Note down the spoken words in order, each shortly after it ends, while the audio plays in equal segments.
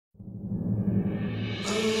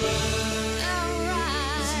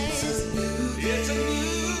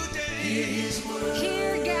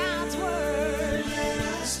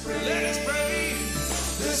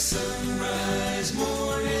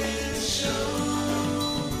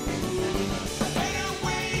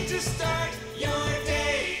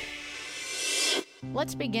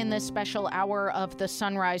Let's begin this special hour of the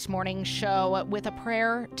Sunrise Morning Show with a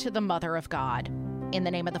prayer to the Mother of God. In the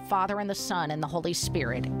name of the Father, and the Son, and the Holy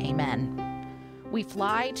Spirit. Amen. We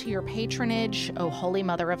fly to your patronage, O Holy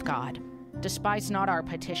Mother of God. Despise not our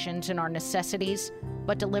petitions and our necessities,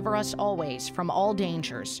 but deliver us always from all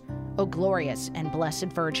dangers, O glorious and blessed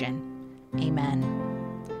Virgin.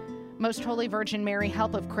 Amen. Most Holy Virgin Mary,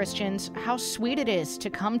 help of Christians, how sweet it is to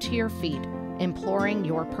come to your feet, imploring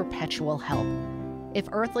your perpetual help. If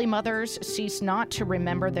earthly mothers cease not to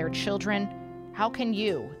remember their children, how can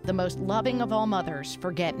you, the most loving of all mothers,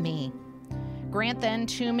 forget me? Grant then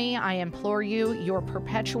to me, I implore you, your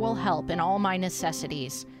perpetual help in all my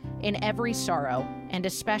necessities, in every sorrow, and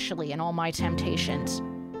especially in all my temptations.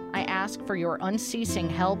 I ask for your unceasing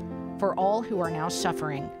help for all who are now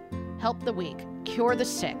suffering. Help the weak, cure the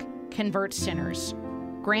sick, convert sinners.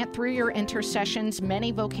 Grant through your intercessions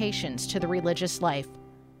many vocations to the religious life.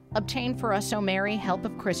 Obtain for us, O Mary, help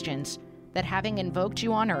of Christians, that having invoked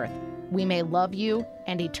you on earth, we may love you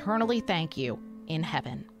and eternally thank you in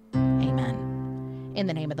heaven. Amen. In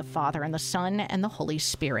the name of the Father, and the Son, and the Holy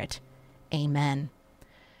Spirit. Amen.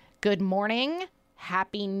 Good morning.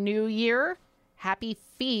 Happy New Year. Happy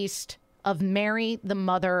Feast of Mary, the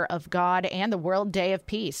Mother of God, and the World Day of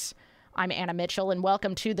Peace. I'm Anna Mitchell, and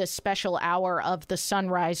welcome to this special hour of the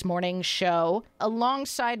Sunrise Morning Show.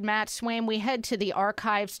 Alongside Matt Swain, we head to the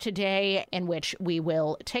archives today, in which we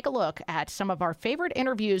will take a look at some of our favorite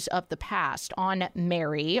interviews of the past on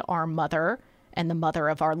Mary, our mother, and the mother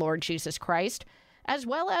of our Lord Jesus Christ, as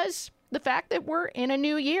well as the fact that we're in a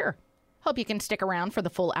new year. Hope you can stick around for the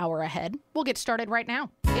full hour ahead. We'll get started right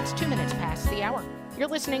now. It's 2 minutes past the hour. You're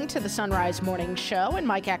listening to the Sunrise Morning Show, and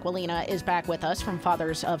Mike Aquilina is back with us from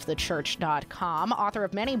fathersofthechurch.com, author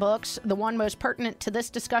of many books, the one most pertinent to this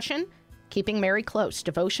discussion, Keeping Mary Close,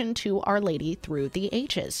 Devotion to Our Lady Through the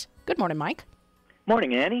Ages. Good morning, Mike.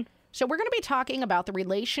 Morning, Annie. So we're going to be talking about the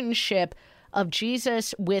relationship of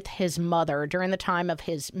Jesus with his mother during the time of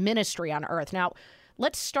his ministry on earth. Now,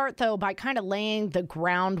 let's start, though, by kind of laying the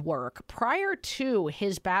groundwork. Prior to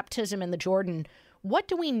his baptism in the Jordan, what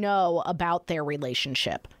do we know about their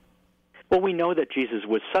relationship? Well, we know that Jesus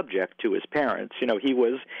was subject to his parents. You know, he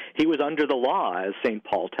was under the law, as St.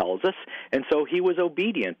 Paul tells us, and so he was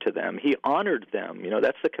obedient to them. He honored them. You know,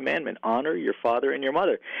 that's the commandment: honor your father and your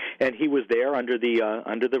mother. And he was there under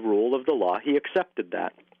the rule of the law. He accepted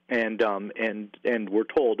that. And we're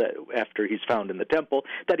told that after he's found in the temple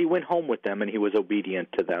that he went home with them and he was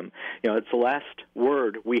obedient to them. You know, it's the last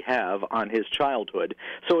word we have on his childhood.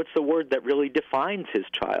 So it's the word that really defines his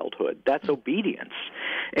childhood. That's obedience.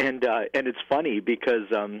 And it's funny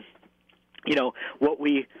because you know, what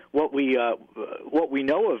we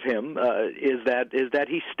know of him is that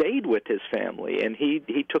he stayed with his family and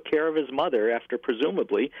he took care of his mother after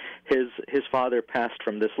presumably his father passed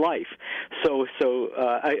from this life. So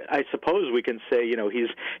I suppose we can say, you know,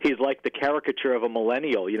 he's like the caricature of a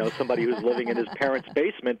millennial, you know, somebody who's living in his parents'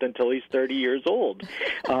 basement until he's 30 years old.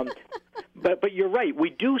 But you're right, we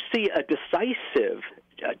do see a decisive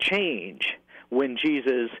change when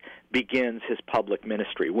Jesus begins his public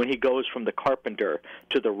ministry, when he goes from the carpenter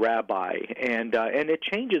to the rabbi, and it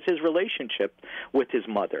changes his relationship with his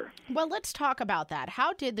mother. Well, let's talk about that.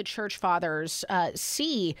 How did the church fathers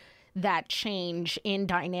see that change in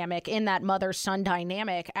dynamic, in that mother-son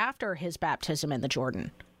dynamic after his baptism in the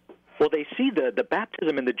Jordan? Well, they see the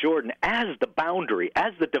baptism in the Jordan as the boundary,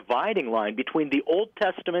 as the dividing line between the Old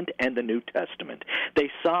Testament and the New Testament. They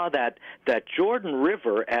saw that Jordan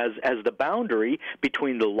River as the boundary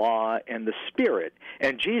between the law and the Spirit.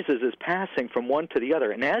 And Jesus is passing from one to the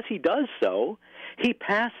other. And as he does so, he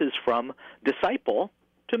passes from disciple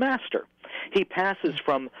to master. He passes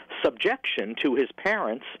from subjection to his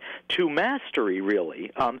parents to mastery, really.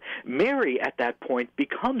 Mary, at that point,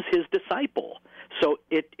 becomes his disciple. So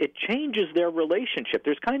it changes their relationship.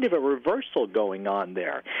 There's kind of a reversal going on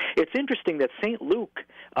there. It's interesting that St. Luke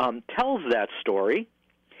tells that story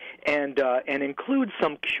and includes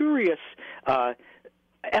some curious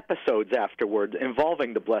episodes afterward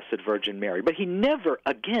involving the Blessed Virgin Mary. But he never,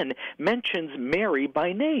 again, mentions Mary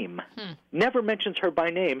by name. Never mentions her by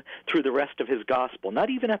name through the rest of his gospel, not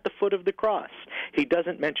even at the foot of the cross. He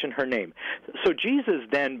doesn't mention her name. So Jesus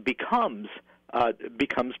then becomes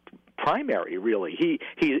primary, really.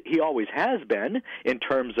 He always has been in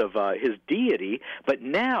terms of his deity, but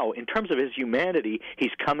now, in terms of his humanity,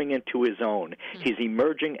 he's coming into his own. He's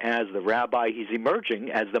emerging as the rabbi. He's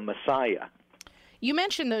emerging as the Messiah. You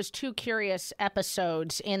mentioned those two curious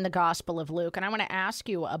episodes in the Gospel of Luke, and I want to ask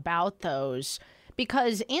you about those,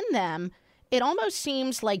 because in them, it almost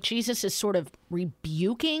seems like Jesus is sort of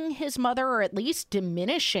rebuking his mother, or at least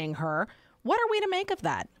diminishing her, What are we to make of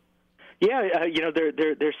that? Yeah,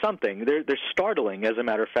 there's something. They're startling, as a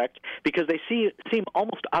matter of fact, because they seem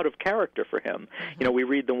almost out of character for him. Mm-hmm. We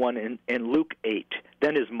read the one in Luke 8.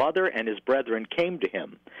 Then his mother and his brethren came to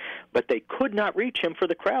him, but they could not reach him for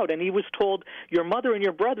the crowd. And he was told, "Your mother and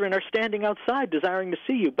your brethren are standing outside, desiring to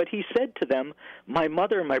see you." But he said to them, "My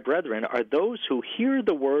mother and my brethren are those who hear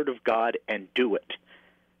the word of God and do it."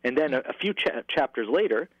 And then a few chapters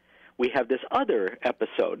later, we have this other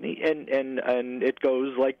episode, and it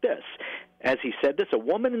goes like this. As he said this, a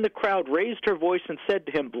woman in the crowd raised her voice and said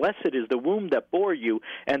to him, "Blessed is the womb that bore you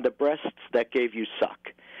and the breasts that gave you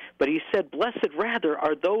suck." But he said, "Blessed rather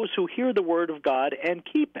are those who hear the word of God and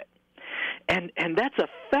keep it." And that's a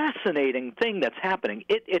fascinating thing that's happening.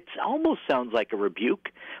 It almost sounds like a rebuke,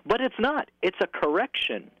 but it's not. It's a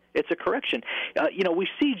correction. It's a correction. We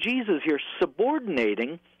see Jesus here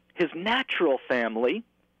subordinating his natural family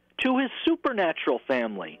to his supernatural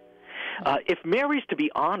family. If Mary's to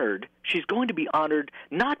be honored, she's going to be honored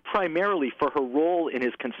not primarily for her role in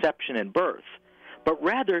his conception and birth, but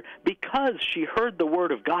rather because she heard the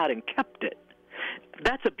word of God and kept it.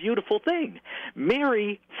 That's a beautiful thing.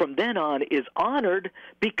 Mary, from then on, is honored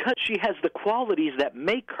because she has the qualities that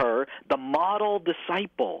make her the model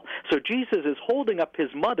disciple. So Jesus is holding up his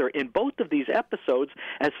mother in both of these episodes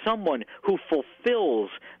as someone who fulfills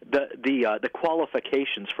the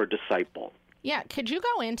qualifications for disciple. Yeah, could you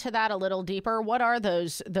go into that a little deeper? What are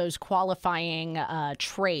those qualifying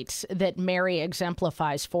traits that Mary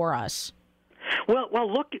exemplifies for us? Well,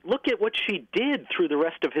 look at what she did through the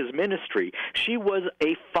rest of his ministry. She was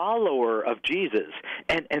a follower of Jesus,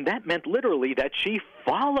 and that meant literally that she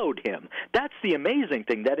followed him. That's the amazing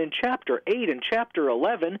thing, that in chapter 8 and chapter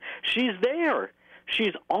 11, she's there.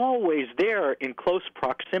 She's always there in close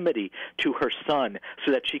proximity to her son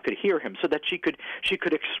so that she could hear him, so that she could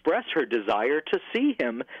express her desire to see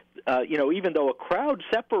him, even though a crowd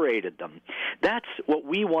separated them. That's what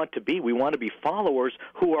we want to be. We want to be followers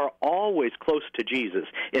who are always close to Jesus.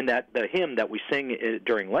 In that the hymn that we sing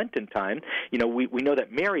during Lenten time, we know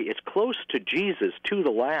that Mary is close to Jesus to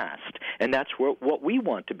the last, and that's what we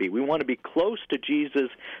want to be. We want to be close to Jesus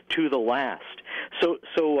to the last. So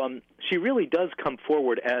she really does come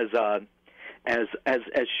forward as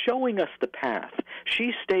showing us the path.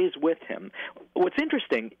 She stays with him. What's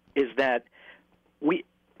interesting is that we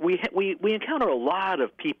encounter a lot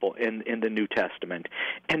of people in the New Testament,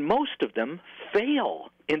 and most of them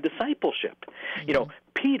fail in discipleship. Mm-hmm.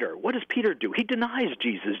 Peter, what does Peter do? He denies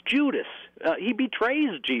Jesus. Judas, he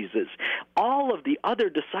betrays Jesus. All of the other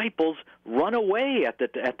disciples run away at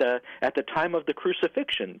the time of the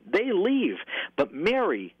crucifixion. They leave, but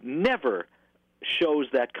Mary never shows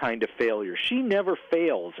that kind of failure. She never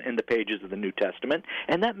fails in the pages of the New Testament,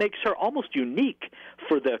 and that makes her almost unique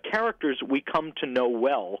for the characters we come to know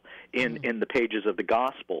well in the pages of the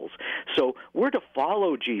Gospels. So we're to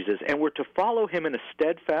follow Jesus, and we're to follow him in a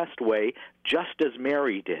steadfast way, just as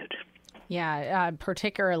Mary did. Yeah,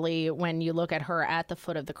 particularly when you look at her at the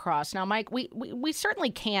foot of the cross. Now, Mike, we certainly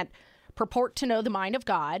can't purport to know the mind of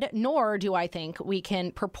God, nor do I think we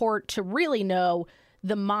can purport to really know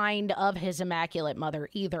the mind of his Immaculate Mother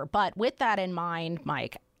either. But with that in mind,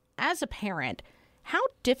 Mike, as a parent, how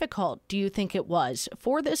difficult do you think it was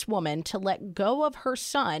for this woman to let go of her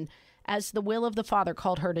son as the will of the Father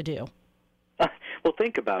called her to do? Well,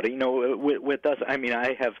 think about it. With us, I mean,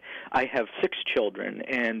 I have 6 children,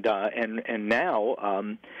 and now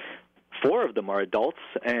 4 of them are adults,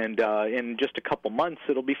 and in just a couple months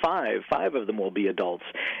it'll be 5. 5 of them will be adults,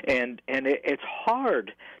 and it's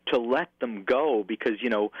hard to let them go because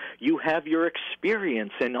you have your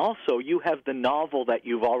experience, and also you have the novel that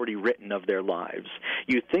you've already written of their lives.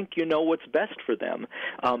 You think you know what's best for them,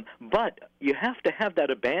 but you have to have that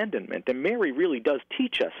abandonment, and Mary really does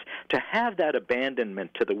teach us to have that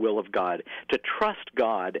abandonment to the will of God, to trust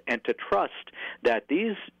God, and to trust that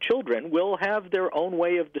these children will have their own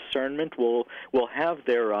way of discernment, will have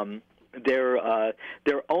their own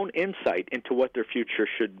insight into what their future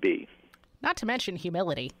should be. Not to mention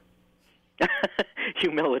humility.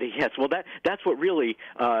 Humility, yes. Well, that's what really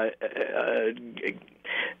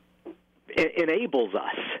enables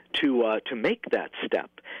us to make that step,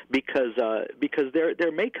 because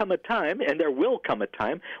there may come a time, and there will come a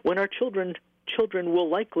time, when our children will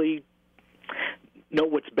likely know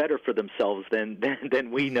what's better for themselves than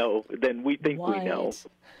we know, than we think we know.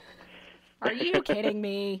 Are you kidding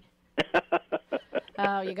me?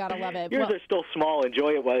 Oh, you gotta love it. Yours are still small.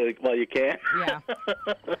 Enjoy it while you can. Yeah,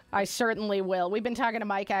 I certainly will. We've been talking to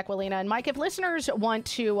Mike Aquilina. And Mike, if listeners want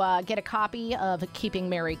to get a copy of Keeping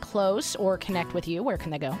Mary Close or connect with you, where can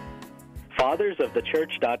they go?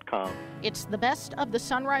 fathersofthechurch.com. It's the best of the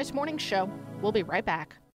Sunrise Morning Show. We'll be right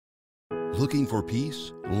back. Looking for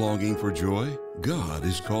peace? Longing for joy? God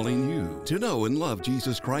is calling you to know and love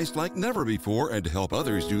Jesus Christ like never before and to help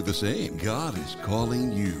others do the same. God is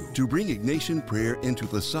calling you to bring Ignatian prayer into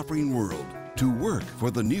the suffering world, to work for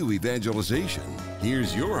the new evangelization.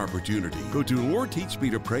 Here's your opportunity. Go to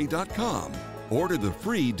LordTeachMeToPray.com. Order the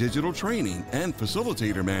free digital training and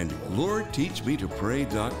facilitator manual.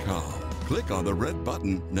 LordTeachMeToPray.com. Click on the red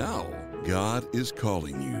button now. God is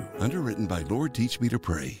calling you. Underwritten by Lord Teach Me to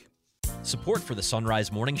Pray. Support for the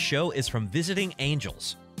Sunrise Morning Show is from Visiting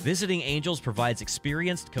Angels. Visiting Angels provides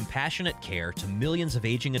experienced, compassionate care to millions of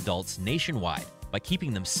aging adults nationwide by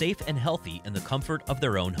keeping them safe and healthy in the comfort of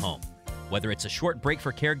their own home. Whether it's a short break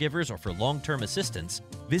for caregivers or for long-term assistance,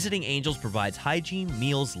 Visiting Angels provides hygiene,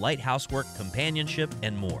 meals, light housework, companionship,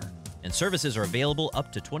 and more. And services are available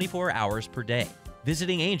up to 24 hours per day.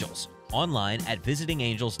 Visiting Angels, online at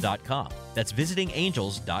visitingangels.com. That's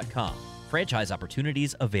visitingangels.com. Franchise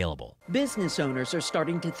opportunities available. Business owners are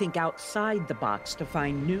starting to think outside the box to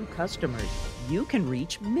find new customers. You can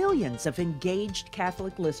reach millions of engaged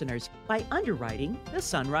Catholic listeners by underwriting the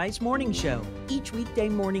Sunrise Morning Show. Each weekday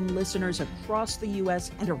morning, listeners across the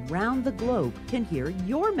U.S. and around the globe can hear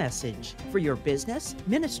your message for your business,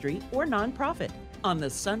 ministry, or nonprofit on the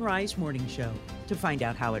Sunrise Morning Show. To find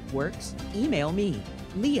out how it works, email me,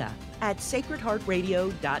 Leah at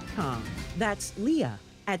sacredheartradio.com. That's Leah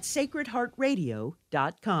at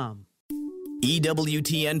sacredheartradio.com.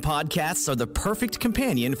 EWTN podcasts are the perfect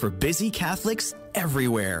companion for busy Catholics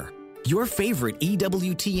everywhere. Your favorite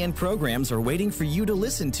EWTN programs are waiting for you to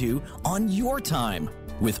listen to on your time.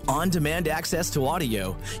 With on-demand access to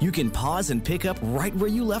audio, you can pause and pick up right where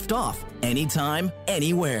you left off, anytime,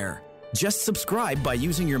 anywhere. Just subscribe by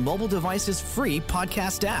using your mobile device's free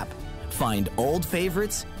podcast app. Find old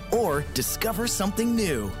favorites or discover something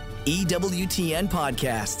new. EWTN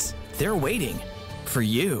podcasts. They're waiting for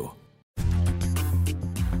you.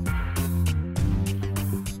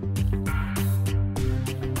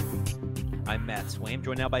 I'm Matt Swaim,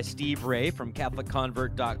 joined now by Steve Ray from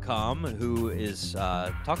CatholicConvert.com, who is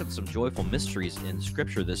talking some joyful mysteries in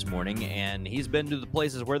Scripture this morning, and he's been to the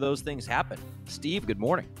places where those things happen. Steve, good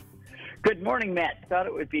morning. Good morning, Matt. Thought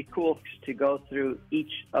it would be cool to go through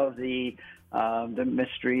each of the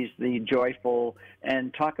mysteries, the joyful,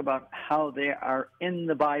 and talk about how they are in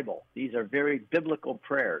the Bible. These are very biblical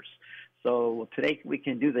prayers. So today we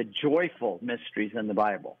can do the joyful mysteries in the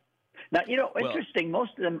Bible. Now, interesting,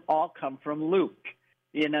 most of them all come from Luke.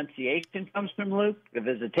 The Annunciation comes from Luke. The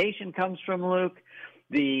Visitation comes from Luke.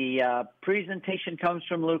 The presentation comes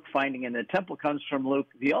from Luke. Finding in the Temple comes from Luke.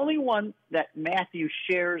 The only one that Matthew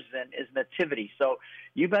shares in is Nativity. So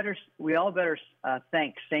we all better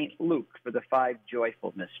thank St. Luke for the 5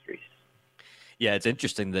 joyful mysteries. Yeah, it's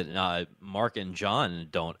interesting that Mark and John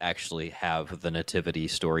don't actually have the Nativity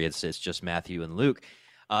story. It's just Matthew and Luke.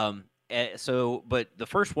 But the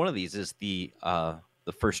first one of these is the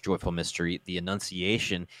first joyful mystery, the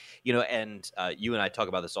Annunciation. And you and I talk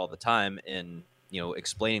about this all the time in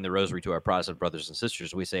explaining the Rosary to our Protestant brothers and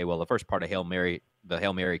sisters. We say, well, the first part of Hail Mary, the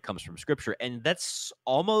Hail Mary comes from Scripture, and that's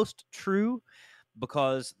almost true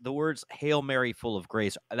because the words Hail Mary, full of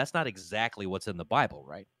grace, that's not exactly what's in the Bible,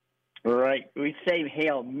 right? Right. We say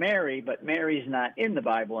Hail Mary, but Mary's not in the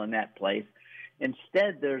Bible in that place.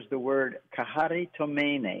 Instead, there's the word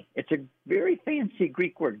charitomene. It's a very fancy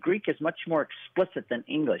Greek word. Greek is much more explicit than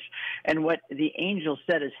English. And what the angel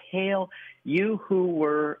said is, hail, you who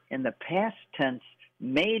were in the past tense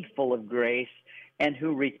made full of grace and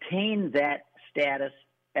who retain that status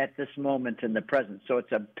at this moment in the present. So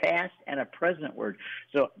it's a past and a present word.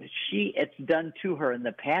 So it's done to her in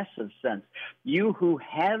the passive sense. You who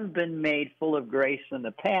have been made full of grace in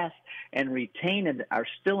the past and retain it are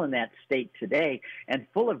still in that state today. And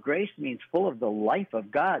full of grace means full of the life of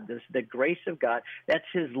God. This the grace of God. That's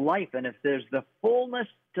his life. And if there's the fullness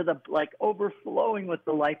to the overflowing with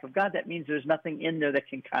the life of God, that means there's nothing in there that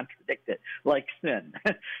can contradict it, like sin.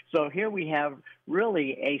 So here we have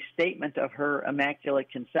really a statement of her immaculate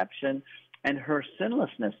conception and her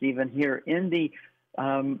sinlessness, even here in the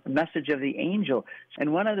message of the angel.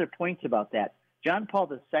 And one other point about that. John Paul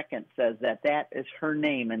II says that is her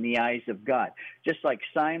name in the eyes of God. Just like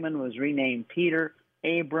Simon was renamed Peter,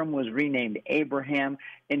 Abram was renamed Abraham.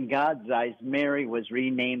 In God's eyes, Mary was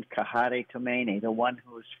renamed charitomene, the one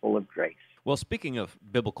who is full of grace. Well, speaking of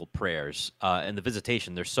biblical prayers and the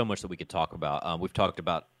Visitation, there's so much that we could talk about. We've talked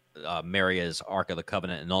about Mary as Ark of the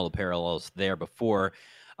Covenant and all the parallels there before,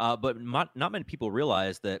 but not many people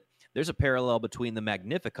realize that there's a parallel between the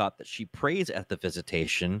Magnificat that she prays at the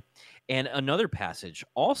visitation and another passage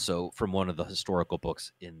also from one of the historical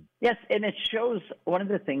books in. Yes, and it shows one of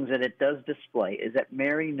the things that it does display is that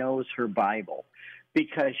Mary knows her Bible,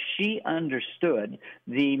 because she understood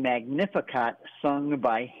the Magnificat sung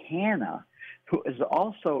by Hannah, who is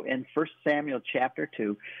also in 1 Samuel chapter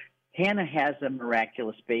 2. Hannah has a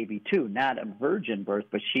miraculous baby too, not a virgin birth,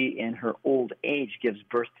 but she in her old age gives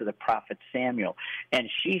birth to the prophet Samuel. And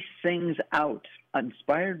she sings out,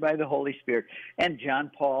 inspired by the Holy Spirit. And John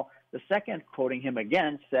Paul II, quoting him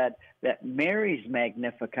again, said that Mary's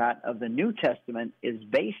Magnificat of the New Testament is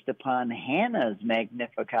based upon Hannah's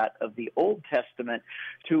Magnificat of the Old Testament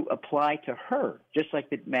to apply to her, just like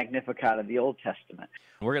the Magnificat of the Old Testament.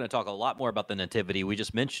 We're going to talk a lot more about the Nativity. We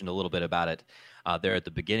just mentioned a little bit about it there at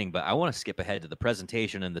the beginning, but I want to skip ahead to the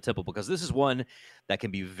presentation in the temple, because this is one that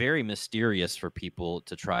can be very mysterious for people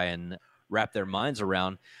to try and wrap their minds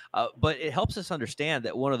around. But it helps us understand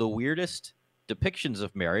that one of the weirdest depictions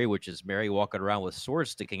of Mary, which is Mary walking around with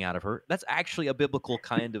swords sticking out of her, that's actually a biblical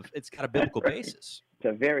it's got a biblical basis. It's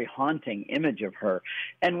a very haunting image of her.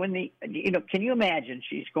 And when can you imagine,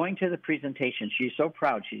 she's going to the presentation. She's so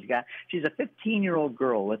proud. She's a 15-year-old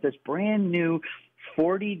girl with this brand new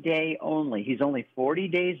 40-day only. He's only 40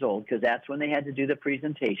 days old, because that's when they had to do the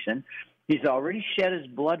presentation. He's already shed his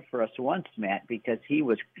blood for us once, Matt, because he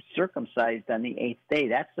was circumcised on the 8th day.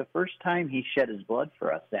 That's the first time he shed his blood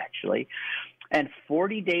for us, actually. And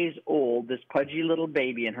 40 days old, this pudgy little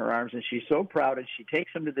baby in her arms, and she's so proud, and she takes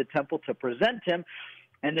him to the temple to present him.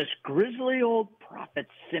 And this grisly old prophet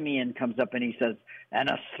Simeon comes up and he says, "And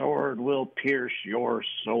a sword will pierce your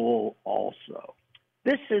soul also."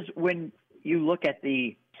 This is when you look at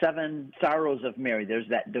the 7 sorrows of Mary. There's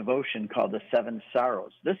that devotion called the 7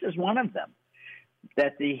 sorrows. This is one of them.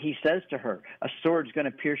 That he says to her, a sword's going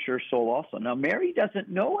to pierce your soul also. Now, Mary doesn't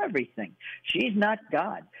know everything. She's not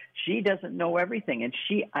God. She doesn't know everything. And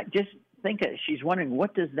I just think she's wondering,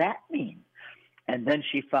 what does that mean? And then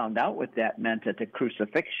she found out what that meant at the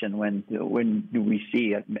crucifixion when we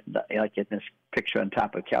see, like in this picture on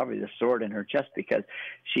top of Calvary, the sword in her chest, because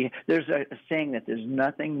there's a saying that there's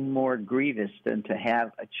nothing more grievous than to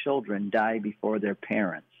have children die before their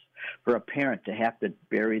parents. For a parent to have to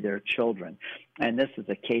bury their children. And this is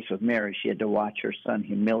the case with Mary. She had to watch her son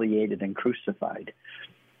humiliated and crucified.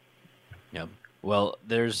 Yeah. Well,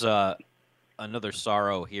 there's another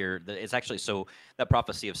sorrow here. It's actually, so that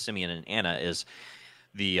prophecy of Simeon and Anna is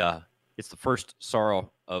it's the first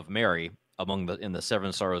sorrow of Mary in the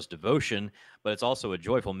 7 sorrows devotion, but it's also a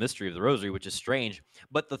joyful mystery of the Rosary, which is strange.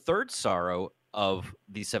 But the third sorrow of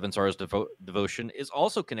the 7 sorrows devotion is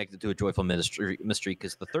also connected to a joyful mystery,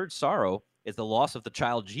 because the third sorrow is the loss of the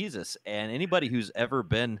child Jesus. And anybody who's ever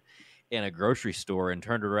been in a grocery store and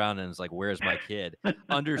turned around and is like, "Where's my kid?"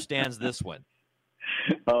 understands this one.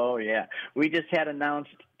 Oh, yeah. We just had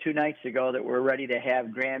announced 2 nights ago that we're ready to have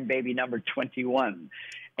grandbaby number 21.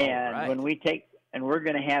 And right. when we take... And we're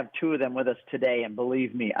going to have 2 of them with us today, and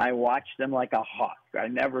believe me, I watch them like a hawk.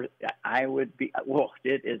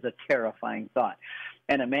 It is a terrifying thought.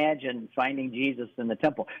 And imagine finding Jesus in the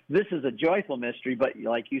temple. This is a joyful mystery, but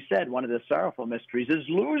like you said, one of the sorrowful mysteries is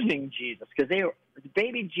losing Jesus, because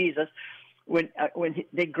baby Jesus, when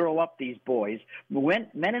they grow up, these boys,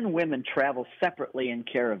 men and women travel separately in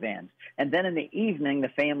caravans. And then in the evening, the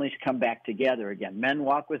families come back together again. Men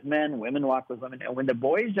walk with men, women walk with women. And when the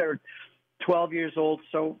boys are 12 years old,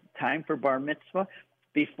 so time for bar mitzvah.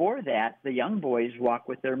 Before that, the young boys walk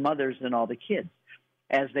with their mothers and all the kids.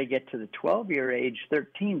 As they get to the 12-year age,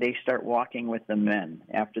 13, they start walking with the men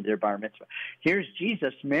after their bar mitzvah. Here's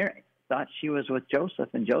Jesus. Mary thought she was with Joseph,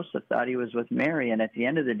 and Joseph thought he was with Mary. And at the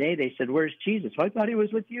end of the day, they said, "Where's Jesus?" "I thought he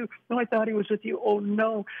was with you." "No, I thought he was with you." "Oh,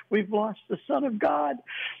 no, we've lost the Son of God."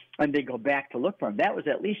 And they go back to look for him. That was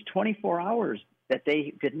at least 24 hours that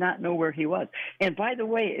they did not know where he was. And by the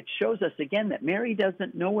way, it shows us again that Mary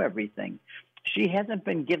doesn't know everything. She hasn't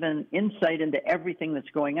been given insight into everything that's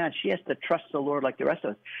going on. She has to trust the Lord like the rest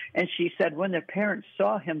of us. And she said when their parents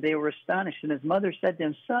saw him, they were astonished. And his mother said to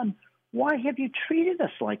him, "Son, why have you treated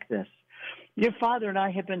us like this? Your father and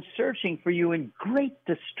I have been searching for you in great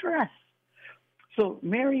distress." So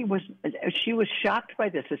Mary was shocked by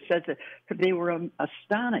this. It says that they were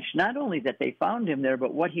astonished, not only that they found him there,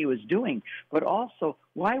 but what he was doing, but also,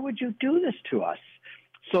 why would you do this to us?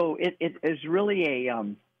 So it is really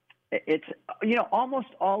almost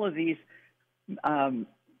all of these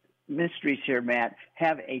mysteries here, Matt,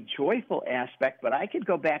 have a joyful aspect, but I could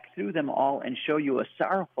go back through them all and show you a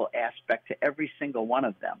sorrowful aspect to every single one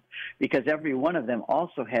of them, because every one of them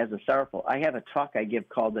also has a sorrowful. I have a talk I give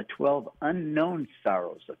called The 12 Unknown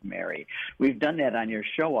Sorrows of Mary. We've done that on your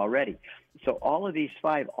show already. So all of these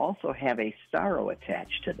 5 also have a sorrow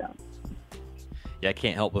attached to them. Yeah, I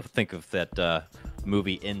can't help but think of that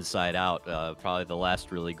movie Inside Out, probably the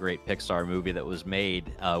last really great Pixar movie that was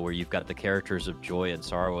made, where you've got the characters of joy and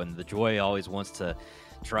sorrow, and the joy always wants to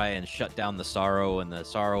try and shut down the sorrow, and the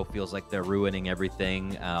sorrow feels like they're ruining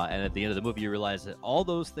everything. And at the end of the movie, you realize that all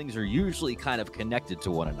those things are usually kind of connected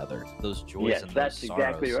to one another, those joys and those sorrows. Yes, that's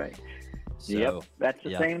exactly right. So, that's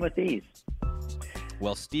the same with these.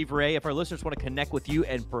 Well, Steve Ray, if our listeners want to connect with you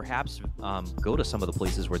and perhaps go to some of the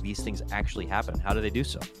places where these things actually happen, how do they do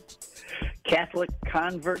so?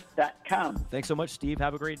 CatholicConvert.com. Thanks so much, Steve.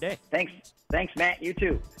 Have a great day. Thanks, Matt. You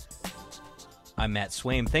too. I'm Matt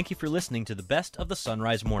Swaim. Thank you for listening to the Best of the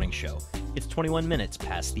Sunrise Morning Show. It's 21 minutes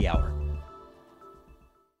past the hour.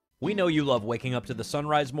 We know you love waking up to the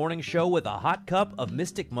Sunrise Morning Show with a hot cup of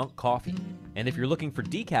Mystic Monk coffee. And if you're looking for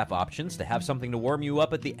decaf options to have something to warm you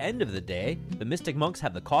up at the end of the day, the Mystic Monks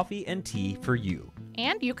have the coffee and tea for you.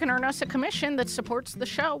 And you can earn us a commission that supports the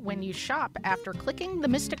show when you shop after clicking the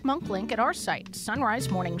Mystic Monk link at our site,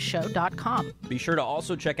 sunrisemorningshow.com. Be sure to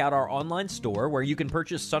also check out our online store where you can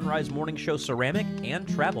purchase Sunrise Morning Show ceramic and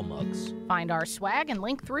travel mugs. Find our swag and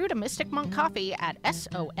link through to Mystic Monk Coffee at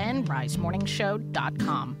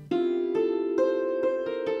sonrisemorningshow.com.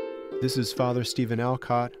 This is Father Stephen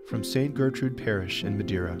Alcott from St. Gertrude Parish in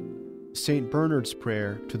Madeira. St. Bernard's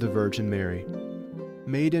Prayer to the Virgin Mary.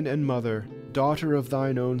 Maiden and Mother, daughter of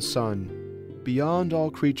thine own Son, beyond all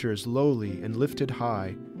creatures lowly and lifted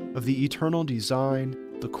high, of the eternal design,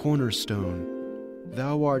 the cornerstone.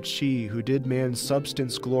 Thou art she who did man's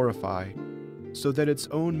substance glorify, so that its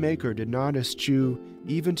own Maker did not eschew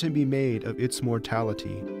even to be made of its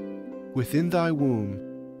mortality. Within thy womb,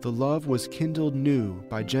 the love was kindled new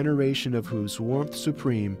by generation of whose warmth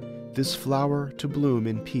supreme this flower to bloom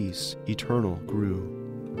in peace eternal grew.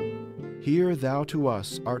 Here thou to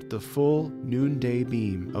us art the full noonday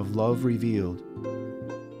beam of love revealed.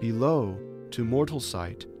 Below, to mortal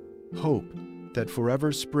sight, hope that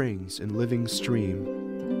forever springs in living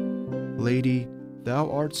stream. Lady, thou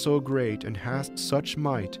art so great and hast such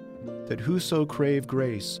might, that whoso crave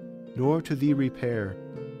grace, nor to thee repair,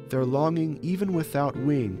 their longing even without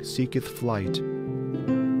wing seeketh flight.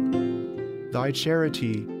 Thy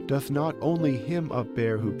charity doth not only him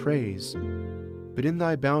upbear who prays, but in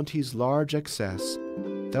thy bounty's large excess,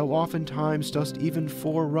 thou oftentimes dost even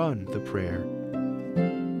forerun the prayer.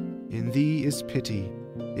 In thee is pity,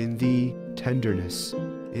 in thee tenderness,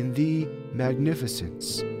 in thee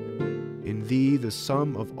magnificence, in thee the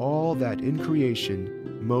sum of all that in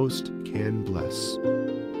creation most can bless.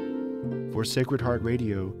 For Sacred Heart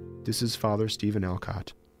Radio, this is Father Stephen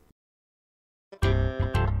Alcott.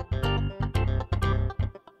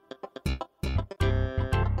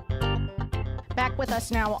 Back with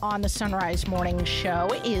us now on the Sunrise Morning Show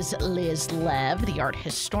is Liz Lev, the art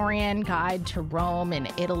historian, guide to Rome and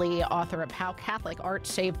Italy, author of How Catholic Art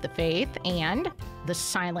Saved the Faith, and The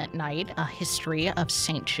Silent Night, a history of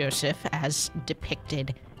St. Joseph as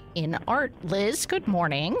depicted in art. Liz, good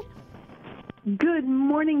morning. Good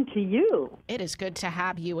morning to you. It is good to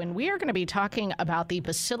have you, and we are going to be talking about the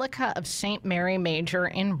Basilica of St. Mary Major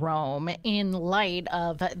in Rome in light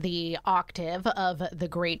of the octave of the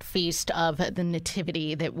great feast of the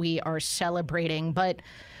Nativity that we are celebrating. But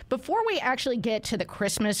before we actually get to the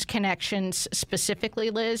Christmas connections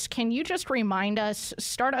specifically, Liz, can you just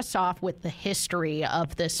start us off with the history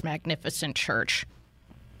of this magnificent church?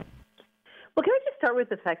 Well, can I just start with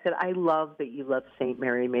the fact that I love that you love St.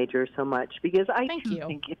 Mary Major so much, because I think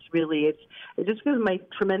it's just because of my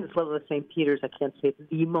tremendous love of St. Peter's, I can't say it's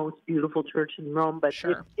the most beautiful church in Rome, but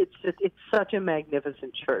sure. it's such a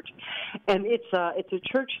magnificent church. And it's a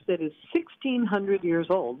church that is 1,600 years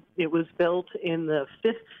old. It was built in the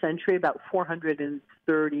 5th century, about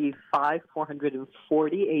 435,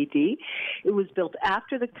 440 A.D. It was built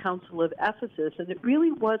after the Council of Ephesus, and it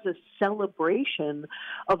really was a celebration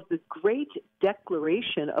of the great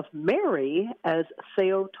declaration of Mary as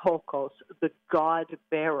Theotokos, the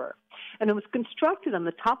God-bearer. And it was constructed on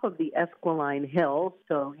the top of the Esquiline Hill,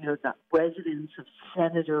 so, the residence of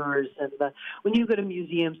senators. And when you go to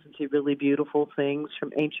museums and see really beautiful things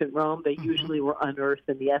from ancient Rome, they usually were unearthed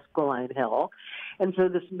in the Esquiline Hill. And so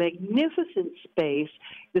this magnificent space,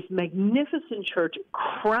 this magnificent church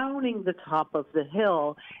crowning the top of the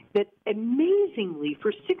hill that amazingly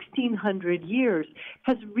for 1,600 years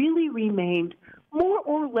has really remained more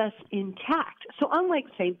or less intact. So unlike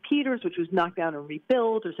St. Peter's, which was knocked down and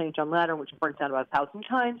rebuilt, or St. John Lateran, which burnt down about 1,000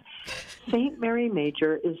 times, St. Mary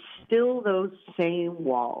Major is still those same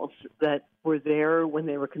walls that were there when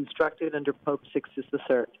they were constructed under Pope Sixtus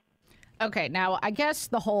III. Okay, now I guess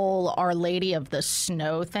the whole Our Lady of the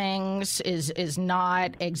Snow things is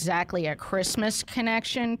not exactly a Christmas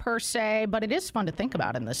connection per se, but it is fun to think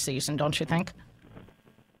about in this season, don't you think?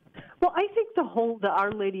 Well, I think the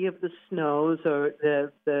Our Lady of the Snows, or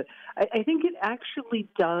I think it actually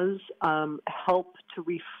does help to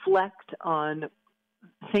reflect on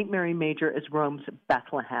St. Mary Major as Rome's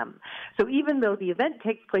Bethlehem. So even though the event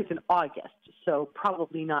takes place in August, so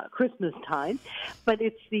probably not Christmas time, but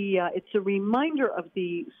it's a reminder of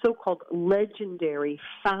the so-called legendary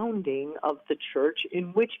founding of the church,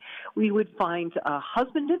 in which we would find a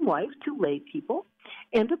husband and wife, two lay people,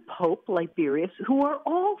 and a Pope, Liberius, who are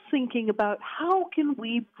all thinking about how can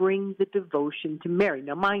we bring the devotion to Mary.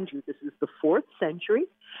 Now, mind you, this is the 4th century.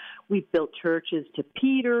 We've built churches to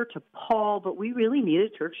Peter, to Paul, but we really need a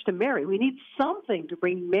church to Mary. We need something to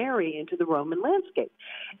bring Mary into the Roman landscape.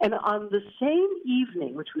 And on the same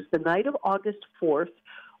evening, which was the night of August 4th,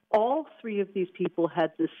 all three of these people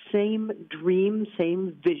had the same dream,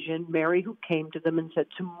 same vision. Mary, who came to them and said,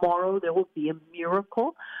 tomorrow there will be a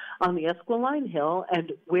miracle on the Esquiline Hill,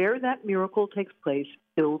 and where that miracle takes place,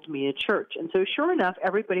 build me a church. And so sure enough,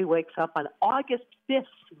 everybody wakes up on August 5th,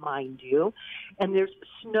 mind you, and there's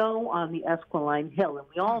snow on the Esquiline Hill. And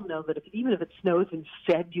we all know that even if it snows in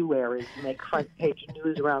February to make front page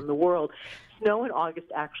news around the world, snow in August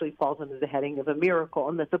actually falls under the heading of a miracle,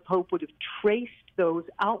 and that the Pope would have traced those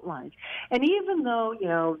outlines. And even though,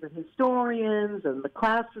 the historians and the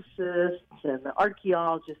classicists and the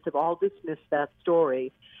archaeologists have all dismissed that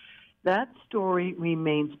story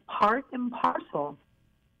remains part and parcel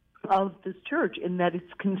of this church, in that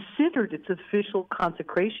it's considered its official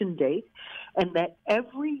consecration date, and that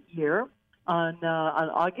every year on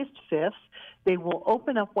August 5th, they will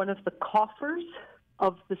open up one of the coffers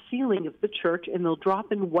of the ceiling of the church, and they'll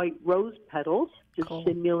drop in white rose petals to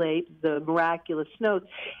simulate the miraculous snows.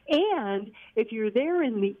 And if you're there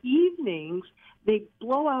in the evenings, they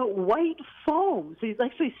blow out white foam. So it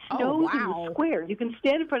actually snows in the square. You can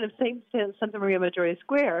stand in front of Santa Maria Maggiore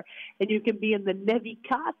Square, and you can be in the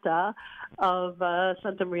nevicata of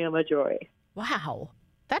Santa Maria Maggiore. Wow.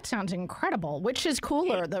 That sounds incredible. Which is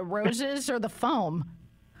cooler, the roses or the foam?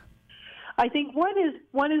 I think one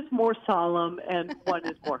is more solemn and one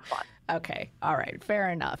is more fun. Okay. All right. Fair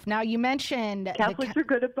enough. Now, you mentioned Catholics are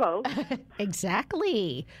good at both.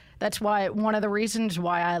 Exactly. That's one of the reasons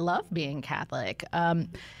why I love being Catholic.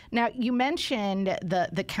 Now, you mentioned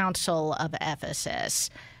the Council of Ephesus,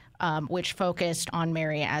 which focused on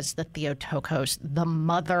Mary as the Theotokos, the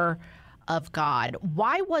Mother of God.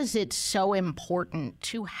 Why was it so important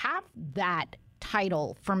to have that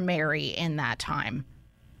title for Mary in that time?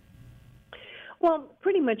 Well,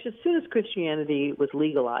 pretty much as soon as Christianity was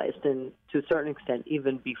legalized, and to a certain extent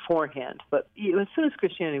even beforehand, but as soon as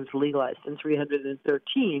Christianity was legalized in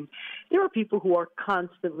 313, there are people who are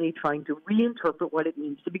constantly trying to reinterpret what it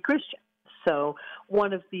means to be Christian. So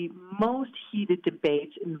one of the most heated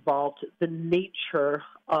debates involved the nature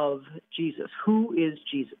of Jesus. Who is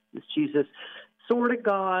Jesus? Is Jesus sort of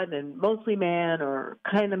God and mostly man, or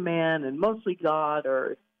kind of man and mostly God,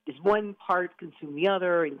 or is one part consume the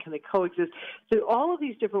other, and can they coexist? So all of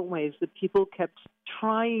these different ways that people kept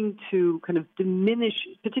trying to kind of diminish,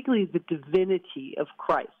 particularly the divinity of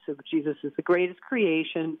Christ. So Jesus is the greatest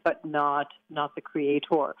creation, but not the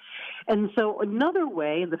creator. And so another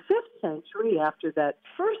way, in the 5th century, after that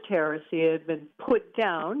first heresy had been put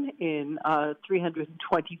down in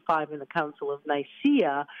 325 in the Council of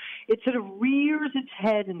Nicaea, it sort of rears its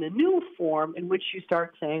head in the new form, in which you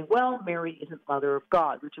start saying, well, Mary isn't Mother of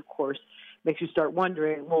God, which of course makes you start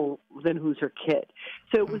wondering, well, then who's her kid?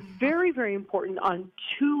 So it was very, very important on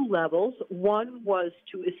two levels. One was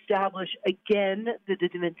to establish, again, the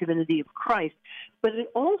divinity of Christ, but it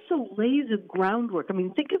also lays a groundwork. I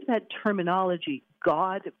mean, think of that terminology,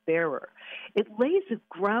 God-bearer. It lays a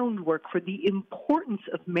groundwork for the importance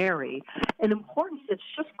of Mary, an importance that's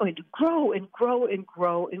just going to grow and grow and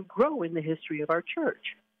grow and grow in the history of our church.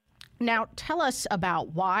 Now, tell us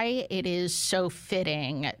about why it is so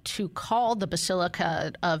fitting to call the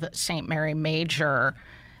Basilica of St. Mary Major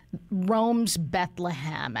Rome's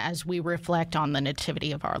Bethlehem as we reflect on the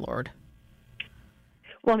Nativity of our Lord.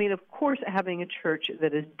 Well, I mean, of course, having a church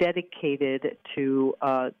that is dedicated to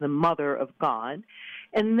the Mother of God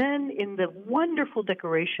And then in the wonderful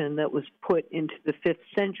decoration that was put into the 5th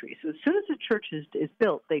century, so as soon as the church is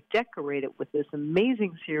built, they decorate it with this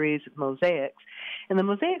amazing series of mosaics. And the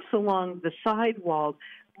mosaics along the side walls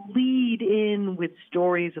lead in with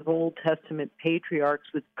stories of Old Testament patriarchs,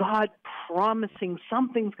 with God promising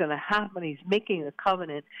something's going to happen. He's making a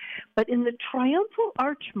covenant. But in the triumphal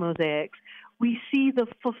arch mosaics, we see the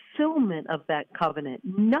fulfillment of that covenant,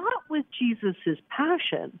 not with Jesus'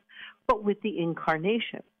 passion, but with the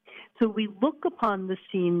incarnation. So we look upon the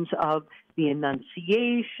scenes of the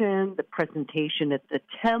Annunciation, the presentation at the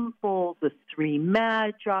temple, the 3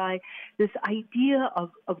 magi, this idea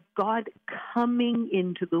of God coming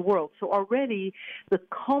into the world. So already the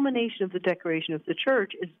culmination of the decoration of the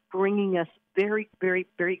church is bringing us very, very,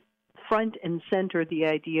 very front and center the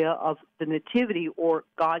idea of the nativity, or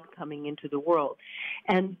God coming into the world.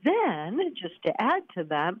 And then, just to add to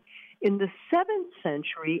that, in the 7th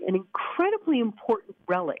century, an incredibly important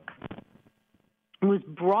relic was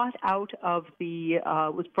brought out of the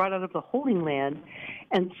Holy Land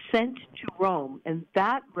and sent to Rome, and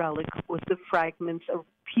that relic was the fragments of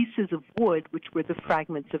pieces of wood, which were the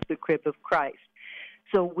fragments of the crib of Christ.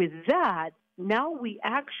 So with that, now we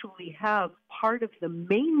actually have part of the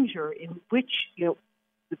manger in which,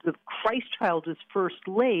 the Christ child is first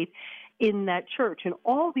laid in that church. And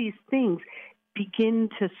all these things begin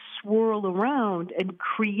to swirl around and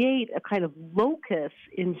create a kind of locus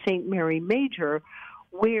in St. Mary Major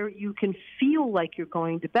where you can feel like you're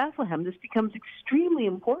going to Bethlehem. This becomes extremely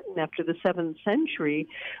important after the 7th century,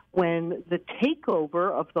 when the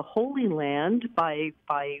takeover of the Holy Land by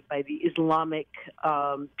the Islamic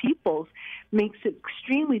peoples makes it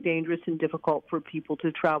extremely dangerous and difficult for people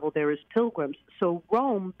to travel there as pilgrims. So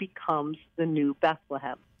Rome becomes the new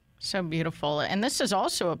Bethlehem. So beautiful. And this is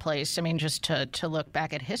also a place, just to look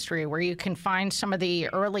back at history, where you can find some of the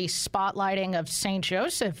early spotlighting of St.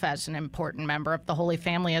 Joseph as an important member of the Holy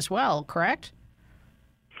Family as well, correct?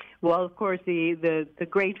 Well, of course, the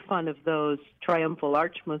great fun of those triumphal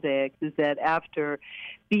arch mosaics is that after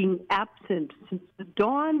being absent since the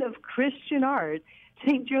dawn of Christian art,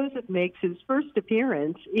 St. Joseph makes his first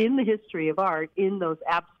appearance in the history of art in those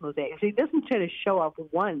apse mosaics. He doesn't try to show up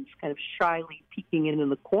once, kind of shyly peeking in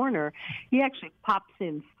the corner. He actually pops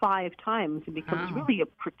in 5 times and becomes really a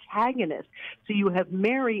protagonist. So you have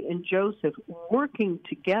Mary and Joseph working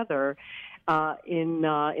together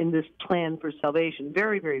in this plan for salvation.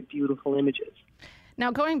 Very, very beautiful images. Now,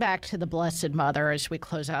 going back to the Blessed Mother as we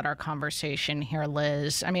close out our conversation here,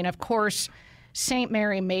 Liz, of course, St.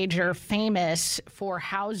 Mary Major, famous for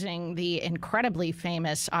housing the incredibly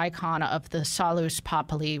famous icon of the Salus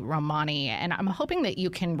Populi Romani. And I'm hoping that you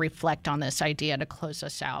can reflect on this idea to close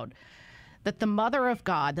us out, that the Mother of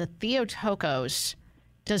God, the Theotokos,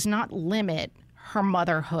 does not limit her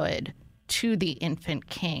motherhood to the infant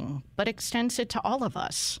king, but extends it to all of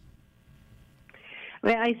us.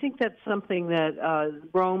 I think that's something that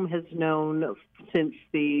Rome has known since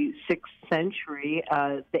the 6th century.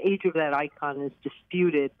 The age of that icon is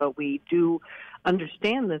disputed, but we do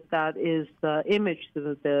understand that is the image,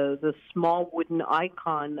 the small wooden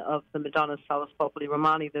icon of the Madonna Salus Populi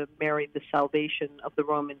Romani, the Mary, the salvation of the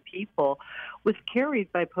Roman people, was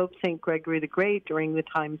carried by Pope St. Gregory the Great during the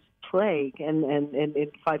times plague and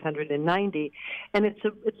in 590, and it's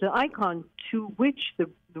an icon to which the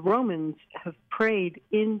Romans have prayed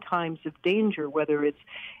in times of danger, whether it's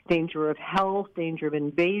danger of health, danger of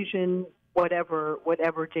invasion,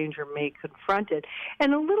 whatever danger may confront it.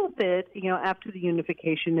 And a little bit, after the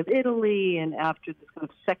unification of Italy and after this kind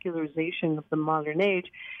of secularization of the modern age,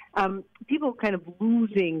 people kind of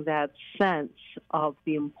losing that sense of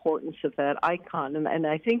the importance of that icon. And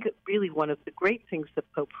I think really one of the great things that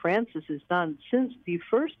Pope Francis has done since the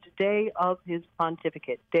first day of his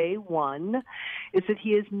pontificate, day 1, is that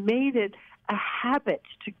he has made it a habit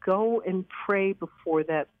to go and pray before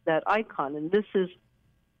that icon. And this is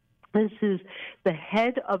the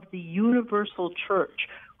head of the universal church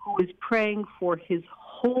who is praying for his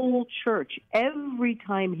whole church. Every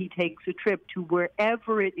time he takes a trip to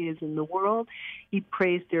wherever it is in the world, he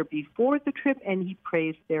prays there before the trip and he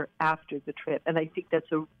prays there after the trip. And I think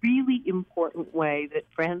that's a really important way that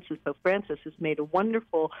Pope Francis has made a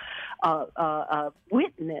wonderful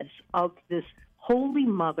witness of this Holy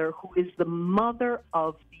Mother who is the mother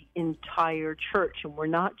of the entire church. And we're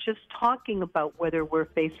not just talking about whether we're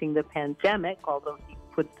facing the pandemic, although he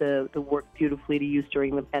put the work beautifully to use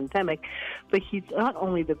during the pandemic, but he's not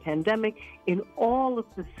only the pandemic, in all of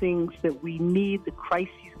the things that we need, the crises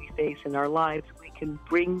we face in our lives, we can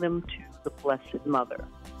bring them to the Blessed Mother.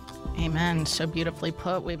 Amen. So beautifully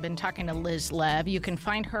put. We've been talking to Liz Lev. You can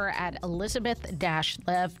find her at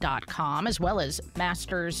elizabeth-lev.com as well as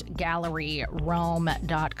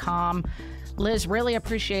mastersgalleryrome.com. Liz, really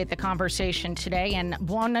appreciate the conversation today, and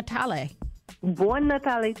Buon Natale. Buon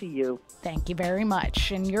Natale to you. Thank you very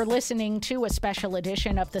much. And you're listening to a special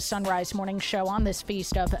edition of the Sunrise Morning Show on this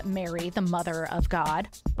feast of Mary, the Mother of God.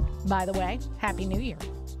 By the way, Happy New Year.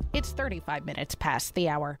 It's 35 minutes past the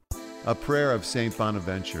hour. A prayer of St.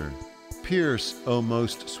 Bonaventure. Pierce, O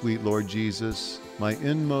most sweet Lord Jesus, my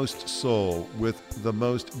inmost soul with the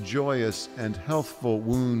most joyous and healthful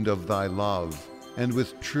wound of thy love, and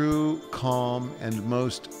with true, calm, and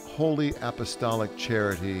most holy apostolic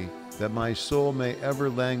charity, that my soul may ever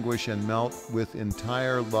languish and melt with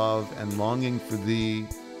entire love and longing for thee,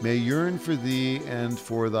 may yearn for thee and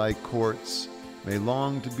for thy courts, may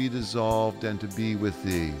long to be dissolved and to be with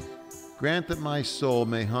thee. Grant that my soul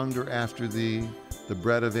may hunger after thee, the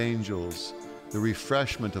bread of angels, the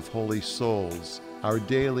refreshment of holy souls, our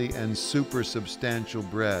daily and supersubstantial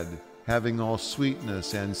bread, having all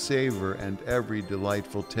sweetness and savor and every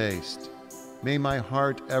delightful taste. May my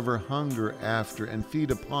heart ever hunger after and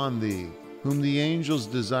feed upon thee, whom the angels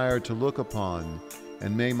desire to look upon,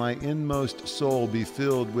 and may my inmost soul be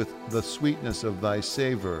filled with the sweetness of thy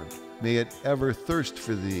savor. May it ever thirst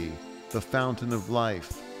for thee, the fountain of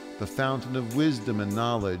life, the fountain of wisdom and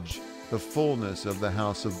knowledge, the fullness of the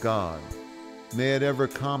house of God. May it ever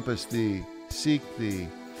compass thee, seek thee,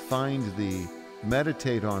 find thee,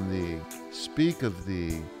 meditate on thee, speak of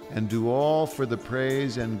thee, and do all for the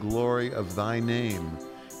praise and glory of thy name,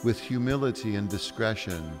 with humility and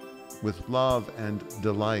discretion, with love and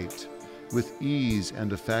delight, with ease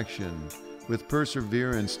and affection, with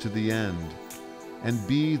perseverance to the end. And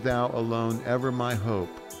be thou alone ever my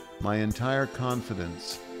hope, my entire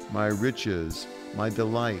confidence, my riches, my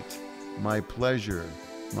delight, my pleasure,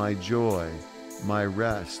 my joy, my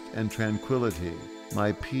rest and tranquility,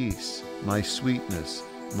 my peace, my sweetness,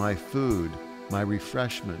 my food, my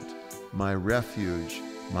refreshment, my refuge,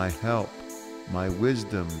 my help, my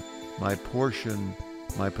wisdom, my portion,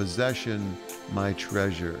 my possession, my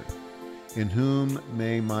treasure, in whom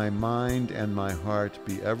may my mind and my heart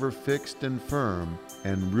be ever fixed and firm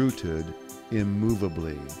and rooted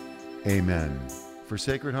immovably. Amen. For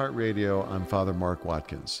Sacred Heart Radio, I'm Father Mark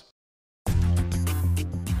Watkins.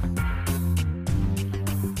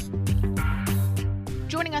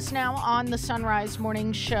 Joining us now on the Sunrise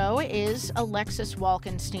Morning Show is Alexis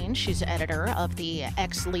Walkenstein. She's editor of the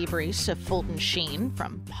Ex Libris of Fulton Sheen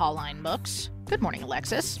from Pauline Books. Good morning,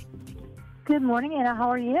 Alexis. Good morning, Anna. How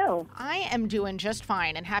are you? I am doing just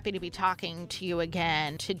fine and happy to be talking to you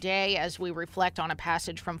again. Today, as we reflect on a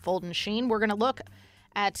passage from Fulton Sheen, we're going to look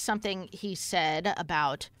at something he said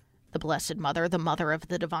about the Blessed Mother, the Mother of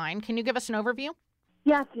the Divine. Can you give us an overview?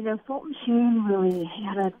 Yes, Fulton Sheen really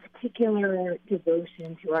had a particular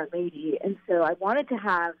devotion to Our Lady, and so I wanted to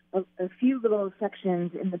have a few little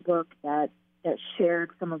sections in the book that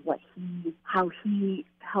shared some of how he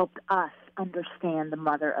helped us understand the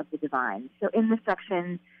Mother of the Divine. So in the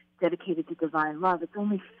section dedicated to divine love, it's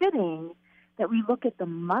only fitting that we look at the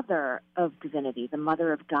Mother of Divinity, the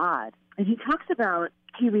Mother of God. And he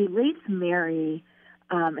relates Mary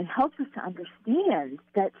and helps us to understand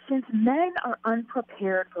that since men are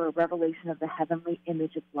unprepared for a revelation of the heavenly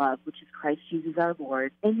image of love, which is Christ Jesus our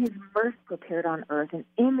Lord, in his birth prepared on earth an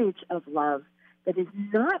image of love that is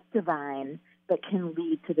not divine but can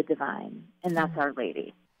lead to the divine, and that's Our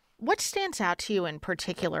Lady. What stands out to you in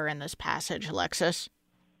particular in this passage, Alexis?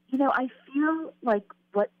 I feel like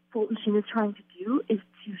what Fulton Sheen is trying to do is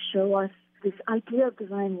to show us this idea of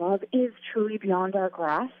divine love is truly beyond our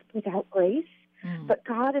grasp without grace. But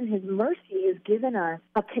God in his mercy has given us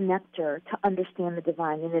a connector to understand the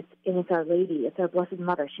divine, and it's Our Lady. It's our Blessed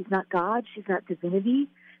Mother. She's not God. She's not divinity,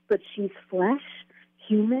 but she's flesh,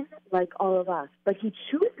 human, like all of us. But he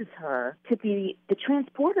chooses her to be the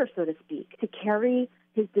transporter, so to speak, to carry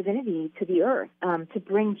his divinity to the earth, to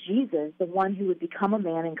bring Jesus, the one who would become a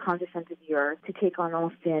man and condescend to the earth, to take on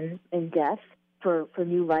all sin and death for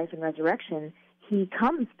new life and resurrection. He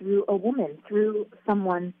comes through a woman, through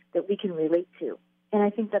someone that we can relate to. And I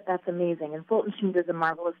think that that's amazing. And Fulton Sheen does a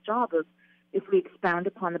marvelous job of, if we expound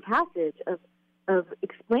upon the passage, of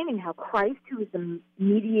explaining how Christ, who is the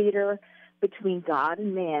mediator between God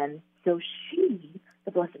and man, so she,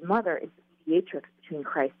 the Blessed Mother, is the mediatrix between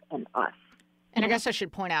Christ and us. And I guess I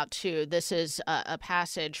should point out, too, this is a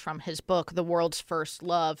passage from his book, The World's First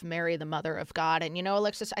Love, Mary, the Mother of God. And,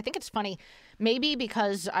 Alexis, I think it's funny, maybe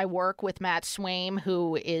because I work with Matt Swaim,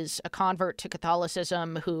 who is a convert to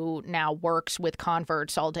Catholicism, who now works with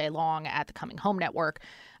converts all day long at the Coming Home Network.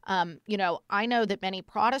 I know that many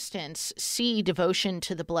Protestants see devotion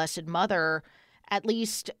to the Blessed Mother at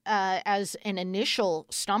least as an initial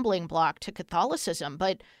stumbling block to Catholicism.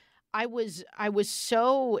 But I was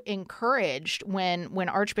so encouraged when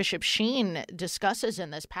Archbishop Sheen discusses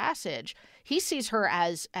in this passage, he sees her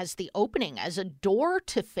as the opening, as a door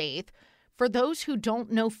to faith for those who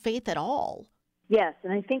don't know faith at all. Yes,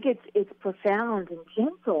 and I think it's profound and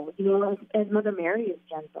gentle, as Mother Mary is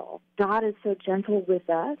gentle. God is so gentle with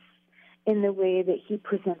us in the way that he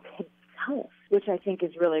presents himself, which I think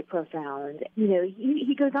is really profound.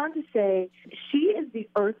 He goes on to say, she is the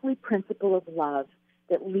earthly principle of love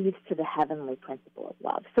that leads to the heavenly principle of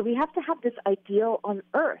love. So we have to have this ideal on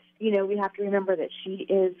earth. We have to remember that she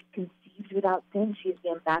is conceived without sin. She is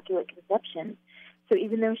the Immaculate Conception. So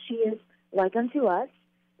even though she is like unto us,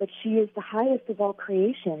 but she is the highest of all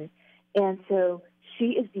creation. And so she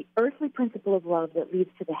is the earthly principle of love that leads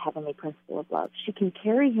to the heavenly principle of love. She can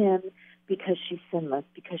carry him because she's sinless,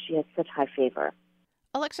 because she has such high favor.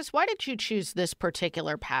 Alexis, why did you choose this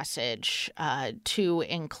particular passage to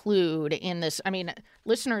include in this? I mean,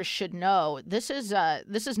 listeners should know this is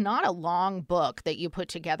not a long book that you put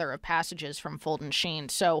together of passages from Fulton Sheen.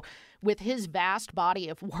 So with his vast body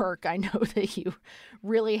of work, I know that you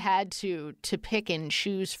really had to pick and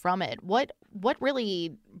choose from it. What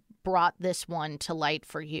really brought this one to light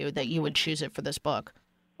for you that you would choose it for this book?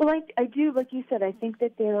 Well, I do, like you said, I think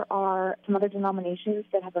that there are some other denominations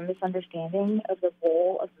that have a misunderstanding of the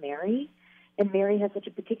role of Mary, and Mary has such a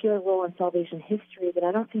particular role in salvation history that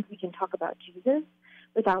I don't think we can talk about Jesus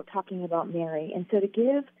without talking about Mary. And so to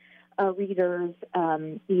give readers,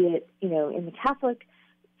 be it, in the Catholic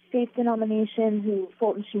faith denomination, who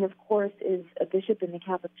Fulton Sheen, of course, is a bishop in the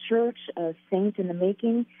Catholic Church, a saint in the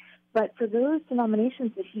making, but for those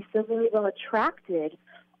denominations that he's so very well attracted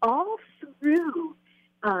all through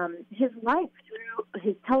his life, through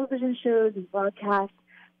his television shows and broadcasts.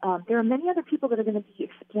 There are many other people that are going to be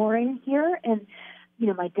exploring here. And,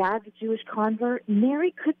 my dad's a Jewish convert.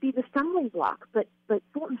 Mary could be the stumbling block, but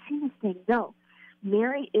Fulton Sheen is saying, no,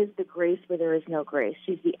 Mary is the grace where there is no grace.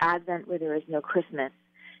 She's the Advent where there is no Christmas.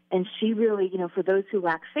 And she really, for those who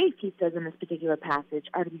lack faith, he says in this particular passage,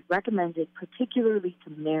 are to be recommended particularly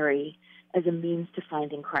to Mary as a means to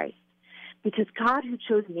finding Christ. Because God, who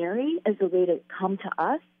chose Mary as the way to come to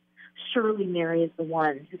us, surely Mary is the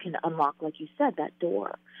one who can unlock, like you said, that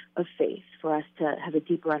door of faith for us to have a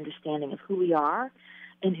deeper understanding of who we are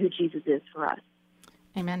and who Jesus is for us.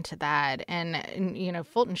 Amen to that. And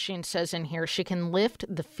Fulton Sheen says in here, she can lift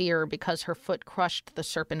the fear because her foot crushed the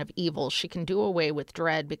serpent of evil. She can do away with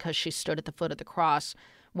dread because she stood at the foot of the cross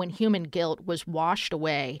when human guilt was washed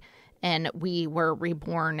away and we were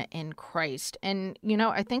reborn in Christ. And,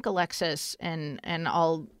 I think, Alexis, and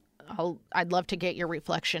I'd love to get your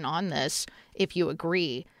reflection on this, if you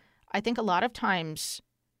agree. I think a lot of times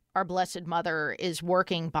our Blessed Mother is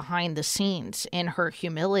working behind the scenes in her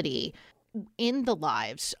humility in the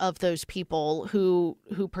lives of those people who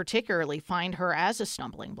particularly find her as a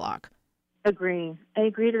stumbling block. Agree. I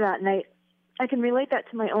agree to that. And I can relate that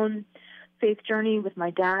to my own faith journey with my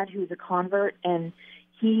dad, who's a convert, and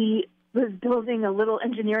he was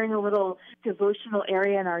engineering a little devotional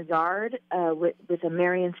area in our yard with a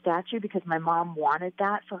Marian statue because my mom wanted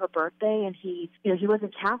that for her birthday. And he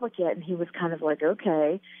wasn't Catholic yet, and he was kind of like,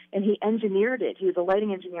 okay. And he engineered it. He was a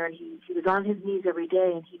lighting engineer, and he was on his knees every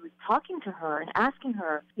day, and he was talking to her and asking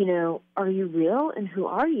her, are you real, and who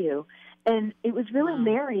are you? And it was really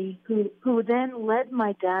Mary who then led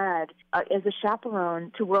my dad as a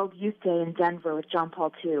chaperone to World Youth Day in Denver with John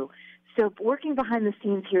Paul II. So working behind the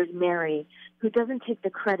scenes here is Mary, who doesn't take the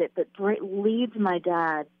credit, but leads my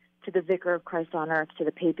dad to the Vicar of Christ on Earth, to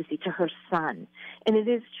the papacy, to her son. And it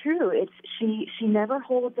is true. She never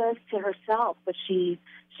holds us to herself, but she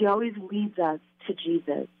always leads us to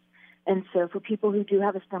Jesus. And so for people who do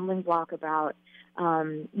have a stumbling block about,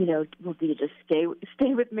 do you just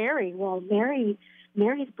stay with Mary? Well,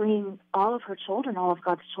 Mary's bringing all of her children, all of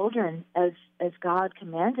God's children, as God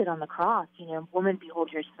commanded on the cross. Woman, behold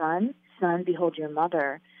your son. Son, behold your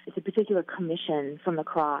mother. It's a particular commission from the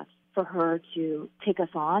cross for her to take us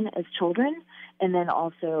on as children and then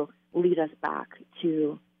also lead us back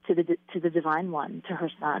to the Divine One, to her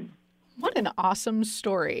son. What an awesome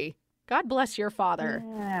story. God bless your father.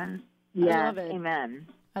 Yeah, I love it. Amen.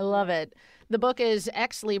 I love it. The book is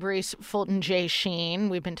Ex Libris Fulton J. Sheen.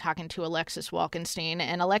 We've been talking to Alexis Walkenstein.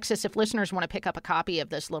 And Alexis, if listeners want to pick up a copy of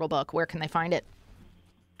this little book, where can they find it?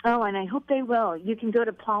 Oh, and I hope they will. You can go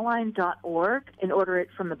to pauline.org and order it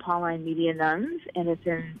from the Pauline Media Nuns, and it's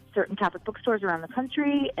in certain Catholic bookstores around the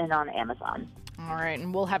country and on Amazon. All right,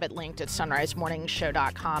 and we'll have it linked at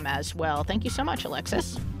sunrisemorningshow.com as well. Thank you so much,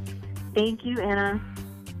 Alexis. Thank you, Anna.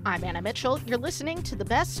 I'm Anna Mitchell. You're listening to the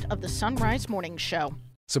best of the Sunrise Morning Show.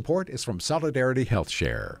 Support is from Solidarity Health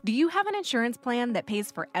Share. Do you have an insurance plan that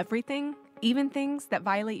pays for everything, even things that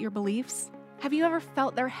violate your beliefs? Have you ever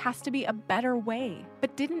felt there has to be a better way,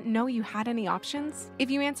 but didn't know you had any options? If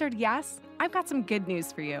you answered yes, I've got some good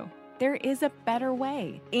news for you. There is a better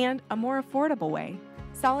way and a more affordable way.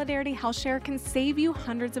 Solidarity Health Share can save you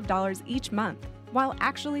hundreds of dollars each month while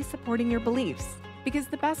actually supporting your beliefs. Because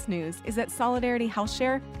the best news is that Solidarity Health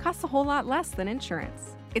Share costs a whole lot less than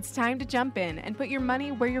insurance. It's time to jump in and put your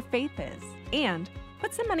money where your faith is and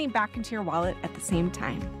put some money back into your wallet at the same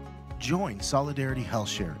time. Join Solidarity Health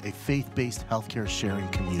Share, a faith-based healthcare sharing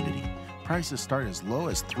community. Prices start as low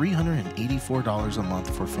as $384 a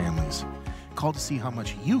month for families. Call to see how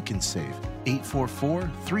much you can save.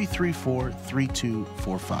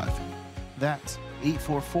 844-334-3245. That's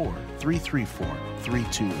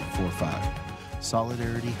 844-334-3245.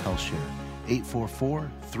 Solidarity Health Share.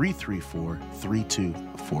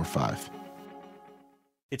 844-334-3245.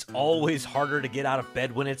 It's always harder to get out of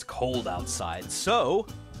bed when it's cold outside, so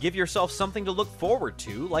give yourself something to look forward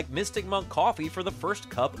to, like Mystic Monk Coffee for the first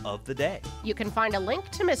cup of the day. You can find a link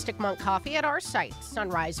to Mystic Monk Coffee at our site,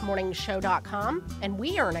 sunrisemorningshow.com, and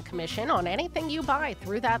we earn a commission on anything you buy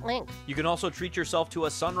through that link. You can also treat yourself to a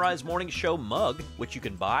Sunrise Morning Show mug, which you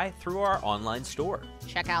can buy through our online store.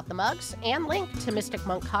 Check out the mugs and link to Mystic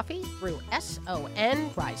Monk Coffee through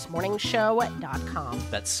sunrisemorningshow.com.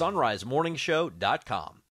 That's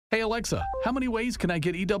sunrisemorningshow.com. Hey Alexa, how many ways can I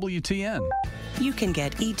get EWTN? You can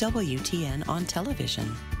get EWTN on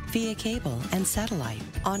television, via cable and satellite,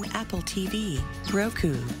 on Apple TV,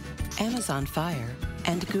 Roku, Amazon Fire,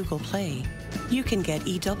 and Google Play. You can get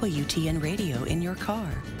EWTN radio in your car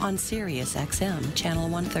on Sirius XM Channel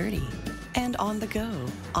 130, and on the go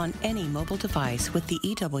on any mobile device with the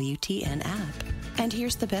EWTN app. And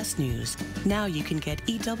here's the best news. Now you can get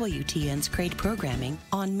EWTN's great programming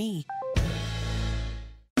on Me.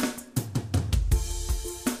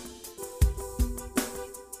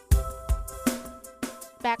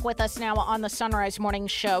 Back with us now on the Sunrise Morning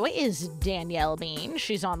Show is Danielle Bean.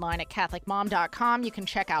 She's online at CatholicMom.com. You can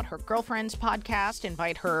check out her girlfriend's podcast,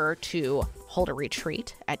 invite her to hold a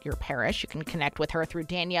retreat at your parish. You can connect with her through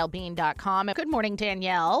DanielleBean.com. Good morning,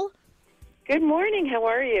 Danielle. Good morning. How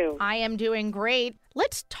are you? I am doing great.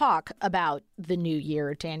 Let's talk about the new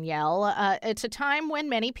year, Danielle. It's a time when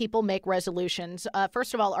many people make resolutions.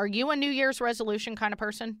 First of all, are you a New Year's resolution kind of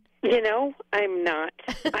person? You know, I'm not.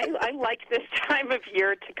 I like this time of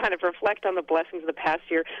year to kind of reflect on the blessings of the past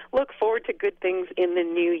year, look forward to good things in the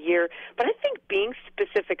new year. But I think being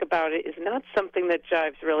specific about it is not something that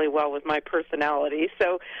jives really well with my personality.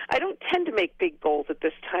 So I don't tend to make big goals at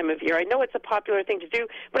this time of year. I know it's a popular thing to do,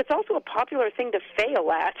 but it's also a popular thing to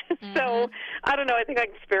fail at. So I don't know. I think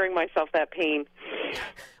I'm sparing myself that pain.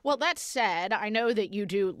 Well, that said, I know that you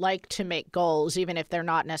do like to make goals, even if they're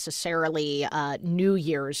not necessarily New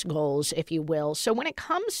Year's goals, if you will. So when it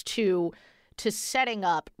comes to setting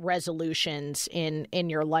up resolutions in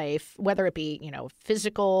your life, whether it be,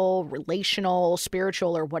 physical, relational,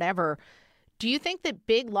 spiritual, or whatever, do you think that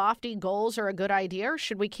big, lofty goals are a good idea, or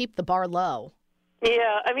should we keep the bar low?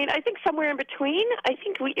 Yeah, I think somewhere in between. I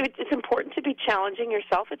think it's important to be challenging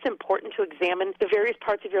yourself. It's important to examine the various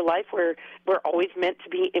parts of your life where we're always meant to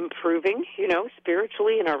be improving,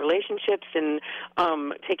 spiritually in our relationships and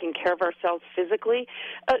taking care of ourselves physically.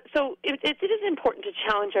 So it is important to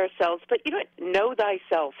challenge ourselves, but know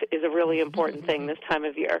thyself is a really important thing this time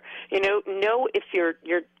of year. Know if you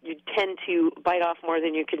tend to bite off more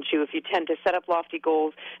than you can chew, if you tend to set up lofty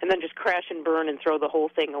goals and then just crash and burn and throw the whole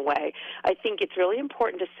thing away. I think it's really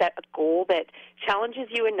important to set a goal that challenges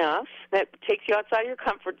you enough, that takes you outside your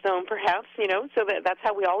comfort zone perhaps, so that's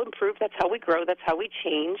how we all improve, that's how we grow, that's how we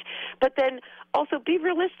change. But then also be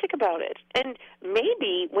realistic about it. And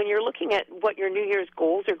maybe when you're looking at what your New Year's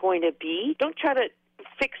goals are going to be, don't try to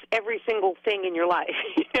fix every single thing in your life.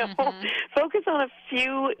 Focus on a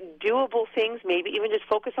few doable things, maybe even just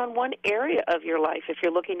focus on one area of your life. If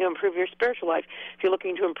you're looking to improve your spiritual life, if you're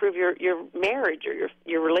looking to improve your marriage or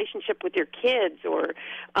your relationship with your kids, or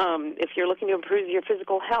if you're looking to improve your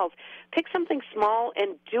physical health, pick something small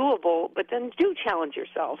and doable, but then do challenge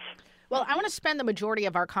yourself. Well, I want to spend the majority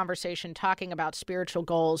of our conversation talking about spiritual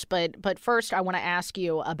goals, but first I want to ask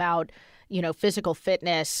you about, physical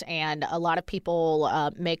fitness, and a lot of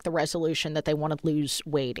people make the resolution that they want to lose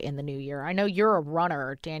weight in the new year. I know you're a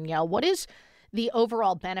runner, Danielle. What is the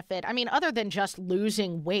overall benefit? I mean, other than just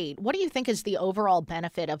losing weight, what do you think is the overall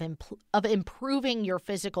benefit of improving your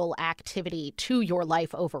physical activity to your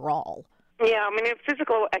life overall? Yeah, I mean,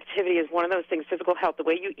 physical activity is one of those things. Physical health, the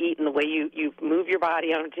way you eat and the way you move your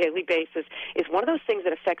body on a daily basis, is one of those things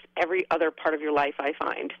that affects every other part of your life. I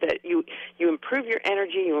find that you improve your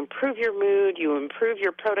energy, you improve your mood, you improve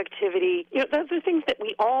your productivity. Those are things that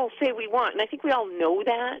we all say we want, and I think we all know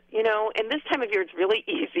that. And this time of year, it's really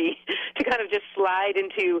easy to kind of just slide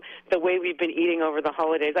into the way we've been eating over the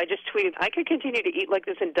holidays. I just tweeted, I could continue to eat like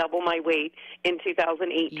this and double my weight in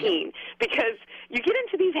 2018 because you get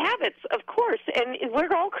into these habits, of course, and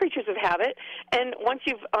we're all creatures of habit. And once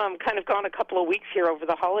you've kind of gone a couple of weeks here over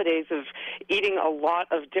the holidays of eating a lot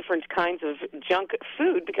of different kinds of junk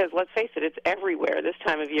food, because let's face it, it's everywhere this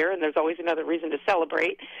time of year, and there's always another reason to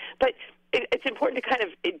celebrate. But it's important to kind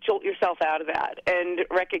of jolt yourself out of that and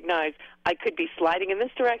recognize I could be sliding in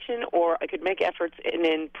this direction, or I could make efforts and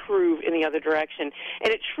improve in the other direction.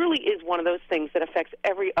 And it truly is one of those things that affects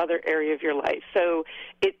every other area of your life. So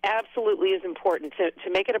it absolutely is important to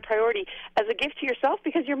make it a priority as a gift to yourself,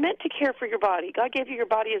 because you're meant to care for your body. God gave you your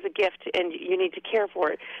body as a gift, and you need to care for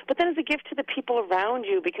it. But then as a gift to the people around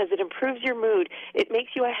you, because it improves your mood. It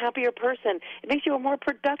makes you a happier person. It makes you a more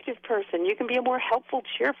productive person. You can be a more helpful,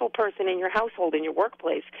 cheerful person in your household, in your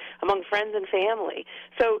workplace, among friends and family.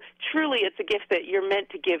 So truly, it's a gift that you're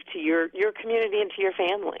meant to give to your community and to your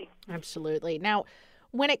family. Absolutely. Now,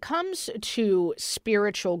 when it comes to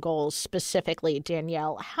spiritual goals specifically,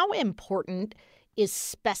 Danielle, how important is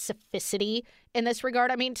specificity in this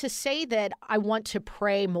regard? I mean, to say that I want to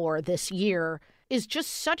pray more this year is just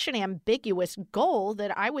such an ambiguous goal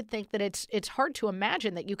that I would think that it's hard to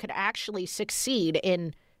imagine that you could actually succeed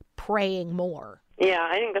in praying more. Yeah,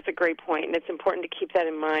 I think that's a great point, and it's important to keep that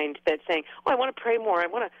in mind, that saying, I want to pray more, I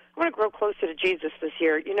want to grow closer to Jesus this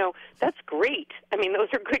year. That's great. I mean, those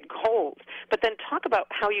are good goals. But then talk about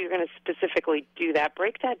how you're going to specifically do that.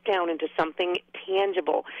 Break that down into something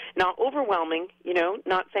tangible, not overwhelming,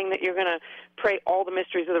 not saying that you're going to pray all the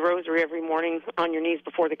mysteries of the rosary every morning on your knees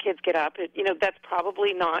before the kids get up. That's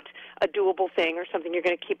probably not a doable thing or something you're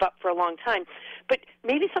going to keep up for a long time. But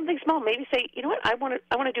maybe something small. Maybe say, I want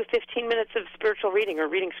to do 15 minutes of spiritual reading or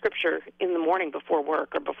reading scripture in the morning before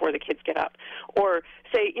work or before the kids get up. Or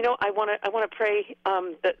say, I want to pray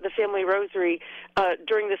the family rosary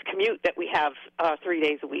during this commute that we have 3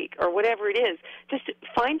 days a week, or whatever it is. Just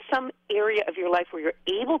find some area of your life where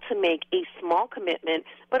you're able to make a small commitment,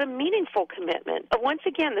 but a meaningful commitment. Once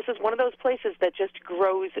again, this is one of those places that just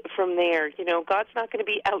grows from there. God's not going to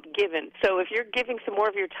be outgiven. So if you're giving some more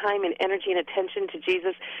of your time and energy and attention to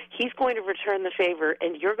Jesus, He's going to return the favor,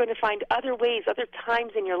 and you're going to find other ways, other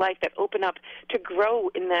times in your life that open up to grow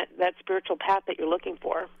in that spiritual path that you're looking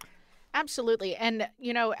for. Absolutely. And,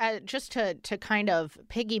 just to kind of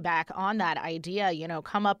piggyback on that idea,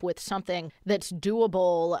 come up with something that's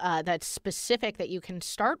doable, that's specific, that you can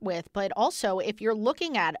start with. But also, if you're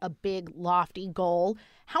looking at a big, lofty goal,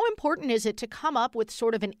 how important is it to come up with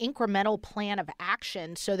sort of an incremental plan of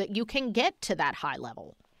action so that you can get to that high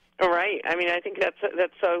level? Right. I mean, I think that's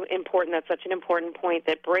so important. That's such an important point,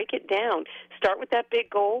 that break it down. Start with that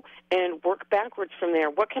big goal and work backwards from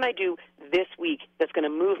there. What can I do this week that's going to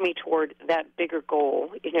move me toward that bigger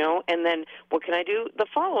goal, and then what can I do the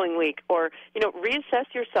following week? Or, reassess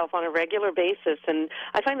yourself on a regular basis. And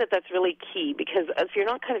I find that that's really key, because if you're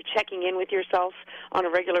not kind of checking in with yourself on a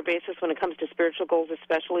regular basis when it comes to spiritual goals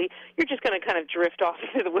especially, you're just going to kind of drift off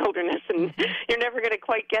into the wilderness, and you're never going to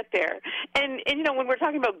quite get there. And when we're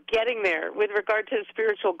talking about getting there with regard to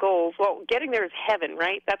spiritual goals, well, getting there is heaven,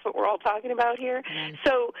 right? That's what we're all talking about here.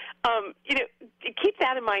 So, keep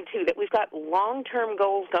that in mind, too, that we've got long-term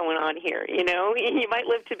goals going on here. You might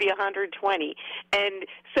live to be 120. And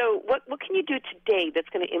so what can you do today that's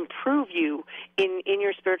going to improve you in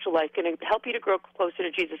your spiritual life, going to help you to grow closer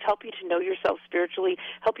to Jesus, help you to know yourself spiritually,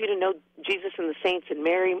 help you to know Jesus and the saints and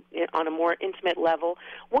Mary on a more intimate level?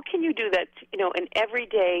 What can you do that's, an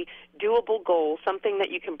everyday doable goal, something that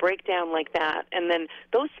you can break down like that, and then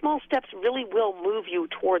those small steps really will move you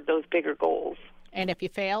toward those bigger goals. And if you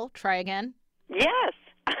fail, try again? Yes.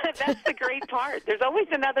 That's the great part. There's always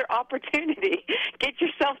another opportunity. Get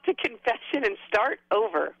yourself to confession and start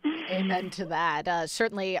over. Amen to that.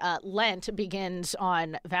 Certainly, Lent begins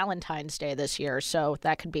on Valentine's Day this year, so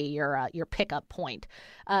that could be your pickup point.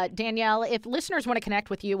 Danielle, if listeners want to connect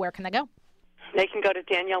with you, where can they go? They can go to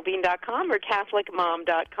DanielleBean.com or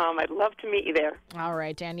CatholicMom.com. I'd love to meet you there. All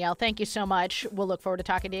right, Danielle, thank you so much. We'll look forward to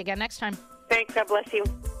talking to you again next time. Thanks. God bless you.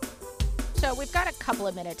 So we've got a couple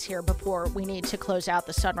of minutes here before we need to close out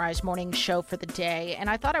the Sunrise Morning Show for the day, and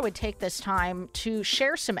I thought I would take this time to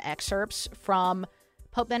share some excerpts from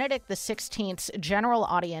Pope Benedict XVI's general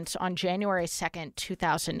audience on January 2nd,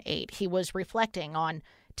 2008. He was reflecting on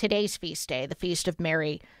today's feast day, the Feast of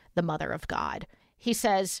Mary, the Mother of God. He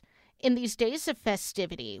says, "In these days of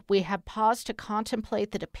festivity, we have paused to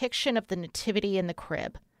contemplate the depiction of the Nativity in the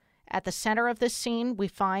crib. At the center of this scene, we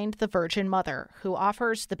find the Virgin Mother, who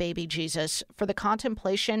offers the baby Jesus for the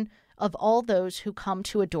contemplation of all those who come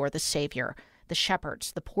to adore the Savior, the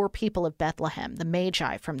shepherds, the poor people of Bethlehem, the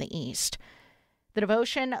Magi from the East. The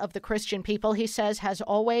devotion of the Christian people," he says, "has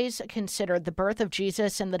always considered the birth of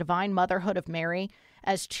Jesus and the divine motherhood of Mary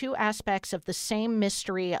as two aspects of the same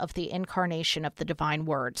mystery of the incarnation of the divine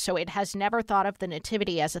word. So it has never thought of the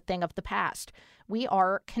Nativity as a thing of the past. We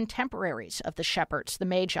are contemporaries of the shepherds, the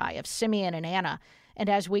Magi, of Simeon and Anna. And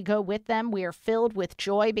as we go with them, we are filled with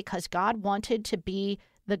joy because God wanted to be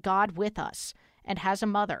the God with us and has a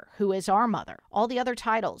mother who is our mother. All the other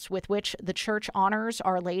titles with which the Church honors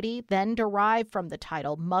Our Lady then derive from the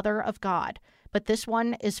title Mother of God. But this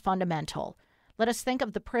one is fundamental. Let us think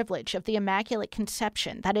of the privilege of the Immaculate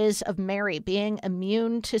Conception, that is, of Mary being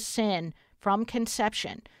immune to sin from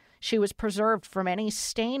conception. She was preserved from any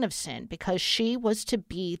stain of sin because she was to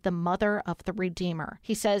be the mother of the Redeemer."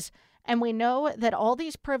 He says, "And we know that all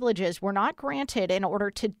these privileges were not granted in order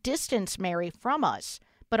to distance Mary from us,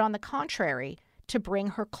 but on the contrary, to bring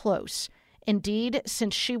her close. Indeed,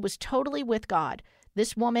 since she was totally with God,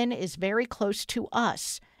 this woman is very close to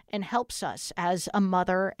us and helps us as a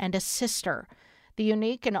mother and a sister. The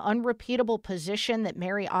unique and unrepeatable position that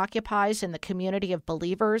Mary occupies in the community of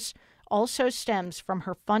believers also stems from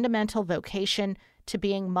her fundamental vocation to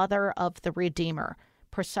being mother of the Redeemer.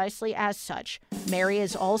 Precisely as such, Mary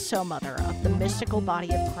is also mother of the mystical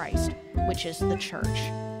body of Christ, which is the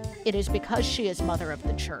Church. It is because she is mother of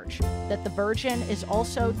the Church that the Virgin is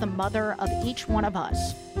also the mother of each one of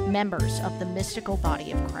us, members of the mystical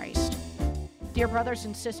body of Christ." Dear brothers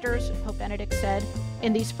and sisters, Pope Benedict said,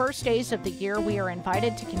 "In these first days of the year, we are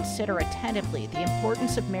invited to consider attentively the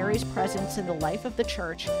importance of Mary's presence in the life of the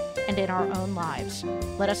Church and in our own lives.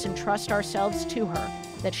 Let us entrust ourselves to her,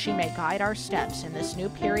 that she may guide our steps in this new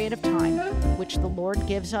period of time which the Lord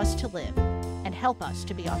gives us to live, and help us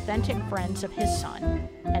to be authentic friends of His Son,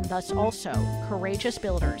 and thus also courageous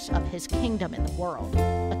builders of His kingdom in the world,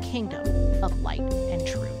 a kingdom of light and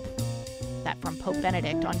truth." That from Pope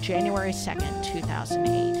Benedict on January 2nd,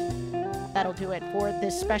 2008. That'll do it for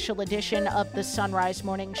this special edition of the Sunrise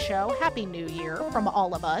Morning Show. Happy New Year from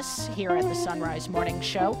all of us here at the Sunrise Morning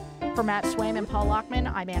Show. For Matt Swaim and Paul Lockman,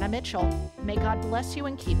 I'm Anna Mitchell. May God bless you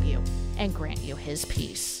and keep you and grant you His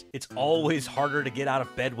peace. It's always harder to get out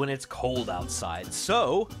of bed when it's cold outside,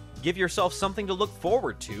 so give yourself something to look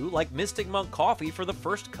forward to, like Mystic Monk Coffee for the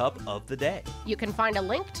first cup of the day. You can find a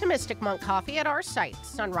link to Mystic Monk Coffee at our site,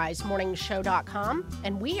 sunrisemorningshow.com,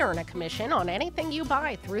 and we earn a commission on anything you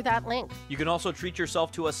buy through that link. You can also treat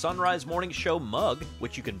yourself to a Sunrise Morning Show mug,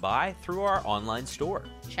 which you can buy through our online store.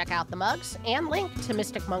 Check out the mugs and link to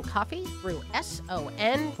Mystic Monk Coffee through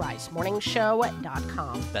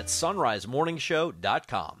sunrisemorningshow.com. That's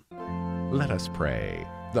sunrisemorningshow.com. Let us pray.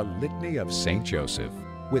 The Litany of St. Joseph,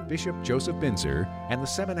 with Bishop Joseph Binzer and the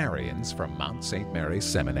seminarians from Mount St. Mary's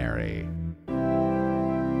Seminary.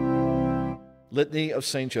 Litany of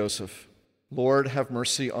St. Joseph. Lord, have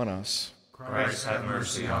mercy on us. Christ, have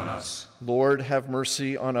mercy on us. Lord, have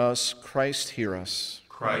mercy on us. Christ, hear us.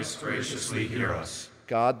 Christ, graciously hear us.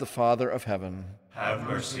 God, the Father of heaven, have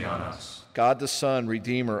mercy on us. God, the Son,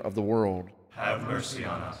 Redeemer of the world, have mercy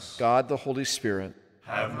on us. God, the Holy Spirit,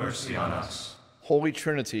 have mercy on us. Holy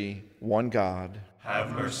Trinity, one God,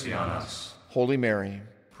 have mercy on us. Holy Mary,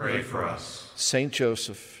 pray for us. Saint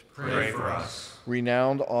Joseph, pray for us.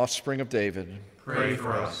 Renowned offspring of David, pray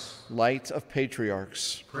for us. Light of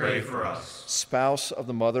patriarchs, pray for us. Spouse of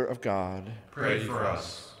the Mother of God, pray for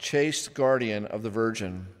us. Chaste guardian of the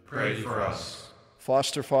Virgin, pray for us.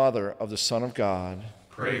 Foster father of the Son of God,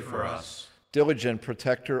 pray for us. Diligent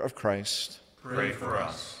protector of Christ, pray for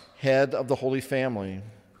us. Head of the Holy Family,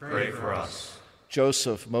 pray for us.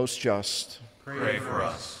 Joseph, most just, pray for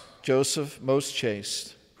us. Joseph, most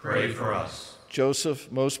chaste, pray for us.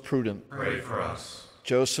 Joseph, most prudent, pray for us.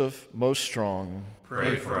 Joseph, most strong,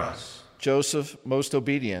 pray for us. Joseph, most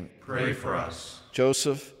obedient, pray for us.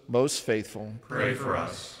 Joseph, most faithful, pray for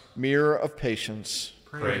us. Mirror of patience,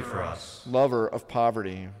 pray for us. Lover of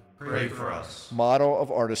poverty, pray for us. Model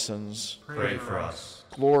of artisans, pray for us.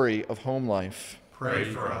 Glory of home life. Pray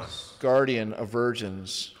for us. Guardian of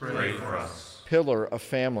virgins. Pray for us. Pillar of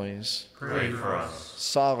families. Pray for us.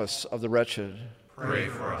 Solace of the wretched. Pray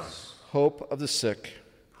for us. Hope of the sick.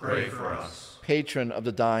 Pray for us. Patron of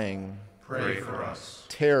the dying. Pray for us.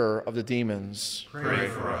 Terror of the demons. Pray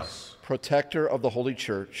for us. Protector of the Holy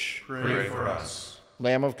Church. Pray for us.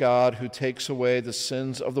 Lamb of God who takes away the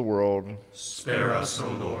sins of the world. Spare us, O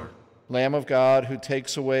Lord. Lamb of God who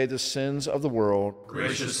takes away the sins of the world.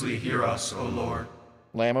 Graciously hear us, O Lord.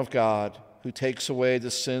 Lamb of God who takes away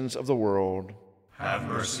the sins of the world. Have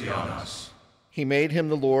mercy on us. He made him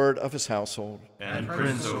the Lord of his household. And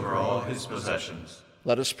prince over all his possessions.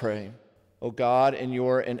 Let us pray. O God, in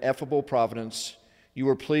your ineffable providence, you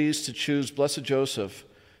were pleased to choose Blessed Joseph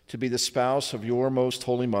to be the spouse of your most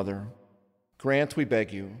holy mother. Grant, we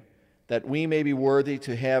beg you, that we may be worthy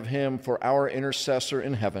to have him for our intercessor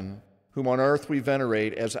in heaven, whom on earth we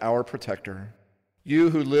venerate as our protector. You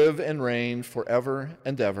who live and reign forever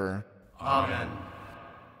and ever. Amen.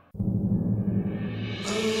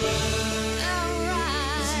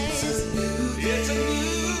 It's a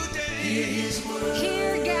new day.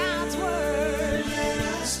 Hear God's word. Let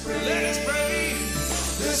us pray.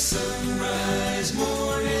 The Sunrise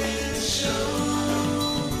Morning Show.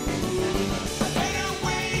 A better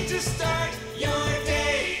way to start your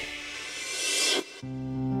day.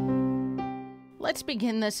 Let's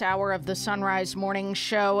begin this hour of the Sunrise Morning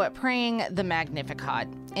Show praying the Magnificat.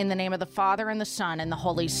 In the name of the Father, and the Son, and the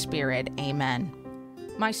Holy Spirit. Amen.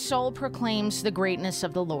 My soul proclaims the greatness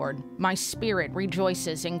of the Lord. My spirit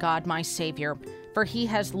rejoices in God my Savior, for he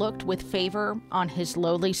has looked with favor on his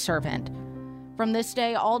lowly servant. From this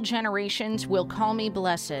day all generations will call me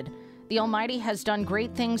blessed. The Almighty has done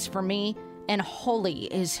great things for me, and holy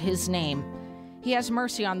is his name. He has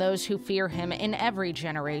mercy on those who fear him in every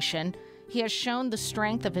generation. He has shown the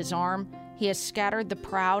strength of his arm. He has scattered the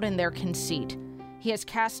proud in their conceit. He has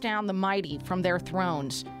cast down the mighty from their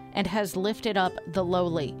thrones, and has lifted up the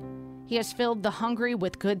lowly. He has filled the hungry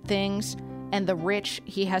with good things, and the rich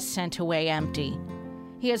he has sent away empty.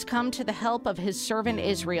 He has come to the help of his servant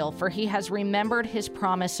Israel, for he has remembered his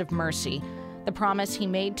promise of mercy, the promise he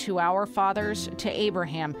made to our fathers, to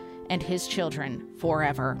Abraham and his children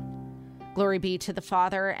forever. Glory be to the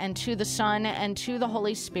Father, and to the Son, and to the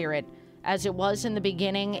Holy Spirit, as it was in the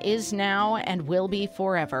beginning, is now, and will be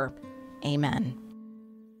forever. Amen.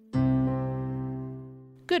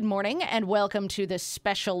 Good morning, and welcome to this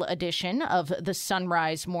special edition of the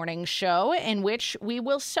Sunrise Morning Show, in which we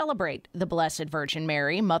will celebrate the Blessed Virgin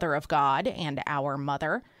Mary, Mother of God and our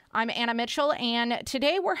Mother. I'm Anna Mitchell, and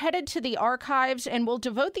today we're headed to the archives, and we'll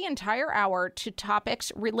devote the entire hour to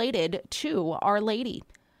topics related to Our Lady.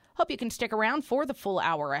 Hope you can stick around for the full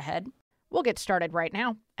hour ahead. We'll get started right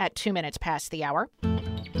now at 2 minutes past the hour.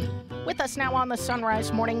 With us now on the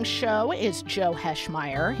Sunrise Morning Show is Joe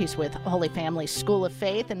Heschmeyer. He's with Holy Family School of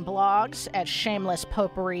Faith and blogs at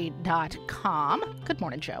shamelesspopery.com. Good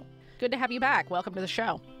morning, Joe. Good to have you back. Welcome to the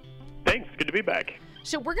show. Thanks. Good to be back.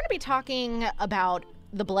 So we're going to be talking about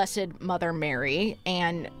the Blessed Mother Mary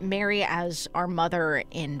and Mary as our mother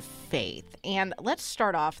in faith. And let's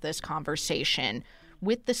start off this conversation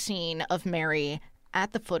with the scene of Mary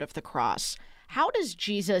at the foot of the cross. How does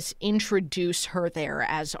Jesus introduce her there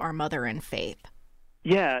as our mother in faith?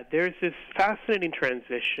 Yeah, there's this fascinating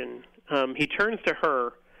transition. He turns to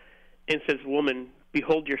her and says, "Woman,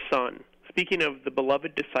 behold your son." Speaking of the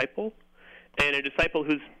beloved disciple, and a disciple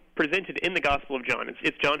who's presented in the Gospel of John.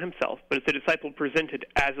 It's John himself, but it's a disciple presented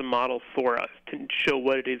as a model for us to show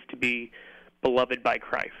what it is to be beloved by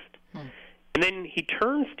Christ. And then he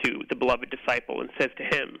turns to the beloved disciple and says to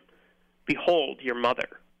him, "Behold your mother."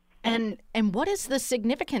 And what is the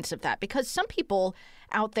significance of that? Because some people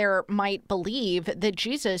out there might believe that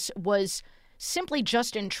Jesus was simply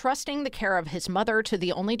just entrusting the care of his mother to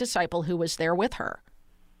the only disciple who was there with her.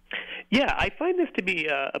 Yeah, I find this to be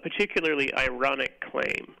a particularly ironic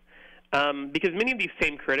claim because many of these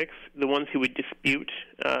same critics, the ones who would dispute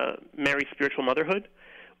Mary's spiritual motherhood,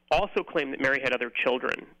 also claim that Mary had other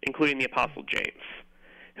children, including the Apostle James,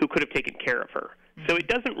 who could have taken care of her. So it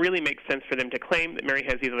doesn't really make sense for them to claim that Mary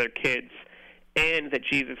has these other kids and that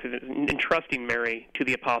Jesus is entrusting Mary to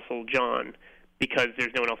the Apostle John because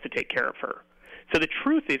there's no one else to take care of her. So the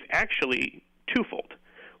truth is actually twofold.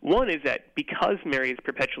 One is that because Mary is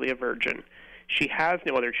perpetually a virgin, she has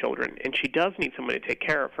no other children, and she does need someone to take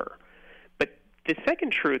care of her. But the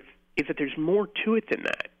second truth is that there's more to it than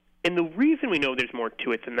that. And the reason we know there's more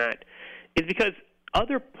to it than that is because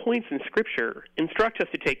other points in Scripture instruct us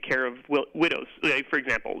to take care of widows. For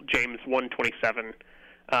example, James 1:27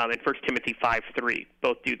 and 1 Timothy 5:3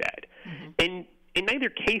 both do that. And in neither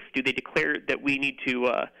case do they declare that we need to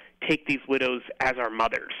take these widows as our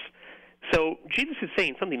mothers. So Jesus is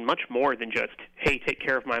saying something much more than just, hey, take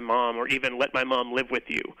care of my mom, or even let my mom live with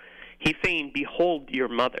you. He's saying, behold your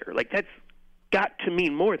mother. Like, that's got to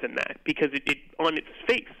mean more than that, because it on its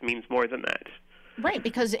face means more than that. Right,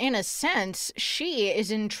 because in a sense, she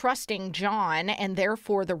is entrusting John and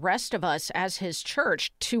therefore the rest of us as his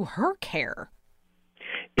church to her care.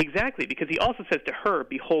 Exactly, because he also says to her,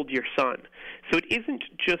 behold your son. So it isn't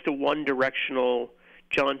just a one-directional,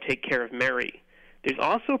 John, take care of Mary. There's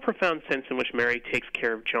also a profound sense in which Mary takes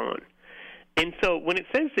care of John. And so when it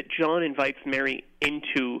says that John invites Mary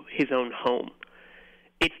into his own home,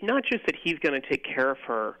 it's not just that he's going to take care of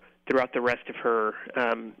her throughout the rest of her,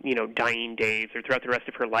 dying days, or throughout the rest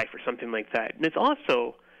of her life, or something like that. And it's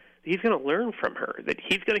also that he's going to learn from her, that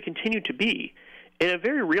he's going to continue to be, in a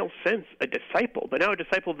very real sense, a disciple, but now a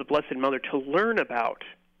disciple of the Blessed Mother, to learn about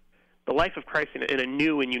the life of Christ in a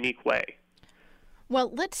new and unique way. Well,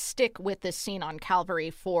 let's stick with this scene on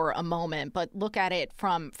Calvary for a moment, but look at it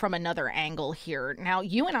from another angle here. Now,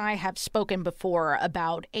 you and I have spoken before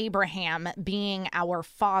about Abraham being our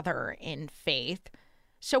father in faith.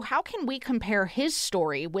 So how can we compare his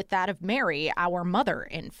story with that of Mary, our mother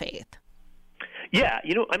in faith? Yeah,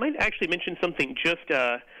 I might actually mention something just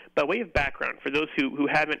by way of background for those who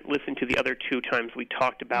haven't listened to the other two times we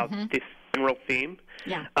talked about this general theme.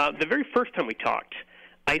 Yeah. The very first time we talked,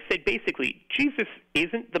 I said basically, Jesus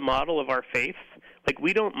isn't the model of our faith. Like,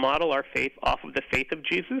 we don't model our faith off of the faith of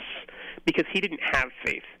Jesus because he didn't have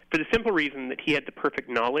faith, for the simple reason that he had the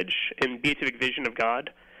perfect knowledge and beatific vision of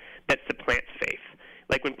God that supplants faith.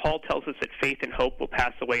 Like when Paul tells us that faith and hope will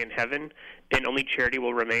pass away in heaven and only charity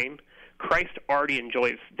will remain, Christ already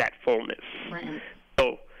enjoys that fullness. Right.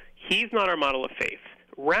 So he's not our model of faith.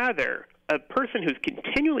 Rather, a person who's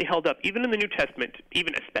continually held up, even in the New Testament,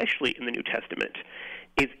 even especially in the New Testament,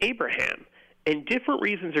 is Abraham. And different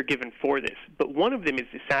reasons are given for this, but one of them is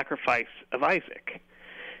the sacrifice of Isaac.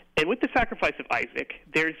 And with the sacrifice of Isaac,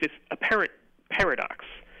 there's this apparent paradox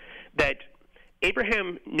that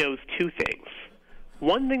Abraham knows two things.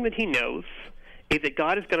 One thing that he knows is that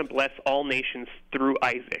God is going to bless all nations through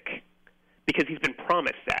Isaac, because he's been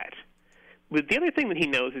promised that. But the other thing that he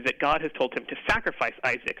knows is that God has told him to sacrifice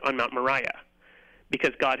Isaac on Mount Moriah,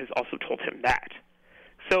 because God has also told him that.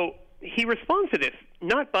 So he responds to this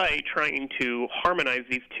not by trying to harmonize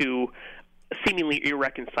these two seemingly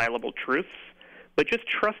irreconcilable truths, but just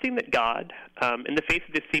trusting that God, in the face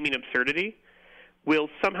of this seeming absurdity, will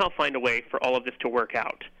somehow find a way for all of this to work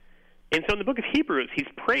out. And so in the book of Hebrews, he's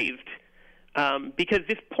praised because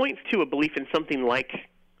this points to a belief in something like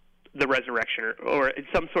the resurrection, or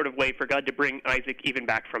some sort of way for God to bring Isaac even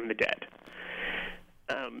back from the dead.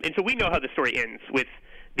 And so we know how the story ends, with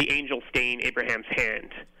the angel staying Abraham's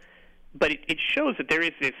hand. But it shows that there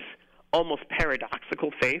is this almost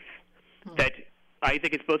paradoxical faith that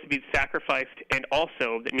Isaac is supposed to be sacrificed, and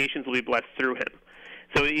also that nations will be blessed through him.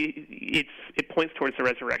 So it points towards the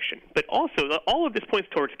resurrection. But also, all of this points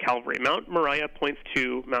towards Calvary. Mount Moriah points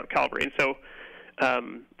to Mount Calvary. And so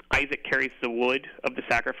Isaac carries the wood of the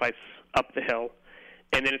sacrifice up the hill,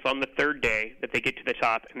 and then it's on the third day that they get to the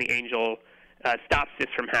top, and the angel stops this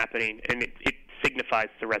from happening, and it signifies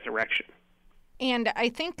the resurrection. And I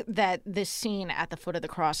think that this scene at the foot of the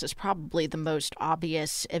cross is probably the most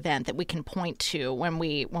obvious event that we can point to when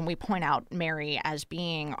we point out Mary as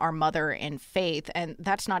being our mother in faith. And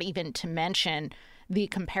that's not even to mention the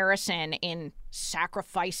comparison in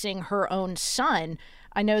sacrificing her own son.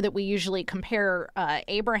 I know that we usually compare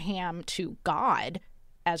Abraham to God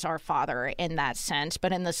as our father in that sense,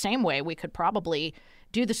 but in the same way, we could probably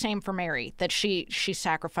do the same for Mary, that she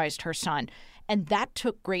sacrificed her son. And that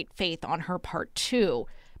took great faith on her part, too.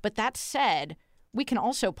 But that said, we can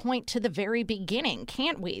also point to the very beginning,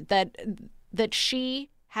 can't we? That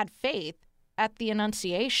she had faith at the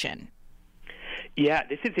Annunciation. Yeah,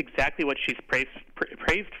 this is exactly what she's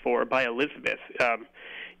praised for by Elizabeth.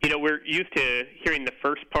 We're used to hearing the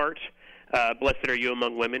first part, blessed are you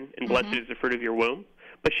among women, and blessed is the fruit of your womb.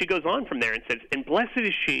 But she goes on from there and says, and blessed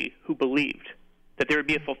is she who believed that there would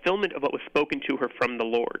be a fulfillment of what was spoken to her from the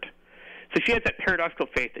Lord. So she has that paradoxical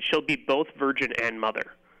faith that she'll be both virgin and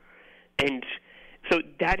mother. And so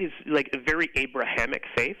that is like a very Abrahamic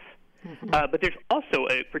faith. But there's also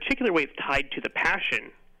a particular way it's tied to the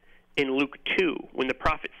Passion in Luke 2, when the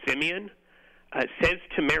prophet Simeon says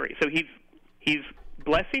to Mary, so he's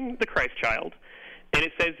blessing the Christ child, and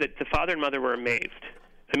it says that the father and mother were amazed,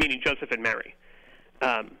 meaning Joseph and Mary.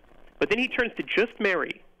 But then he turns to just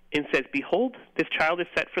Mary and says, behold, this child is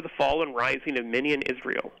set for the fall and rising of many in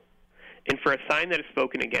Israel, and for a sign that is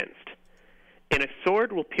spoken against. and a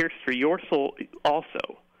sword will pierce through your soul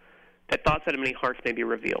also, that thoughts out of many hearts may be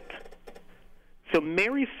revealed. So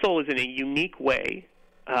Mary's soul is in a unique way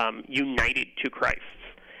united to Christ's.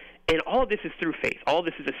 And all of this is through faith. All of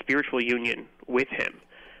this is a spiritual union with him,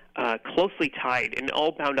 closely tied and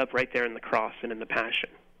all bound up right there in the cross and in the passion.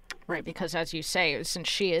 Right, because as you say, since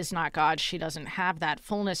she is not God, she doesn't have that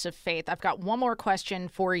fullness of faith. I've got one more question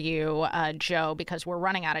for you, Joe, because we're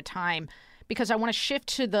running out of time, because I want to shift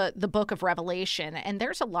to the book of Revelation. And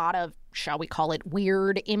there's a lot of, shall we call it,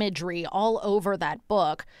 weird imagery all over that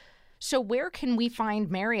book. So where can we find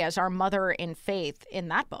Mary as our mother in faith in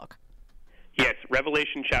that book? Yes,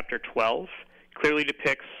 Revelation chapter 12 clearly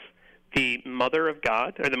depicts the mother of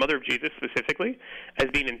God, or the mother of Jesus specifically, as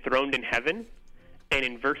being enthroned in heaven. And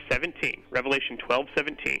in verse 17, Revelation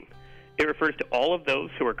 12:17, it refers to all of those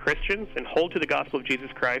who are Christians and hold to the gospel of Jesus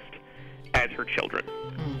Christ as her children.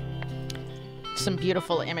 Some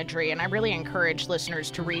beautiful imagery, and I really encourage listeners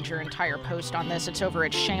to read your entire post on this. It's over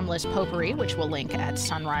at Shameless Popery, which we'll link at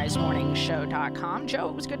sunrisemorningshow.com. Joe,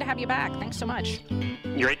 it was good to have you back. Thanks so much.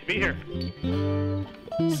 Great to be here.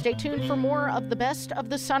 Stay tuned for more of the best of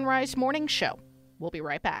the Sunrise Morning Show. We'll be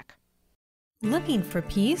right back. Looking for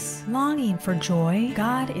peace? Longing for joy?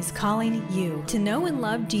 God is calling you to know and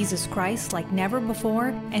love Jesus Christ like never before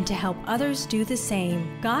and to help others do the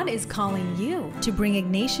same. God is calling you to bring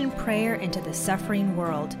Ignatian prayer into the suffering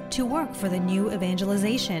world, to work for the new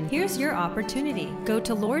evangelization. Here's your opportunity. Go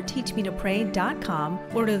to LordTeachMeToPray.com,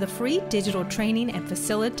 order the free digital training and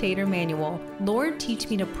facilitator manual,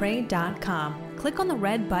 LordTeachMeToPray.com. Click on the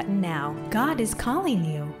red button now. God is calling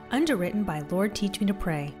you. Underwritten by Lord Teach Me to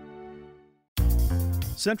Pray.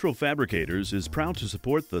 Central Fabricators is proud to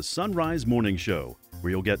support the Sunrise Morning Show,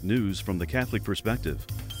 where you'll get news from the Catholic perspective,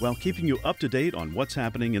 while keeping you up to date on what's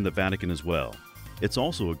happening in the Vatican as well. It's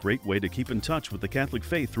also a great way to keep in touch with the Catholic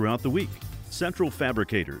faith throughout the week. Central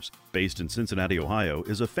Fabricators, based in Cincinnati, Ohio,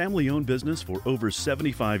 is a family-owned business for over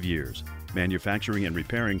 75 years, manufacturing and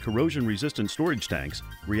repairing corrosion-resistant storage tanks,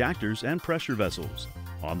 reactors, and pressure vessels.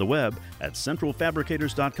 On the web at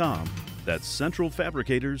centralfabricators.com. That's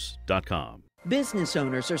centralfabricators.com. Business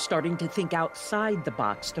owners are starting to think outside the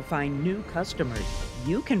box to find new customers.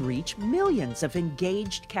 You can reach millions of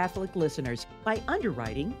engaged Catholic listeners by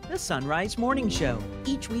underwriting the Sunrise Morning Show.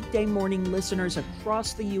 Each weekday morning, listeners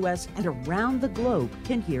across the U.S. and around the globe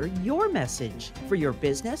can hear your message for your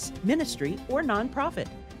business, ministry, or nonprofit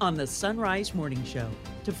on the Sunrise Morning Show.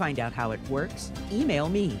 To find out how it works, email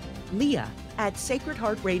me,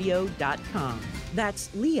 Leah@sacredheartradio.com.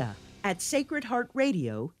 That's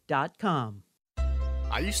Leah@sacredheartradio.com.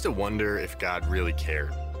 I used to wonder if God really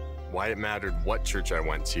cared, why it mattered what church I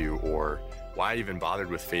went to, or why I even bothered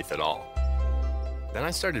with faith at all. Then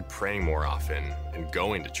I started praying more often and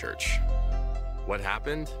going to church. What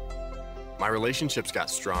happened? My relationships got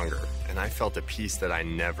stronger, and I felt a peace that I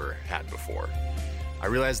never had before. I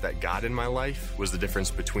realized that God in my life was the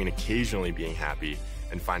difference between occasionally being happy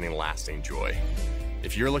and finding lasting joy.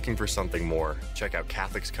 If you're looking for something more, check out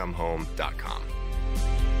CatholicsComeHome.com.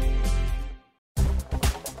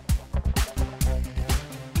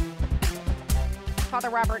 Father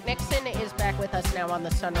Robert Nixon is back with us now on the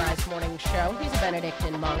Sunrise Morning Show. He's a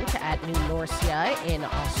Benedictine monk at New Norcia in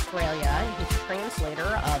Australia. He's translator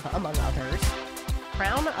of, among others,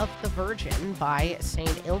 Crown of the Virgin by St.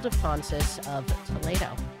 Ildefonsus of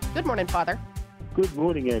Toledo. Good morning, Father. Good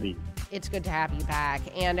morning, Eddie. It's good to have you back.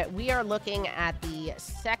 And we are looking at the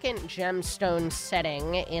second gemstone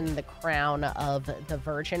setting in the Crown of the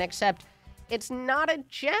Virgin, except it's not a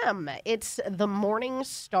gem. It's the Morning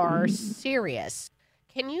Star Sirius.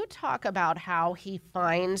 Can you talk about how he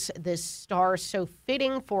finds this star so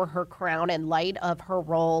fitting for her crown in light of her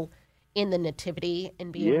role in the Nativity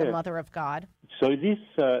and being the Mother of God? So this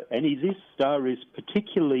star is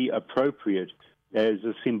particularly appropriate as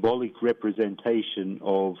a symbolic representation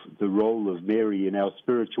of the role of Mary in our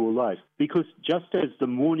spiritual life. Because just as the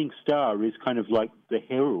morning star is kind of like the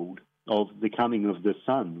herald of the coming of the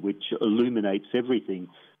sun, which illuminates everything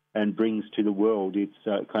and brings to the world its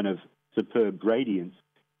kind of superb radiance,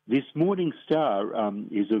 this morning star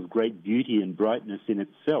is of great beauty and brightness in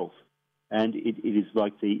itself. And it is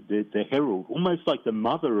like the herald, almost like the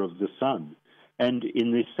mother of the sun. And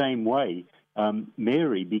in this same way,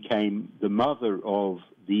 Mary became the mother of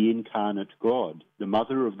the incarnate God, the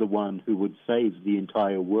mother of the one who would save the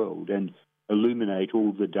entire world and illuminate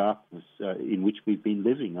all the darkness in which we've been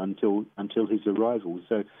living until his arrival.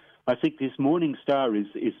 So I think this morning star is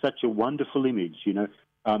such a wonderful image. You know,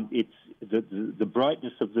 it's the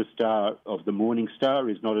brightness of the star, of the morning star,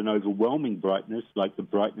 is not an overwhelming brightness like the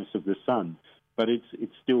brightness of the sun, but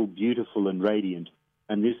it's still beautiful and radiant.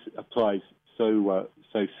 And this applies so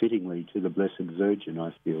fittingly to the Blessed Virgin,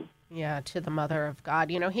 I feel. Yeah, to the Mother of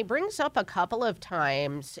God. You know, he brings up a couple of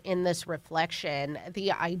times in this reflection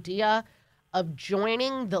the idea of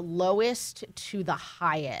joining the lowest to the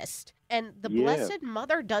highest. And the Blessed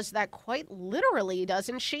Mother does that quite literally,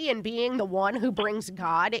 doesn't she, in being the one who brings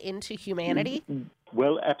God into humanity?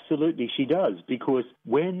 Well, absolutely she does, because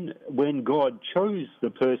when God chose the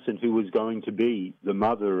person who was going to be the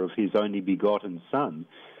mother of his only begotten Son,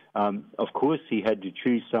 of course he had to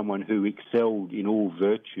choose someone who excelled in all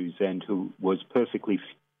virtues and who was perfectly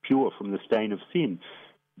pure from the stain of sin.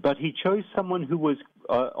 But he chose someone who was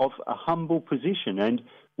of a humble position. And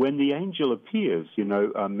when the angel appears,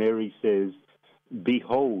 Mary says,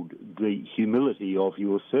 "Behold the humility of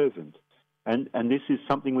your servant." And this is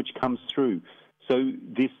something which comes through. So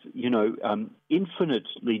this,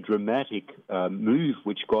 infinitely dramatic move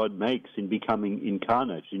which God makes in becoming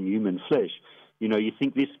incarnate in human flesh, you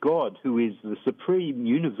think this God who is the supreme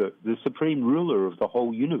universe, the supreme ruler of the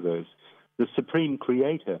whole universe, the supreme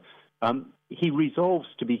creator, he resolves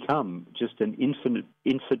to become just an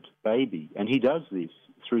infant baby, and he does this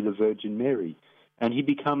through the Virgin Mary. And he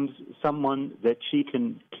becomes someone that she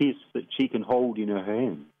can kiss, that she can hold in her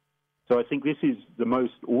hand. So I think this is the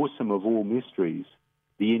most awesome of all mysteries,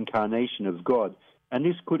 the incarnation of God. And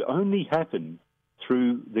this could only happen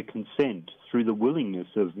through the consent, through the willingness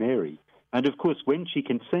of Mary. And of course, when she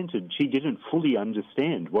consented, she didn't fully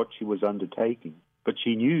understand what she was undertaking. But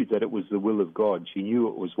she knew that it was the will of God. She knew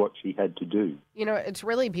it was what she had to do. It's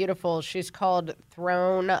really beautiful. She's called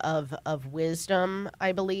Throne of Wisdom,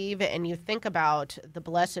 I believe. And you think about the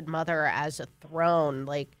Blessed Mother as a throne,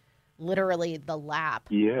 like literally the lap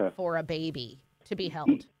for a baby to be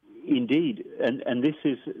held. Indeed. And this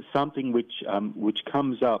is something which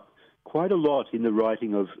comes up quite a lot in the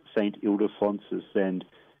writing of St. Ildefonsus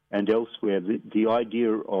and elsewhere, the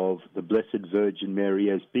idea of the Blessed Virgin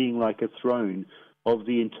Mary as being like a throne of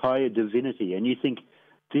the entire divinity. And you think,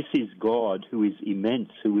 this is God who is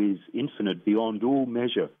immense, who is infinite beyond all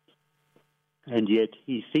measure. And yet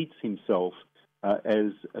he seats himself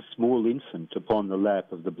as a small infant upon the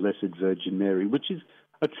lap of the Blessed Virgin Mary, which is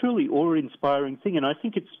a truly awe-inspiring thing. And I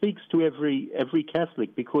think it speaks to every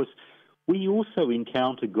Catholic, because we also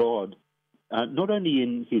encounter God not only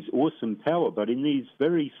in his awesome power, but in these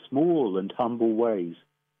very small and humble ways,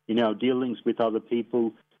 in our dealings with other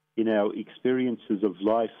people, in our experiences of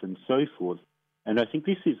life and so forth. And I think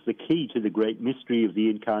this is the key to the great mystery of the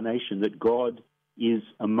Incarnation, that God is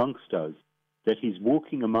amongst us, that he's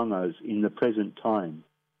walking among us in the present time,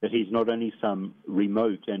 that he's not only some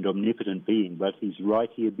remote and omnipotent being, but he's right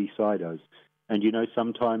here beside us. And,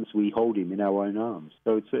 sometimes we hold him in our own arms.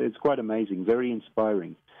 So it's quite amazing, very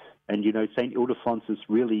inspiring. And, St. Ildefonsus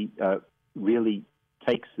really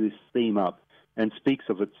takes this theme up and speaks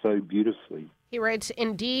of it so beautifully. He writes,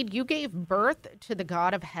 "Indeed, you gave birth to the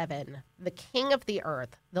God of heaven, the King of the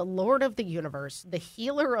earth, the Lord of the universe, the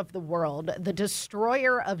healer of the world, the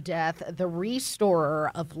destroyer of death, the restorer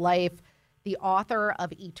of life, the author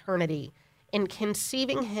of eternity. In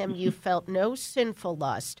conceiving him, you felt no sinful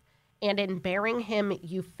lust, and in bearing him,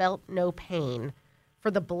 you felt no pain.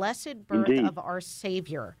 For the blessed birth of our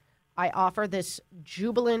Savior, I offer this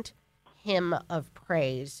jubilant hymn of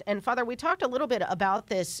praise." And Father, we talked a little bit about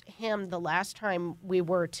this hymn the last time we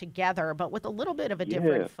were together, but with a little bit of a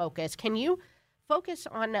different focus. Can you focus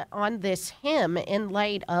on this hymn in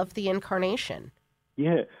light of the Incarnation?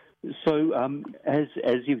 Yeah. So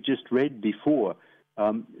as you've just read before,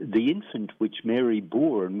 the infant which Mary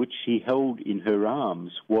bore and which she held in her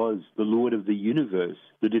arms was the Lord of the universe,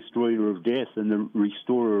 the destroyer of death and the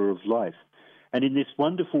restorer of life. And in this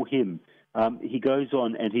wonderful hymn, he goes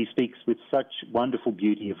on and he speaks with such wonderful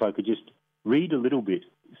beauty. If I could just read a little bit.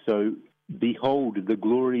 So, "Behold the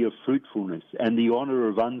glory of fruitfulness and the honor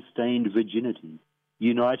of unstained virginity,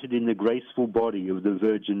 united in the graceful body of the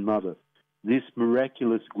Virgin Mother. This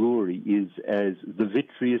miraculous glory is as the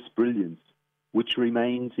vitreous brilliance which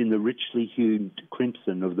remains in the richly hewn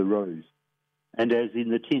crimson of the rose, and as in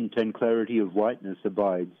the tint and clarity of whiteness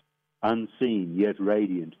abides, unseen yet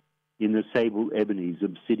radiant, in the sable ebony's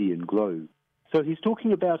obsidian glow." So he's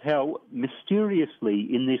talking about how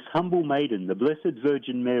mysteriously in this humble maiden, the Blessed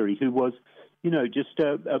Virgin Mary, who was, just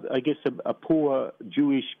a poor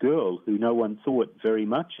Jewish girl who no one thought very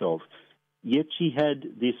much of, yet she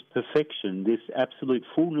had this perfection, this absolute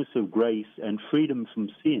fullness of grace and freedom from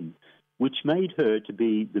sin, which made her to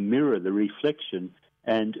be the mirror, the reflection,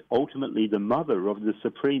 and ultimately the mother of the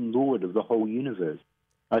Supreme Lord of the whole universe.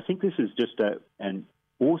 I think this is just an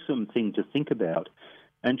awesome thing to think about,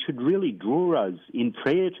 and should really draw us in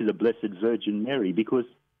prayer to the Blessed Virgin Mary, because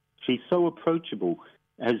she's so approachable.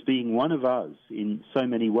 as being one of us in so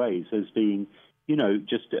many ways, as being,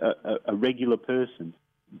 just a regular person.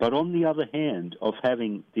 But on the other hand, of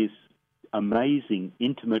having this amazing,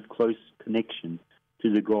 intimate, close connection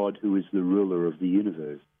to the God who is the ruler of the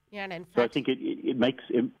universe. Yeah, and in fact, so I think it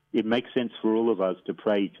makes sense for all of us to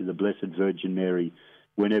pray to the Blessed Virgin Mary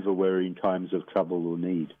whenever we're in times of trouble or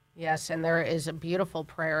need. Yes, and there is a beautiful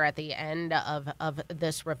prayer at the end of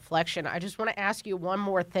this reflection. I just want to ask you one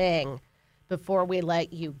more thing before we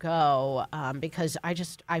let you go, because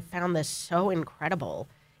I found this so incredible.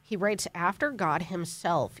 He writes, after God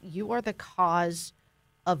himself, you are the cause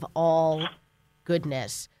of all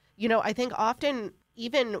goodness. I think often,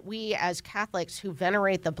 even we as Catholics who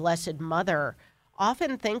venerate the Blessed Mother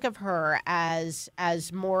often think of her as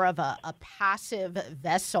more of a passive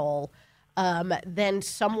vessel than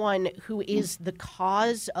someone who is the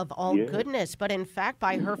cause of all goodness. But in fact,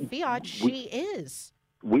 by her fiat, she is.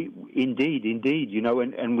 Indeed,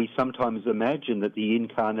 and we sometimes imagine that the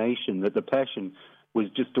incarnation, that the Passion was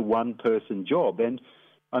just a one-person job. And,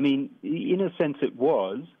 I mean, in a sense it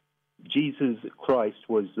was. Jesus Christ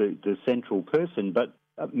was the central person, but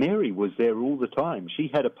Mary was there all the time. She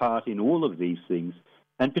had a part in all of these things,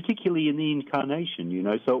 and particularly in the incarnation,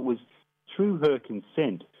 So it was through her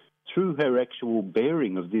consent, through her actual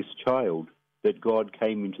bearing of this child, that God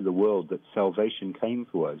came into the world, that salvation came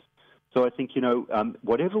to us. So I think,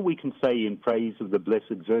 whatever we can say in praise of the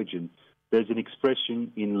Blessed Virgin, there's an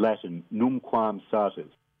expression in Latin, numquam satis.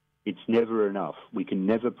 It's never enough. We can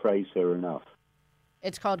never praise her enough.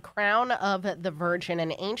 It's called Crown of the Virgin,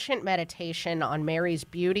 an ancient meditation on Mary's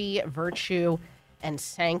beauty, virtue, and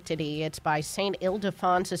sanctity. It's by St.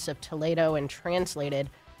 Ildefonsus of Toledo and translated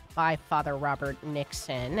by Father Robert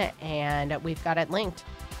Nixon. And we've got it linked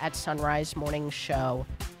at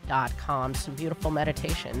sunrisemorningshow.com. Some beautiful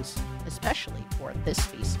meditations, especially for this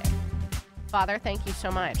feast day. Father, thank you so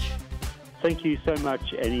much. Thank you so much,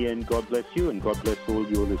 Annie, and God bless you, and God bless all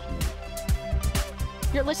your listeners.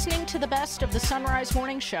 You're listening to the best of the Sunrise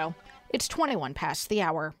Morning Show. It's 21 past the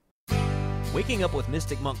hour. Waking up with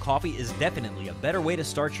Mystic Monk coffee is definitely a better way to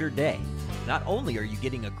start your day. Not only are you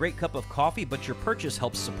getting a great cup of coffee, but your purchase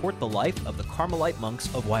helps support the life of the Carmelite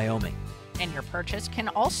monks of Wyoming. And your purchase can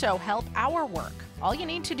also help our work. All you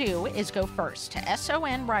need to do is go first to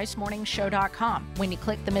sonrisemorningshow.com. When you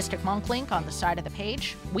click the Mystic Monk link on the side of the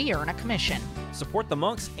page, we earn a commission. Support the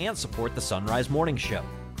monks and support the Sunrise Morning Show.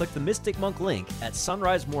 Click the Mystic Monk link at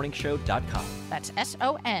sunrisemorningshow.com. That's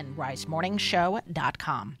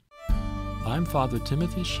sonrisemorningshow.com. I'm Father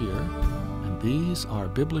Timothy Shear, and these are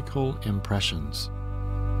Biblical Impressions.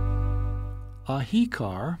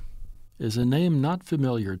 Ahikar is a name not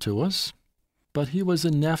familiar to us, but he was a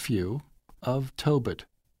nephew of Tobit.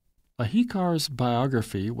 Ahikar's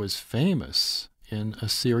biography was famous in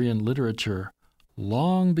Assyrian literature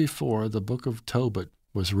long before the Book of Tobit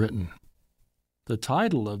was written. The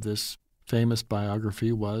title of this famous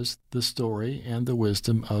biography was The Story and the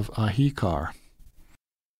Wisdom of Ahikar.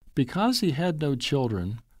 Because he had no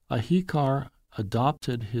children, Ahikar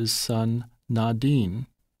adopted his son Nadin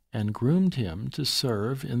and groomed him to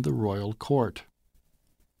serve in the royal court.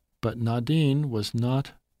 But Nadin was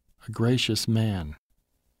not a gracious man.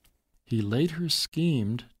 He later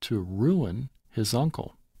schemed to ruin his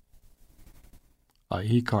uncle.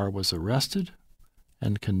 Ahikar was arrested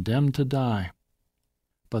and condemned to die.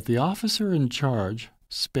 But the officer in charge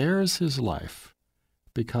spares his life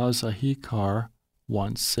because Ahikar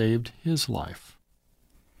once saved his life.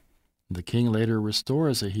 The king later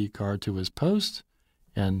restores Ahikar to his post,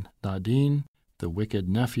 and Nadin, the wicked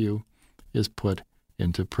nephew, is put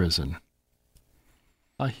into prison.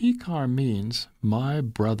 Ahikar means, my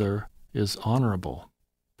brother is honorable.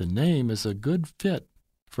 The name is a good fit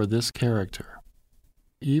for this character.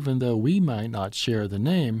 Even though we might not share the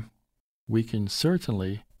name, we can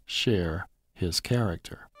certainly share his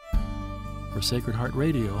character. For Sacred Heart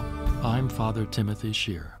Radio, I'm Father Timothy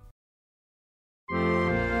Shear.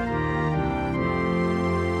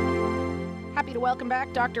 Happy to welcome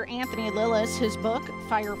back Dr. Anthony Lillis. His book,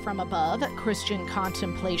 Fire from Above, Christian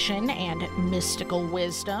Contemplation and Mystical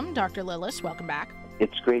Wisdom. Dr. Lillis, welcome back.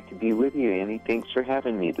 It's great to be with you, Annie. Thanks for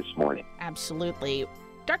having me this morning. Absolutely.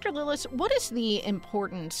 Dr. Lillis, what is the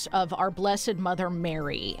importance of our Blessed Mother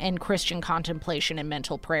Mary in Christian contemplation and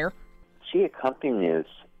mental prayer? She accompanies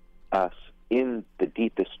us in the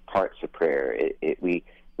deepest parts of prayer. We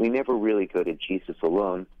never really go to Jesus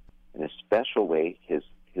alone. In a special way, his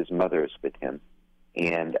mother is with him.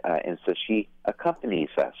 And so she accompanies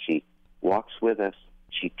us. She walks with us.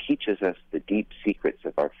 She teaches us the deep secrets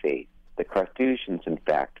of our faith. The Carthusians, in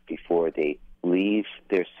fact, before they leave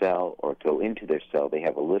their cell or go into their cell, they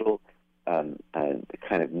have a little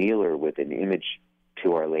kind of kneeler with an image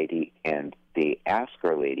to Our Lady, and they ask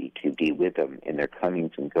Our Lady to be with them in their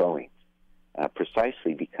comings and goings,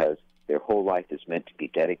 precisely because their whole life is meant to be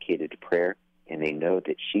dedicated to prayer, and they know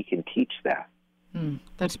that she can teach that.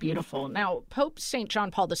 That's beautiful. Now, Pope St.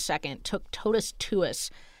 John Paul II took Totus Tuus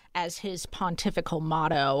as his pontifical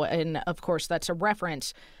motto, and of course that's a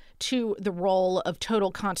reference to the role of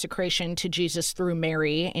total consecration to Jesus through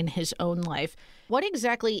Mary in his own life. What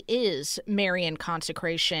exactly is Marian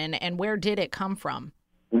consecration, and where did it come from?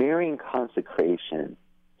 Marian consecration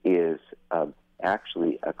is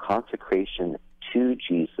actually a consecration to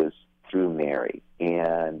Jesus through Mary,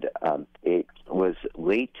 and it was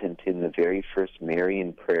latent in the very first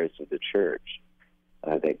Marian prayers of the Church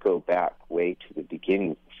that go back way to the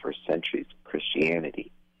beginning of the first centuries of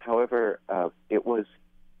Christianity. However, it was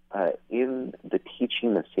in the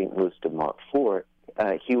teaching of St. Louis de Montfort.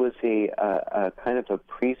 He was a kind of a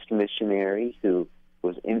priest missionary who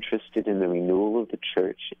was interested in the renewal of the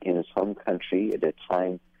Church in his home country at a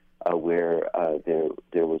time where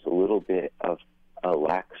there was a little bit of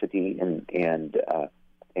laxity and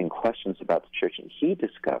questions about the Church, and he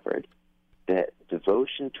discovered that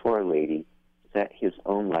devotion to Our Lady set his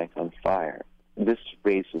own life on fire. This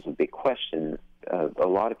raises a big question. A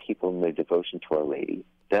lot of people in their devotion to Our Lady,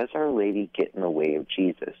 does Our Lady get in the way of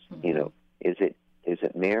Jesus? You know, is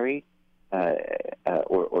it Mary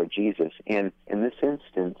or Jesus? And in this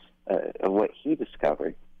instance, what he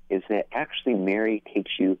discovered is that actually Mary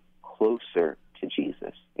takes you closer to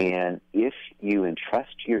Jesus. And if you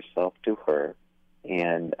entrust yourself to her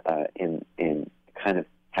and kind of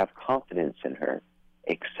have confidence in her,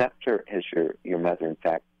 accept her as your mother, in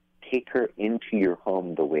fact, take her into your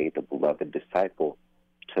home the way the beloved disciple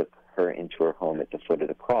took her into her home at the foot of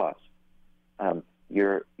the cross,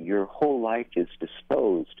 your whole life is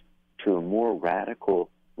disposed to a more radical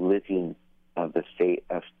living of the faith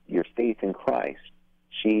of your faith in Christ.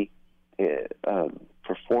 She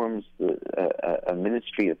performs a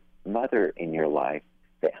ministry of mother in your life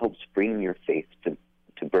that helps bring your faith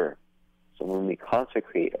to birth. So when we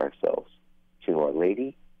consecrate ourselves to Our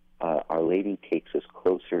Lady takes us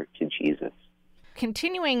closer to Jesus.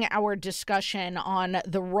 Continuing our discussion on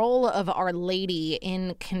the role of Our Lady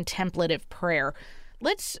in contemplative prayer,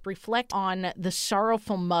 let's reflect on the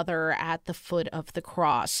sorrowful mother at the foot of the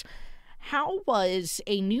cross. How was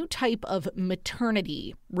a new type of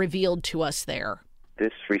maternity revealed to us there?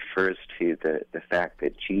 This refers to the fact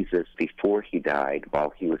that Jesus, before he died,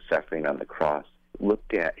 while he was suffering on the cross,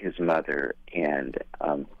 looked at his mother and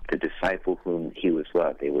the disciple whom he was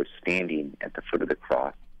loved. They were standing at the foot of the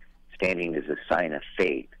cross. Standing is a sign of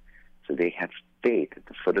faith. So they had faith at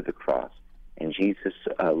the foot of the cross. And Jesus,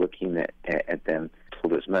 looking at them,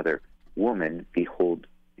 told his mother, "Woman, behold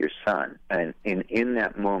your son." And in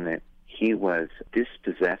that moment, he was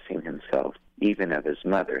dispossessing himself even of his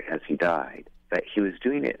mother as he died. But he was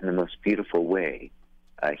doing it in the most beautiful way.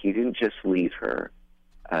 He didn't just leave her,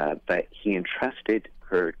 but he entrusted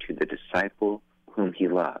her to the disciple whom he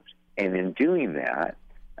loved. And in doing that,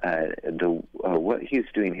 what he was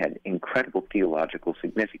doing had incredible theological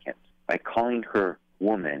significance. By calling her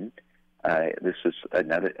woman, this was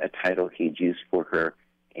a title he'd used for her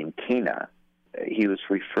in Cana. He was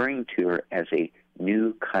referring to her as a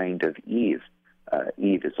new kind of Eve.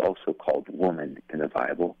 Eve is also called woman in the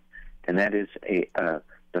Bible, and that is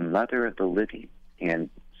the mother of the living. And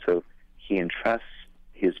so he entrusts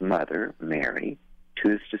his mother, Mary, to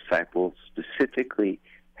his disciples specifically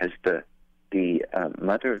as the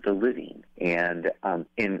mother of the living. And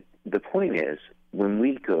the point is, when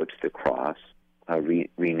we go to the cross,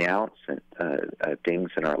 renounce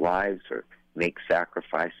things in our lives or make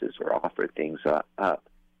sacrifices or offer things up,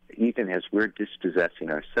 even as we're dispossessing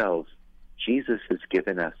ourselves, Jesus has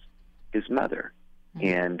given us his mother.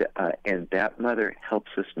 And that mother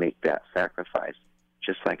helps us make that sacrifice,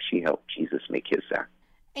 just like she helped Jesus make his sacrifice.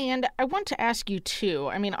 And I want to ask you, too,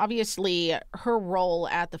 I mean, obviously, her role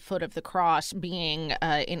at the foot of the cross being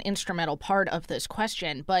an instrumental part of this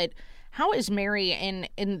question, but how is Mary, in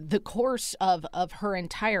the course of her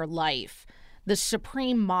entire life, the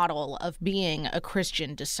supreme model of being a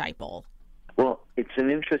Christian disciple? Well, it's an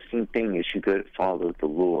interesting thing as you go to follow the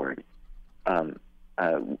Lord.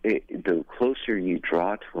 The closer you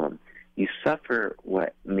draw to him, you suffer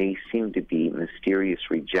what may seem to be mysterious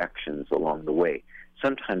rejections along the way.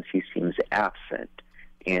 Sometimes he seems absent,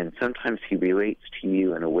 and sometimes he relates to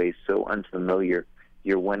you in a way so unfamiliar,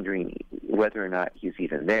 you're wondering whether or not he's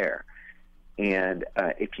even there. And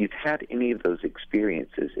if you've had any of those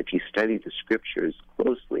experiences, if you study the scriptures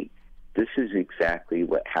closely, this is exactly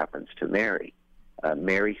what happens to Mary.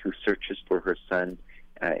 Mary, who searches for her son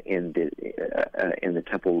in the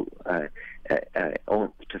temple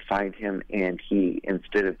to find him, and he,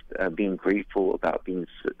 instead of being grateful about being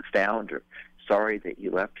found or sorry that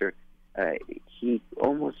you left her, he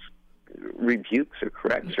almost rebukes or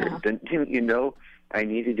corrects her. Didn't you know I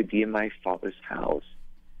needed to be in my Father's house?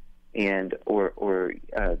 And or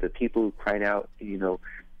the people who cried out, your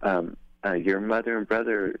mother and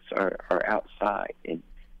brothers are outside,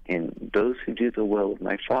 and those who do the will of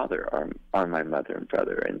my Father are my mother and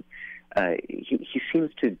brother. And he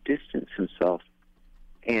seems to distance himself.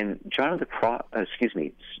 And John Paul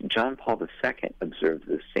II observed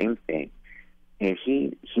the same thing, and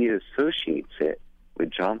he associates it with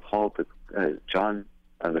John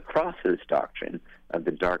the Cross's doctrine of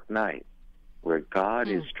the dark night, where God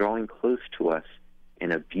is drawing close to us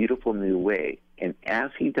in a beautiful new way, and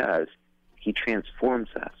as he does, he transforms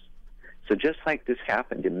us. So just like this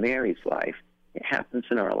happened in Mary's life, it happens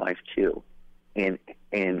in our life too. And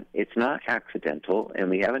it's not accidental, and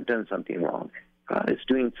we haven't done something wrong. God is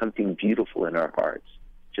doing something beautiful in our hearts,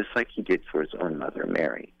 just like he did for his own mother,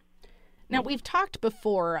 Mary. Now, we've talked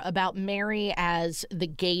before about Mary as the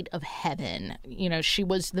gate of heaven. She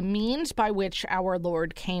was the means by which our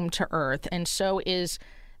Lord came to earth, and so is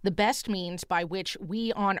the best means by which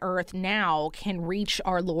we on earth now can reach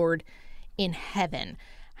our Lord in heaven.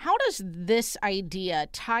 How does this idea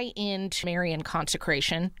tie into Marian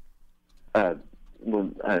consecration?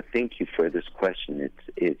 Thank you for this question.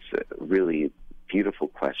 It's a really beautiful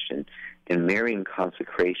question. In Marian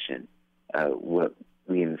consecration, what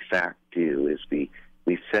we in fact do is we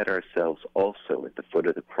set ourselves also at the foot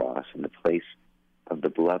of the cross in the place of the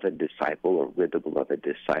beloved disciple, or with the beloved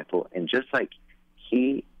disciple. And just like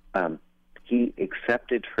he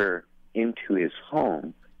accepted her into his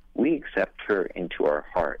home, we accept her into our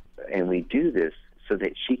heart. And we do this so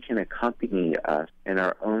that she can accompany us in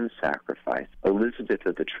our own sacrifice. Elizabeth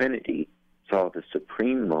of the Trinity saw the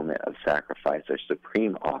supreme moment of sacrifice, our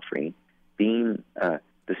supreme offering, being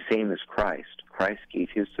the same as Christ. Christ gave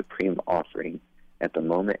his supreme offering at the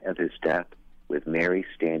moment of his death, with Mary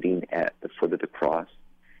standing at the foot of the cross.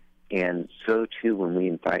 And so too, when we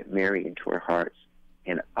invite Mary into our hearts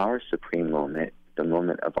in our supreme moment, the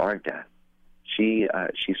moment of our death,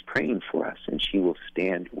 she's praying for us, and she will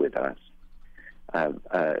stand with us,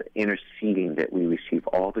 interceding that we receive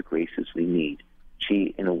all the graces we need.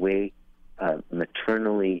 She, in a way,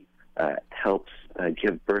 maternally helps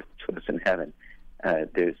give birth to us in heaven.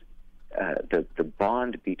 There's the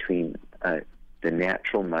bond between the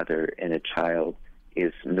natural mother and a child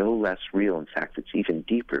is no less real. In fact, it's even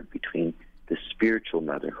deeper between the spiritual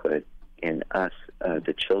motherhood and us,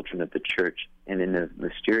 the children of the church, and in a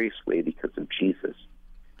mysterious way, because of Jesus,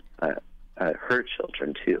 her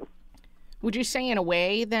children too. Would you say in a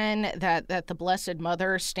way then that the Blessed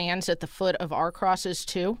Mother stands at the foot of our crosses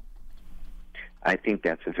too? I think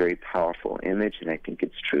that's a very powerful image, and I think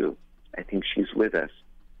it's true. I think she's with us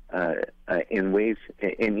in ways,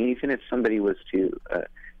 and even if somebody was to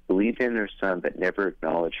believe in her son but never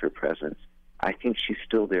acknowledge her presence, I think she's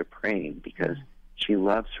still there praying, because she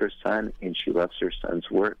loves her son and she loves her son's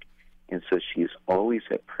work, and so she's always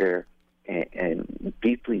at prayer and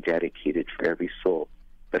deeply dedicated for every soul.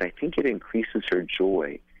 But I think it increases her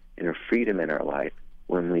joy and her freedom in our life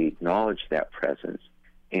when we acknowledge that presence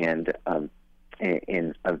and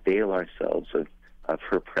avail ourselves of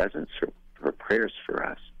her presence, her prayers for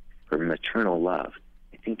us, her maternal love.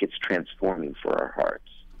 I think it's transforming for our hearts.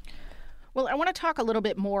 Well, I want to talk a little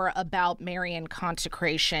bit more about Marian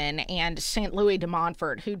consecration and St. Louis de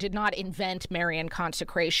Montfort, who did not invent Marian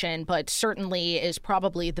consecration, but certainly is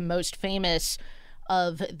probably the most famous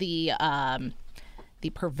of the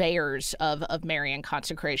purveyors of Marian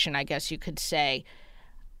consecration, I guess you could say.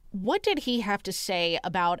 What did he have to say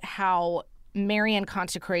about how Marian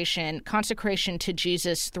consecration to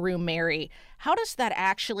Jesus through Mary, how does that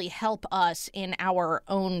actually help us in our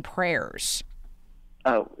own prayers?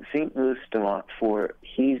 St. Louis de Montfort,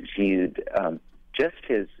 he viewed just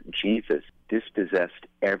as Jesus dispossessed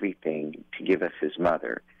everything to give us his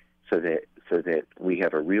mother, so that we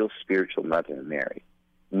have a real spiritual mother in Mary.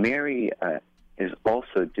 Mary is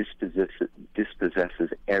also dispossesses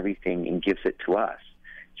everything and gives it to us.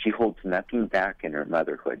 She holds nothing back in her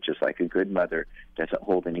motherhood, just like a good mother doesn't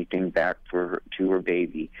hold anything back to her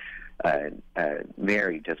baby.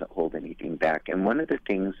 Mary doesn't hold anything back. And one of the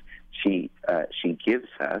things she gives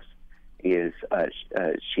us is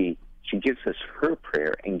she gives us her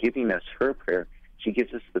prayer, and giving us her prayer, she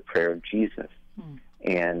gives us the prayer of Jesus.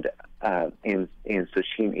 And so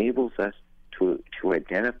she enables us to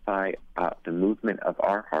identify the movement of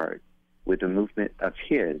our heart with the movement of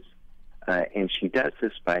his. And she does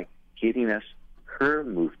this by giving us her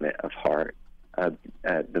movement of heart,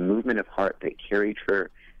 the movement of heart that carried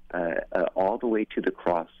her all the way to the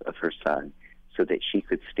cross of her Son, so that she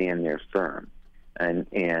could stand there firm. And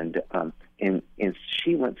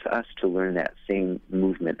she wants us to learn that same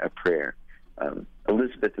movement of prayer.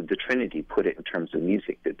 Elizabeth of the Trinity put it in terms of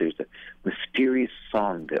music, that there's a mysterious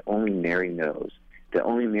song that only Mary knows, that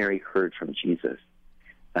only Mary heard from Jesus,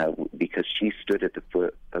 because she stood at the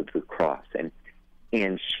foot of the cross.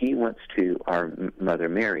 And she wants to, our Mother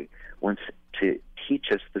Mary, wants to teach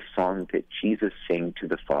us the song that Jesus sang to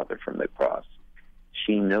the Father from the cross.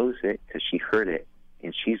 She knows it because she heard it,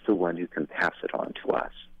 and she's the one who can pass it on to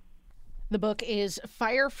us. The book is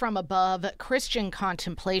Fire from Above, Christian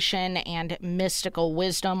Contemplation and Mystical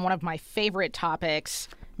Wisdom, one of my favorite topics,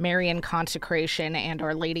 Marian consecration and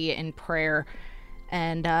Our Lady in prayer.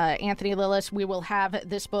 And Anthony Lillis, we will have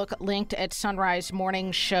this book linked at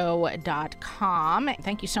sunrisemorningshow.com.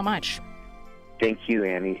 Thank you so much. Thank you,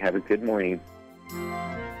 Annie. Have a good morning.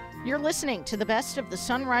 You're listening to the best of the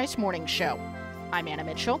Sunrise Morning Show. I'm Anna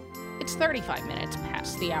Mitchell. It's 35 minutes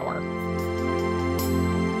past the hour.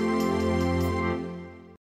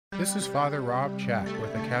 This is Father Rob Chack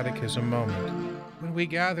with a Catechism Moment. When we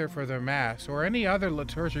gather for the Mass or any other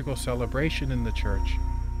liturgical celebration in the Church,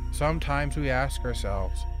 sometimes we ask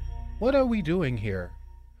ourselves, what are we doing here?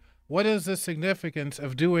 What is the significance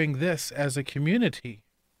of doing this as a community?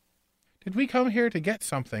 Did we come here to get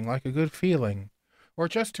something like a good feeling, or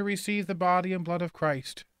just to receive the body and blood of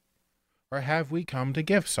Christ? Or have we come to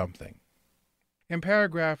give something? In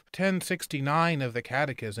paragraph 1069 of the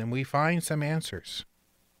Catechism, we find some answers.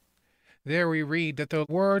 There we read that the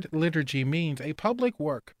word liturgy means a public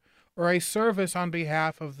work or a service on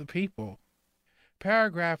behalf of the people.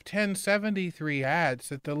 Paragraph 1073 adds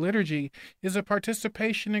that the liturgy is a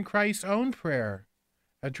participation in Christ's own prayer,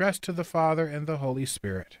 addressed to the Father and the Holy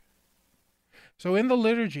Spirit. So in the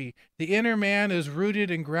liturgy, the inner man is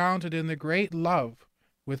rooted and grounded in the great love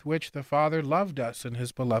with which the Father loved us in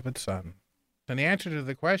his beloved Son. In answer to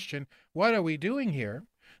the question, what are we doing here?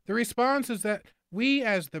 The response is that we,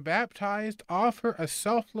 as the baptized, offer a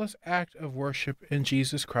selfless act of worship in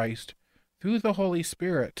Jesus Christ through the Holy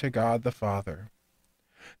Spirit to God the Father.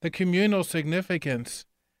 The communal significance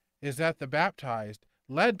is that the baptized,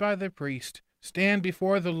 led by the priest, stand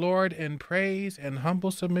before the Lord in praise and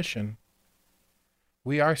humble submission.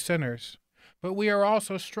 We are sinners, but we are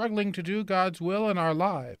also struggling to do God's will in our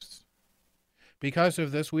lives. Because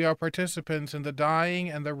of this, we are participants in the dying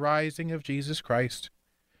and the rising of Jesus Christ,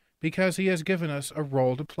 because he has given us a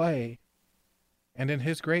role to play. And in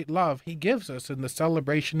his great love, he gives us in the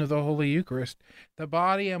celebration of the Holy Eucharist the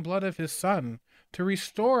body and blood of his Son to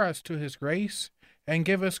restore us to his grace and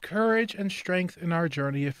give us courage and strength in our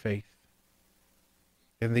journey of faith.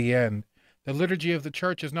 In the end, the liturgy of the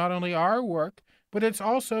Church is not only our work, but it's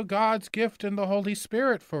also God's gift in the Holy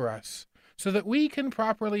Spirit for us, so that we can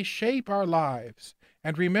properly shape our lives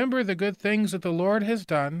and remember the good things that the Lord has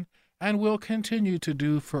done and will continue to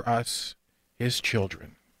do for us, his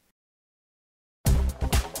children.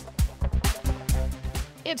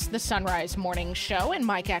 It's the Sunrise Morning Show, and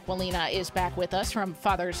Mike Aquilina is back with us from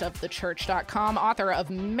fathersofthechurch.com, author of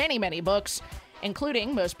many, many books,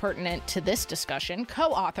 including, most pertinent to this discussion,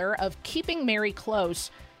 co-author of Keeping Mary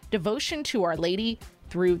Close, Devotion to Our Lady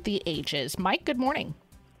Through the Ages. Mike, good morning.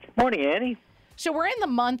 Morning, Annie. So we're in the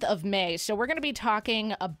month of May, so we're going to be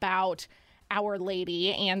talking about Our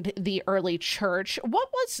Lady and the early church. What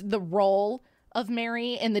was the role of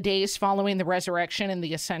Mary in the days following the resurrection and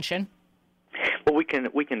the ascension? Well, we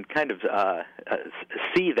can kind of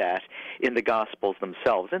see that in the Gospels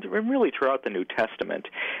themselves, and really throughout the New Testament.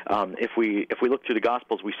 If we look through the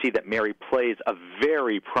Gospels, we see that Mary plays a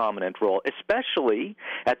very prominent role, especially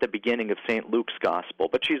at the beginning of St. Luke's Gospel.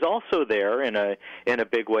 But she's also there in a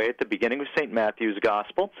big way at the beginning of St. Matthew's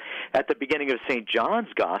Gospel, at the beginning of St.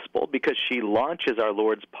 John's Gospel, because she launches our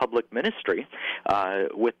Lord's public ministry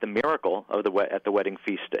with the miracle of at the wedding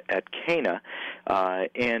feast at Cana,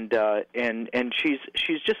 and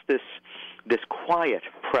she's just this quiet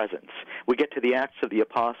presence. We get to the Acts of the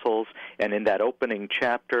Apostles, and in that opening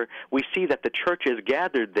chapter, we see that the church is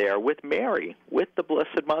gathered there with Mary, with the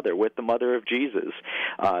Blessed Mother, with the Mother of Jesus.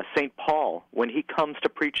 St. Paul, when he comes to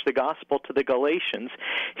preach the gospel to the Galatians,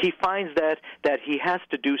 he finds that he has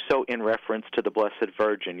to do so in reference to the Blessed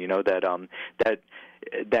Virgin,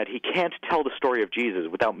 that he can't tell the story of Jesus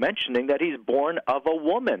without mentioning that he's born of a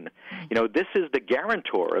woman. This is the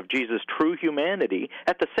guarantor of Jesus' true humanity.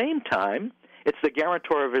 At the same time, It's the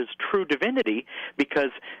guarantor of his true divinity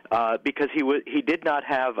because he did not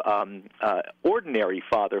have ordinary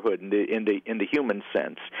fatherhood in the human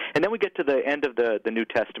sense. And then we get to the end of the New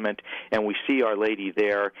Testament, and we see Our Lady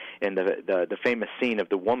there in the famous scene of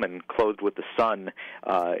the woman clothed with the sun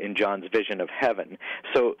in John's vision of heaven.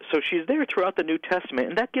 So she's there throughout the New Testament,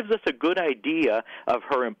 and that gives us a good idea of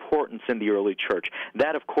her importance in the early church.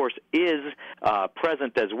 That, of course, is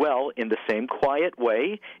present as well in the same quiet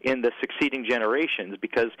way in the succeeding generations,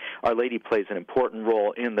 because Our Lady plays an important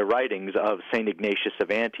role in the writings of St. Ignatius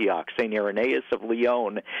of Antioch, St. Irenaeus of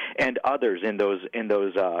Lyon, and others in those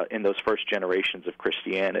first generations of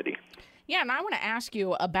Christianity. Yeah, and I want to ask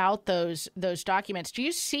you about those documents. Do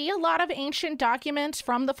you see a lot of ancient documents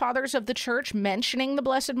from the Fathers of the Church mentioning the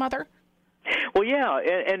Blessed Mother? Well, yeah,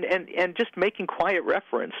 and just making quiet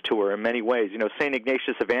reference to her in many ways. You know, St.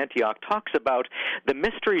 Ignatius of Antioch talks about the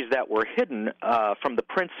mysteries that were hidden from the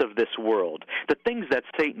prince of this world, the things that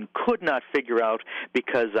Satan could not figure out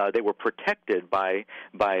because they were protected by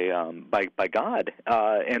God.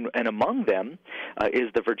 And among them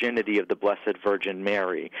is the virginity of the Blessed Virgin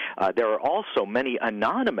Mary. There are also many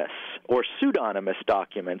anonymous or pseudonymous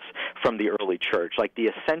documents from the early church, like the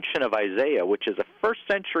Ascension of Isaiah, which is a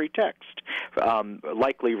first-century text,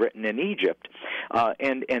 likely written in Egypt.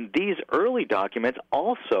 And these early documents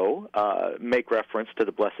also make reference to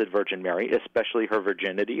the Blessed Virgin Mary, especially her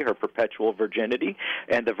virginity, her perpetual virginity,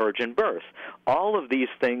 and the virgin birth. All of these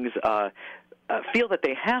things feel that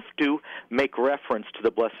they have to make reference to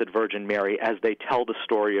the Blessed Virgin Mary as they tell the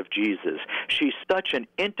story of Jesus. She's such an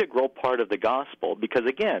integral part of the gospel because,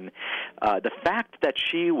 again, the fact that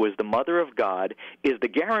she was the Mother of God is the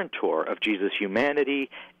guarantor of Jesus' humanity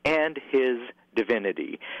and his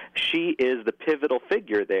divinity. She is the pivotal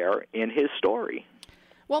figure there in his story.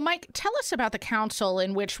 Well, Mike, tell us about the council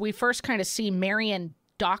in which we first kind of see Marian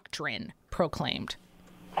doctrine proclaimed.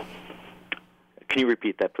 Can you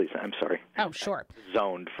repeat that, please? I'm sorry. Oh, sure.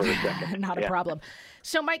 Zoned for a second. Not a problem.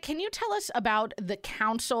 So, Mike, can you tell us about the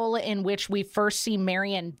council in which we first see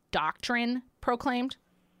Marian doctrine proclaimed?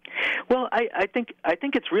 Well, I think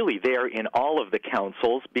it's really there in all of the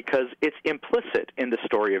councils because it's implicit in the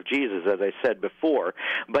story of Jesus, as I said before.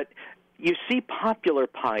 But you see popular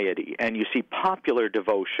piety and you see popular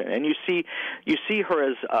devotion, and you see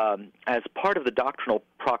her as part of the doctrinal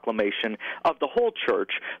proclamation of the whole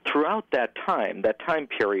church throughout that time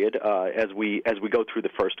period as we go through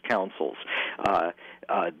the first councils,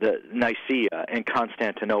 the Nicaea and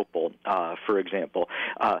Constantinople, for example.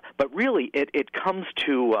 But really, it comes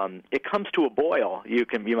to a boil,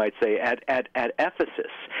 you might say, at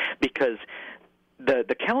Ephesus, because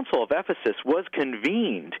the Council of Ephesus was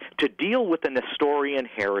convened to deal with the Nestorian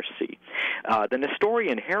heresy. The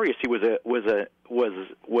Nestorian heresy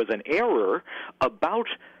was an error about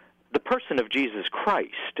the person of Jesus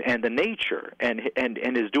Christ and the nature and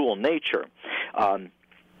his dual nature.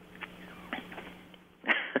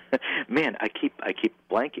 Man, I keep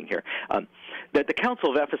blanking here. That the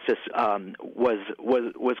Council of Ephesus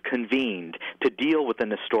was convened to deal with the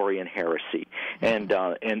Nestorian heresy, and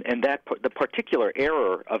that the particular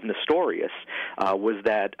error of Nestorius was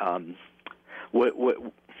that.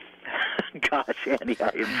 Gosh, Annie,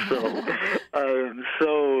 I am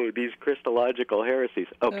so these Christological heresies.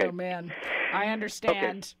 Okay. Oh man, I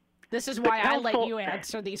understand. Okay. This is why I let you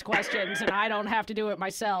answer these questions, and I don't have to do it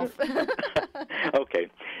myself. Okay.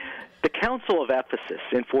 The Council of Ephesus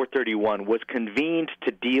in 431 was convened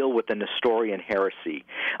to deal with the Nestorian heresy.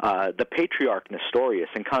 The Patriarch Nestorius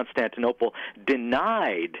in Constantinople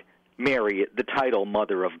denied Mary the title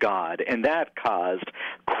Mother of God, and that caused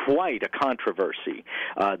quite a controversy.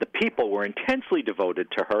 The people were intensely devoted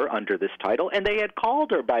to her under this title, and they had called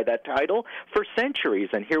her by that title for centuries,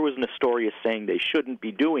 and here was Nestorius saying they shouldn't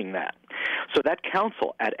be doing that. So that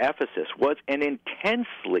council at Ephesus was an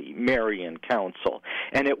intensely Marian council,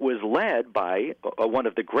 and it was led by one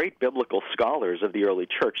of the great biblical scholars of the early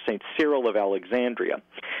church, St. Cyril of Alexandria.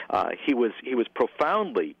 He was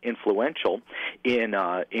profoundly influential in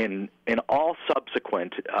all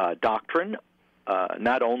subsequent doctrine,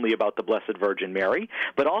 not only about the Blessed Virgin Mary,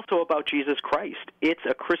 but also about Jesus Christ. It's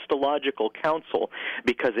a Christological council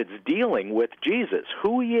because it's dealing with Jesus,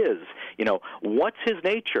 who he is, what's his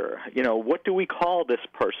nature, what do we call this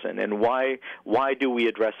person, and why do we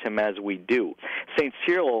address him as we do. St.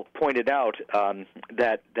 Cyril pointed out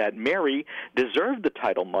that Mary deserved the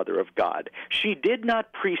title Mother of God. She did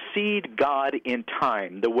not precede God in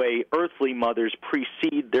time the way earthly mothers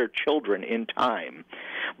precede their children in time,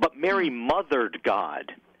 but Mary mothered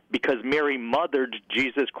God, because Mary mothered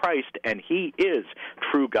Jesus Christ, and he is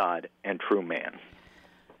true God and true man.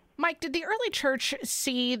 Mike, did the early church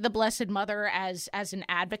see the Blessed Mother as an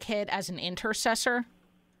advocate, as an intercessor?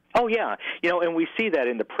 Oh yeah, and we see that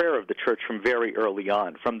in the prayer of the church from very early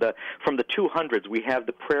on. From the 200s, we have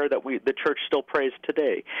the prayer that the church still prays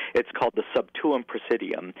today. It's called the Sub Tuum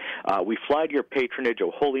Presidium. We fly to your patronage,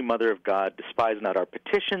 O Holy Mother of God. Despise not our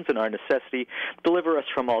petitions and our necessity. Deliver us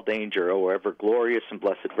from all danger, O ever glorious and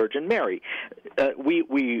blessed Virgin Mary.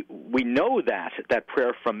 We know that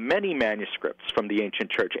prayer from many manuscripts from the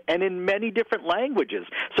ancient church and in many different languages.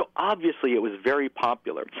 So obviously, it was very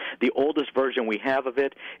popular. The oldest version we have of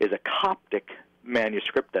it is a Coptic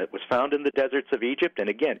manuscript that was found in the deserts of Egypt, and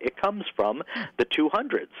again, it comes from the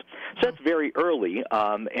 200s. So that's very early,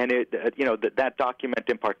 and that document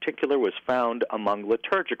in particular was found among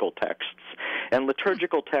liturgical texts, and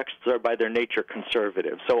liturgical texts are by their nature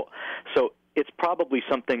conservative. So it's probably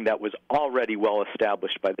something that was already well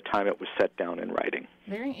established by the time it was set down in writing.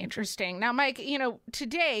 Very interesting. Now, Mike,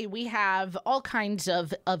 today we have all kinds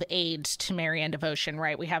of aids to Marian devotion,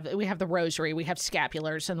 right? We have the rosary, we have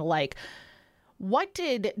scapulars and the like. What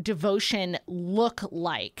did devotion look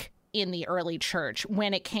like in the early church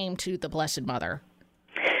when it came to the Blessed Mother?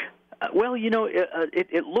 Well,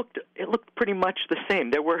 it looked pretty much the same.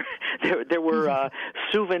 There were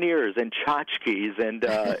souvenirs and tchotchkes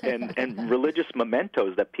and religious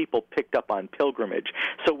mementos that people picked up on pilgrimage.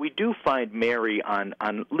 So we do find Mary on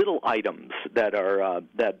little items that are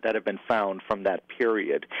that have been found from that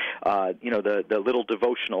period. The little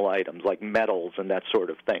devotional items like medals and that sort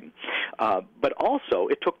of thing. But also,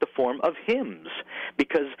 it took the form of hymns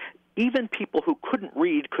because even people who couldn't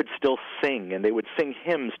read could still sing, and they would sing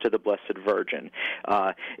hymns to the Blessed Virgin.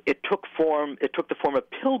 It took the form of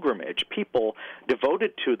pilgrimage. People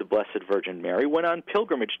devoted to the Blessed Virgin Mary went on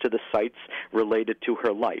pilgrimage to the sites related to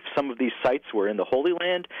her life. Some of these sites were in the Holy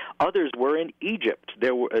Land; others were in Egypt.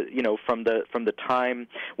 There were, from the time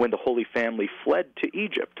when the Holy Family fled to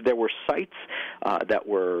Egypt, there were sites that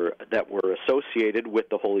were associated with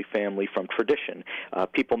the Holy Family from tradition.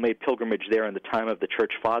 People made pilgrimage there in the time of the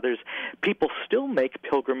Church Fathers. People still make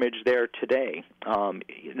pilgrimage there today.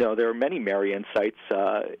 There are many Marian sites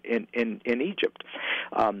in Egypt.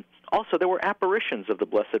 Also, there were apparitions of the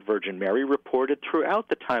Blessed Virgin Mary reported throughout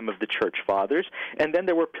the time of the Church Fathers, and then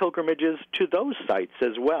there were pilgrimages to those sites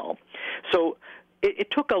as well. So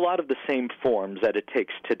it took a lot of the same forms that it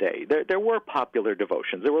takes today. There were popular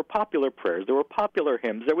devotions, there were popular prayers, there were popular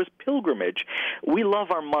hymns, there was pilgrimage. We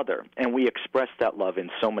love our mother, and we express that love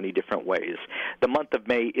in so many different ways. The month of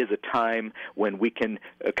May is a time when we can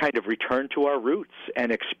kind of return to our roots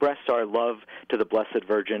and express our love to the Blessed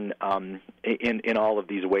Virgin in all of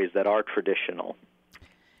these ways that are traditional.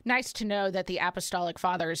 Nice to know that the Apostolic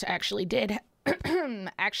Fathers actually did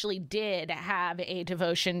have a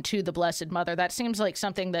devotion to the Blessed Mother. That seems like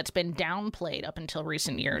something that's been downplayed up until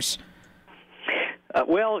recent years.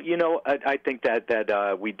 I think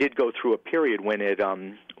that we did go through a period when it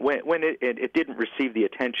didn't receive the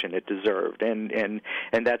attention it deserved, and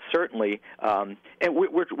that's certainly and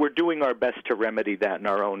we're doing our best to remedy that in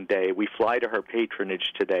our own day. We fly to her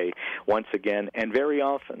patronage today once again, and very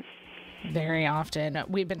often. Very often.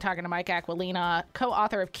 We've been talking to Mike Aquilina,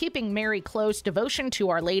 co-author of Keeping Mary Close, Devotion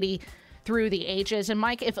to Our Lady Through the Ages. And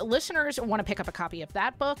Mike, if listeners want to pick up a copy of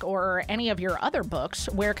that book or any of your other books,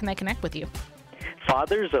 where can they connect with you?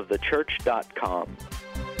 FathersOfTheChurch.com.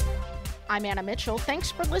 I'm Anna Mitchell.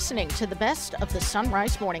 Thanks for listening to the Best of the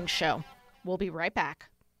Sunrise Morning Show. We'll be right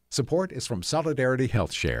back. Support is from Solidarity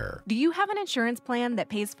Health Share. Do you have an insurance plan that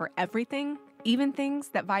pays for everything, even things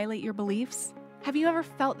that violate your beliefs? Have you ever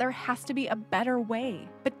felt there has to be a better way,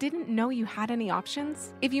 but didn't know you had any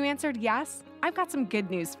options? If you answered yes, I've got some good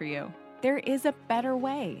news for you. There is a better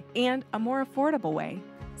way and a more affordable way.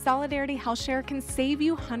 Solidarity HealthShare can save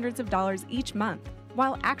you hundreds of dollars each month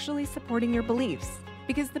while actually supporting your beliefs.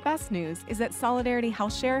 Because the best news is that Solidarity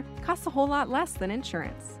HealthShare costs a whole lot less than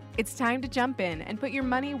insurance. It's time to jump in and put your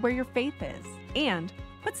money where your faith is and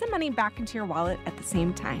put some money back into your wallet at the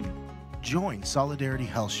same time. Join Solidarity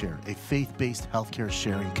HealthShare, a faith-based healthcare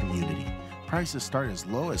sharing community. Prices start as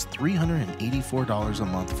low as $384 a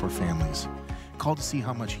month for families. Call to see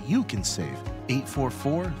how much you can save.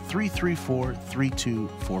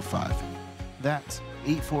 844-334-3245. That's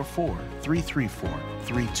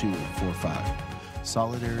 844-334-3245.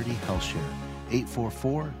 Solidarity HealthShare.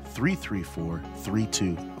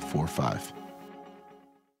 844-334-3245.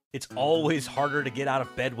 It's always harder to get out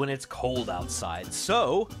of bed when it's cold outside,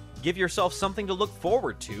 so Give yourself something to look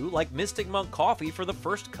forward to, like Mystic Monk coffee for the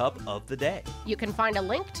first cup of the day. You can find a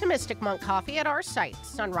link to Mystic Monk coffee at our site,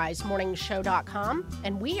 sunrisemorningshow.com,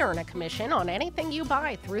 and we earn a commission on anything you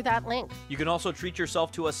buy through that link. You can also treat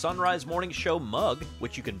yourself to a Sunrise Morning Show mug,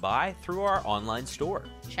 which you can buy through our online store.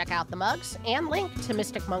 Check out the mugs and link to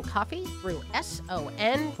Mystic Monk coffee through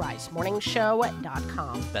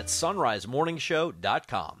sunrisemorningshow.com. That's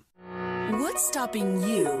sunrisemorningshow.com. What's stopping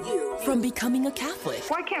you from becoming a Catholic?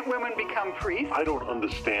 Why can't women become priests? I don't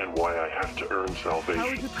understand why I have to earn salvation. How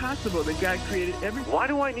is it possible that God created everyone? Why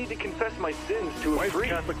do I need to confess my sins to a priest? Why is the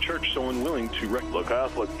Catholic Church so unwilling to The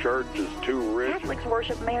Catholic Church is too rich. Catholics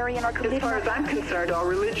worship Mary and are committed. As far as I'm concerned, all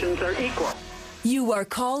religions are equal. You are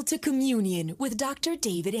called to communion with Dr.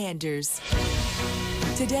 David Anders.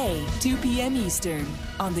 Today, 2 p.m. Eastern,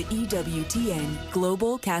 on the EWTN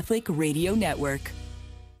Global Catholic Radio Network.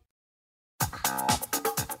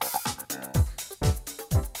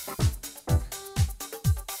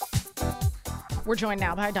 We're joined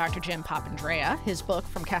now by Dr. Jim Papandrea. His book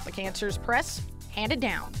from Catholic Answers Press, Handed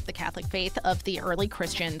Down, The Catholic Faith of the Early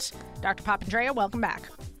Christians. Dr. Papandrea, welcome back.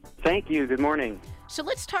 Thank you. Good morning. So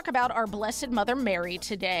let's talk about our Blessed Mother Mary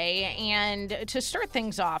today. And to start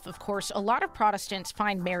things off, of course, a lot of Protestants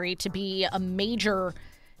find Mary to be a major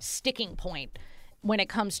sticking point when it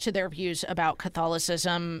comes to their views about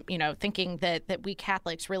Catholicism, thinking that we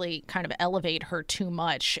Catholics really kind of elevate her too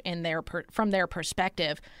much from their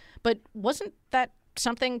perspective. But wasn't that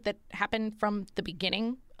something that happened from the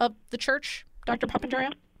beginning of the church, Dr.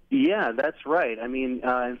 Papandrea? Yeah, that's right. I mean,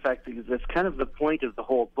 in fact, that's kind of the point of the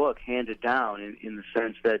whole book, Handed Down, in the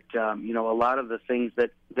sense that, a lot of the things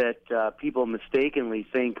that people mistakenly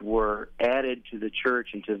think were added to the church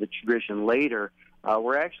and to the tradition later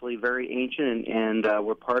were actually very ancient and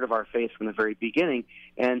were part of our faith from the very beginning.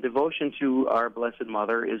 And devotion to our Blessed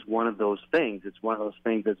Mother is one of those things. It's one of those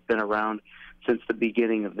things that's been around since the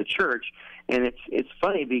beginning of the church. And it's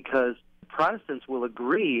funny because Protestants will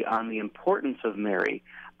agree on the importance of Mary,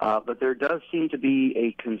 but there does seem to be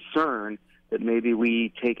a concern that maybe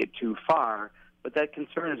we take it too far. But that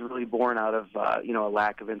concern is really born out of, a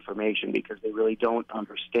lack of information because they really don't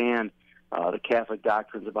understand the Catholic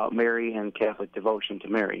doctrines about Mary and Catholic devotion to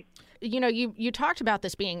Mary. You talked about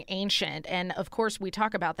this being ancient, and of course we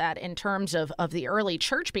talk about that in terms of the early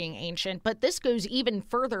church being ancient, but this goes even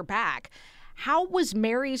further back. How was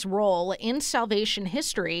Mary's role in salvation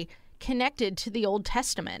history connected to the Old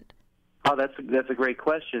Testament? Oh, that's a great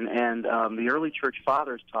question, and the early church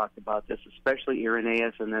fathers talked about this, especially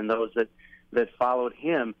Irenaeus and then those that followed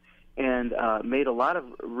him, and made a lot of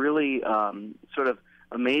really sort of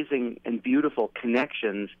amazing and beautiful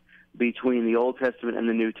connections between the Old Testament and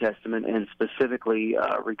the New Testament, and specifically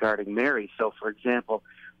regarding Mary. So, for example,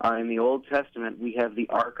 in the Old Testament, we have the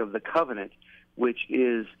Ark of the Covenant, which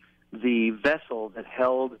is the vessel that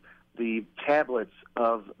held the tablets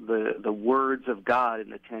of the words of God in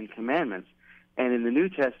the Ten Commandments. And in the New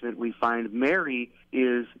Testament, we find Mary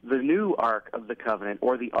is the new Ark of the Covenant,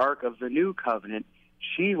 or the Ark of the New Covenant.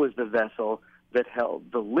 She was the vessel that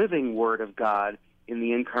held the living Word of God in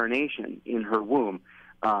the Incarnation in her womb.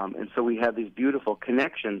 And so we have these beautiful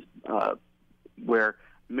connections where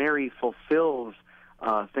Mary fulfills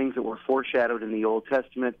things that were foreshadowed in the Old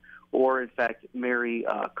Testament, or in fact, Mary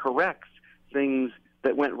corrects things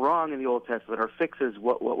that went wrong in the Old Testament, or fixes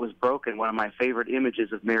what was broken. One of my favorite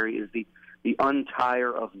images of Mary is the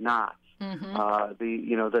untier of knots. Mm-hmm.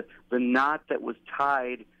 The knot that was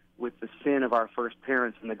tied with the sin of our first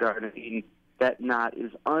parents in the Garden of Eden. That knot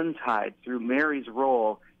is untied through Mary's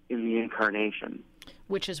role in the Incarnation.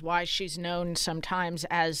 Which is why she's known sometimes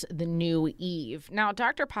as the new Eve. Now,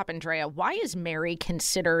 Dr. Papandrea, why is Mary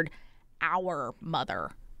considered our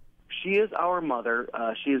mother? She is our mother.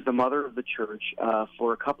 She is the mother of the church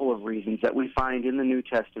for a couple of reasons that we find in the New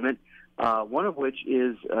Testament, one of which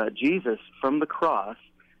is Jesus from the cross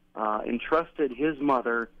entrusted his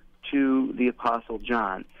mother to the Apostle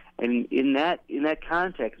John. And in that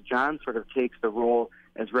context, John sort of takes the role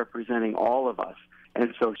as representing all of us.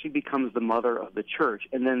 And so she becomes the mother of the church.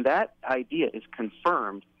 And then that idea is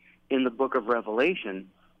confirmed in the book of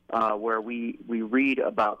Revelation, where we read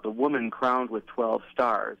about the woman crowned with 12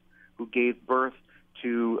 stars who gave birth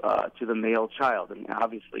to the male child. And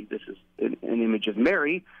obviously this is an image of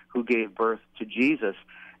Mary, who gave birth to Jesus.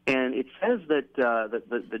 And it says that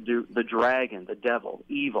the dragon, the devil,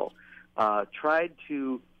 evil, tried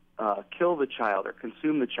to kill the child or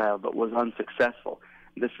consume the child, but was unsuccessful.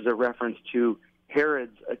 This is a reference to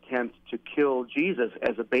Herod's attempt to kill Jesus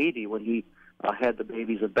as a baby when he had the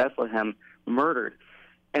babies of Bethlehem murdered.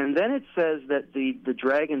 And then it says that the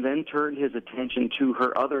dragon then turned his attention to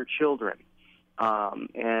her other children,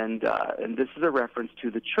 And this is a reference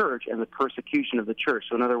to the church and the persecution of the church.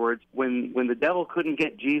 So in other words, when the devil couldn't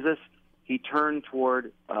get Jesus, he turned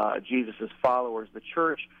toward Jesus' followers, the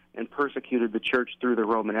church, and persecuted the church through the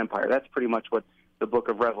Roman Empire. That's pretty much what the book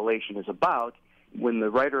of Revelation is about. When the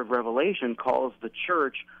writer of Revelation calls the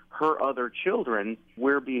church her other children,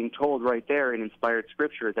 we're being told right there in inspired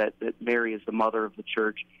scripture that Mary is the mother of the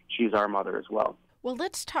church. She's our mother as well. Well,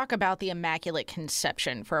 let's talk about the Immaculate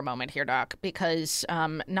Conception for a moment here, Doc, because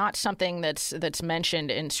not something that's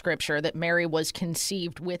mentioned in Scripture, that Mary was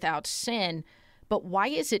conceived without sin, but why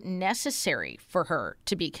is it necessary for her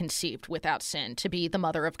to be conceived without sin, to be the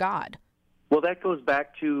mother of God? Well, that goes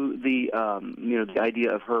back to the the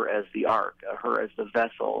idea of her as the ark, her as the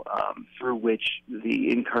vessel through which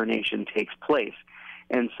the incarnation takes place.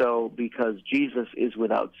 And so because Jesus is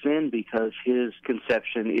without sin, because his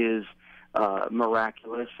conception is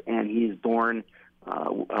miraculous, and he's born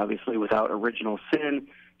obviously without original sin,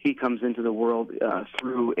 he comes into the world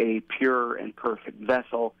through a pure and perfect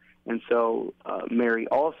vessel. And so Mary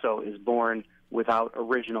also is born without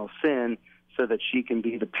original sin, so that she can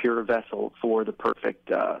be the pure vessel for the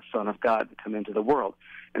perfect Son of God to come into the world.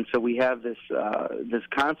 And so we have this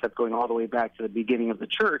concept going all the way back to the beginning of the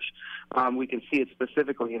church. We can see it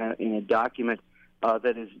specifically in a document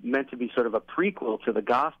that is meant to be sort of a prequel to the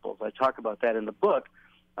Gospels. I talk about that in the book.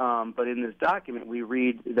 But in this document, we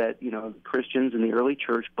read that Christians in the early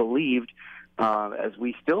church believed, as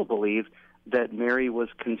we still believe, that Mary was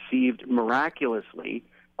conceived miraculously,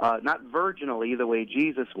 not virginally the way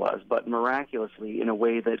Jesus was, but miraculously in a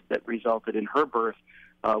way that resulted in her birth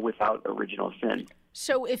without original sin.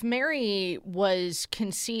 So if Mary was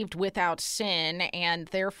conceived without sin and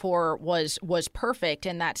therefore was perfect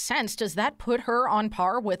in that sense, does that put her on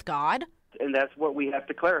par with God? And that's what we have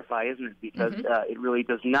to clarify, isn't it? Because it really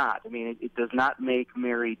does not. I mean, it does not make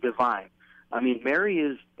Mary divine. I mean, Mary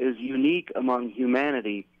is unique among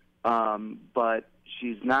humanity, but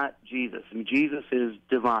she's not Jesus. I mean, Jesus is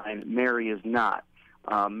divine. Mary is not.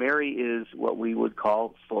 Mary is what we would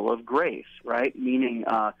call full of grace, right? Meaning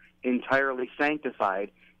entirely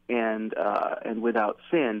sanctified and without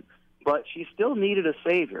sin. But she still needed a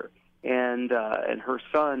Savior, and her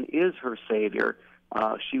Son is her Savior.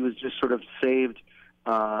 She was just sort of saved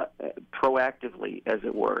proactively, as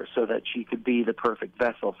it were, so that she could be the perfect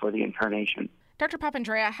vessel for the incarnation. Dr.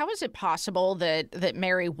 Papandrea, how is it possible that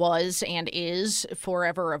Mary was and is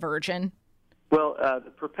forever a virgin? Well, the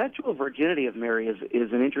perpetual virginity of Mary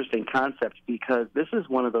is an interesting concept, because this is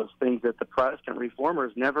one of those things that the Protestant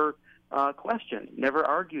reformers never questioned, never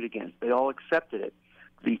argued against. They all accepted it.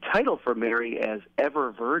 The title for Mary as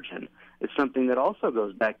ever virgin is something that also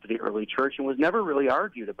goes back to the early church and was never really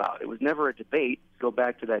argued about. It was never a debate. Go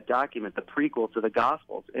back to that document, the prequel to the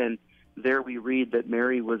Gospels, and there we read that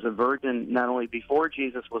Mary was a virgin not only before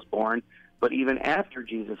Jesus was born, but even after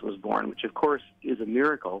Jesus was born, which of course is a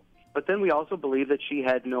miracle. But then we also believe that she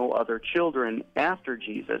had no other children after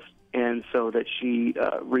Jesus, and so that she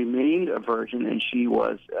remained a virgin, and she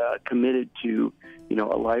was committed to,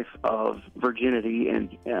 a life of virginity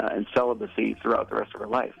and celibacy throughout the rest of her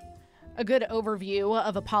life. A good overview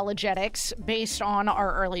of apologetics based on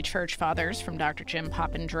our early church fathers from Dr. Jim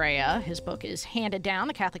Papandrea. His book is Handed Down,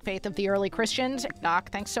 The Catholic Faith of the Early Christians.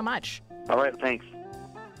 Doc, thanks so much. All right, thanks.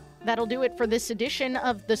 That'll do it for this edition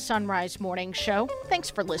of the Sunrise Morning Show. Thanks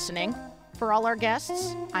for listening. For all our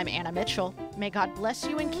guests, I'm Anna Mitchell. May God bless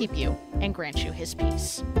you and keep you and grant you his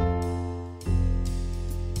peace.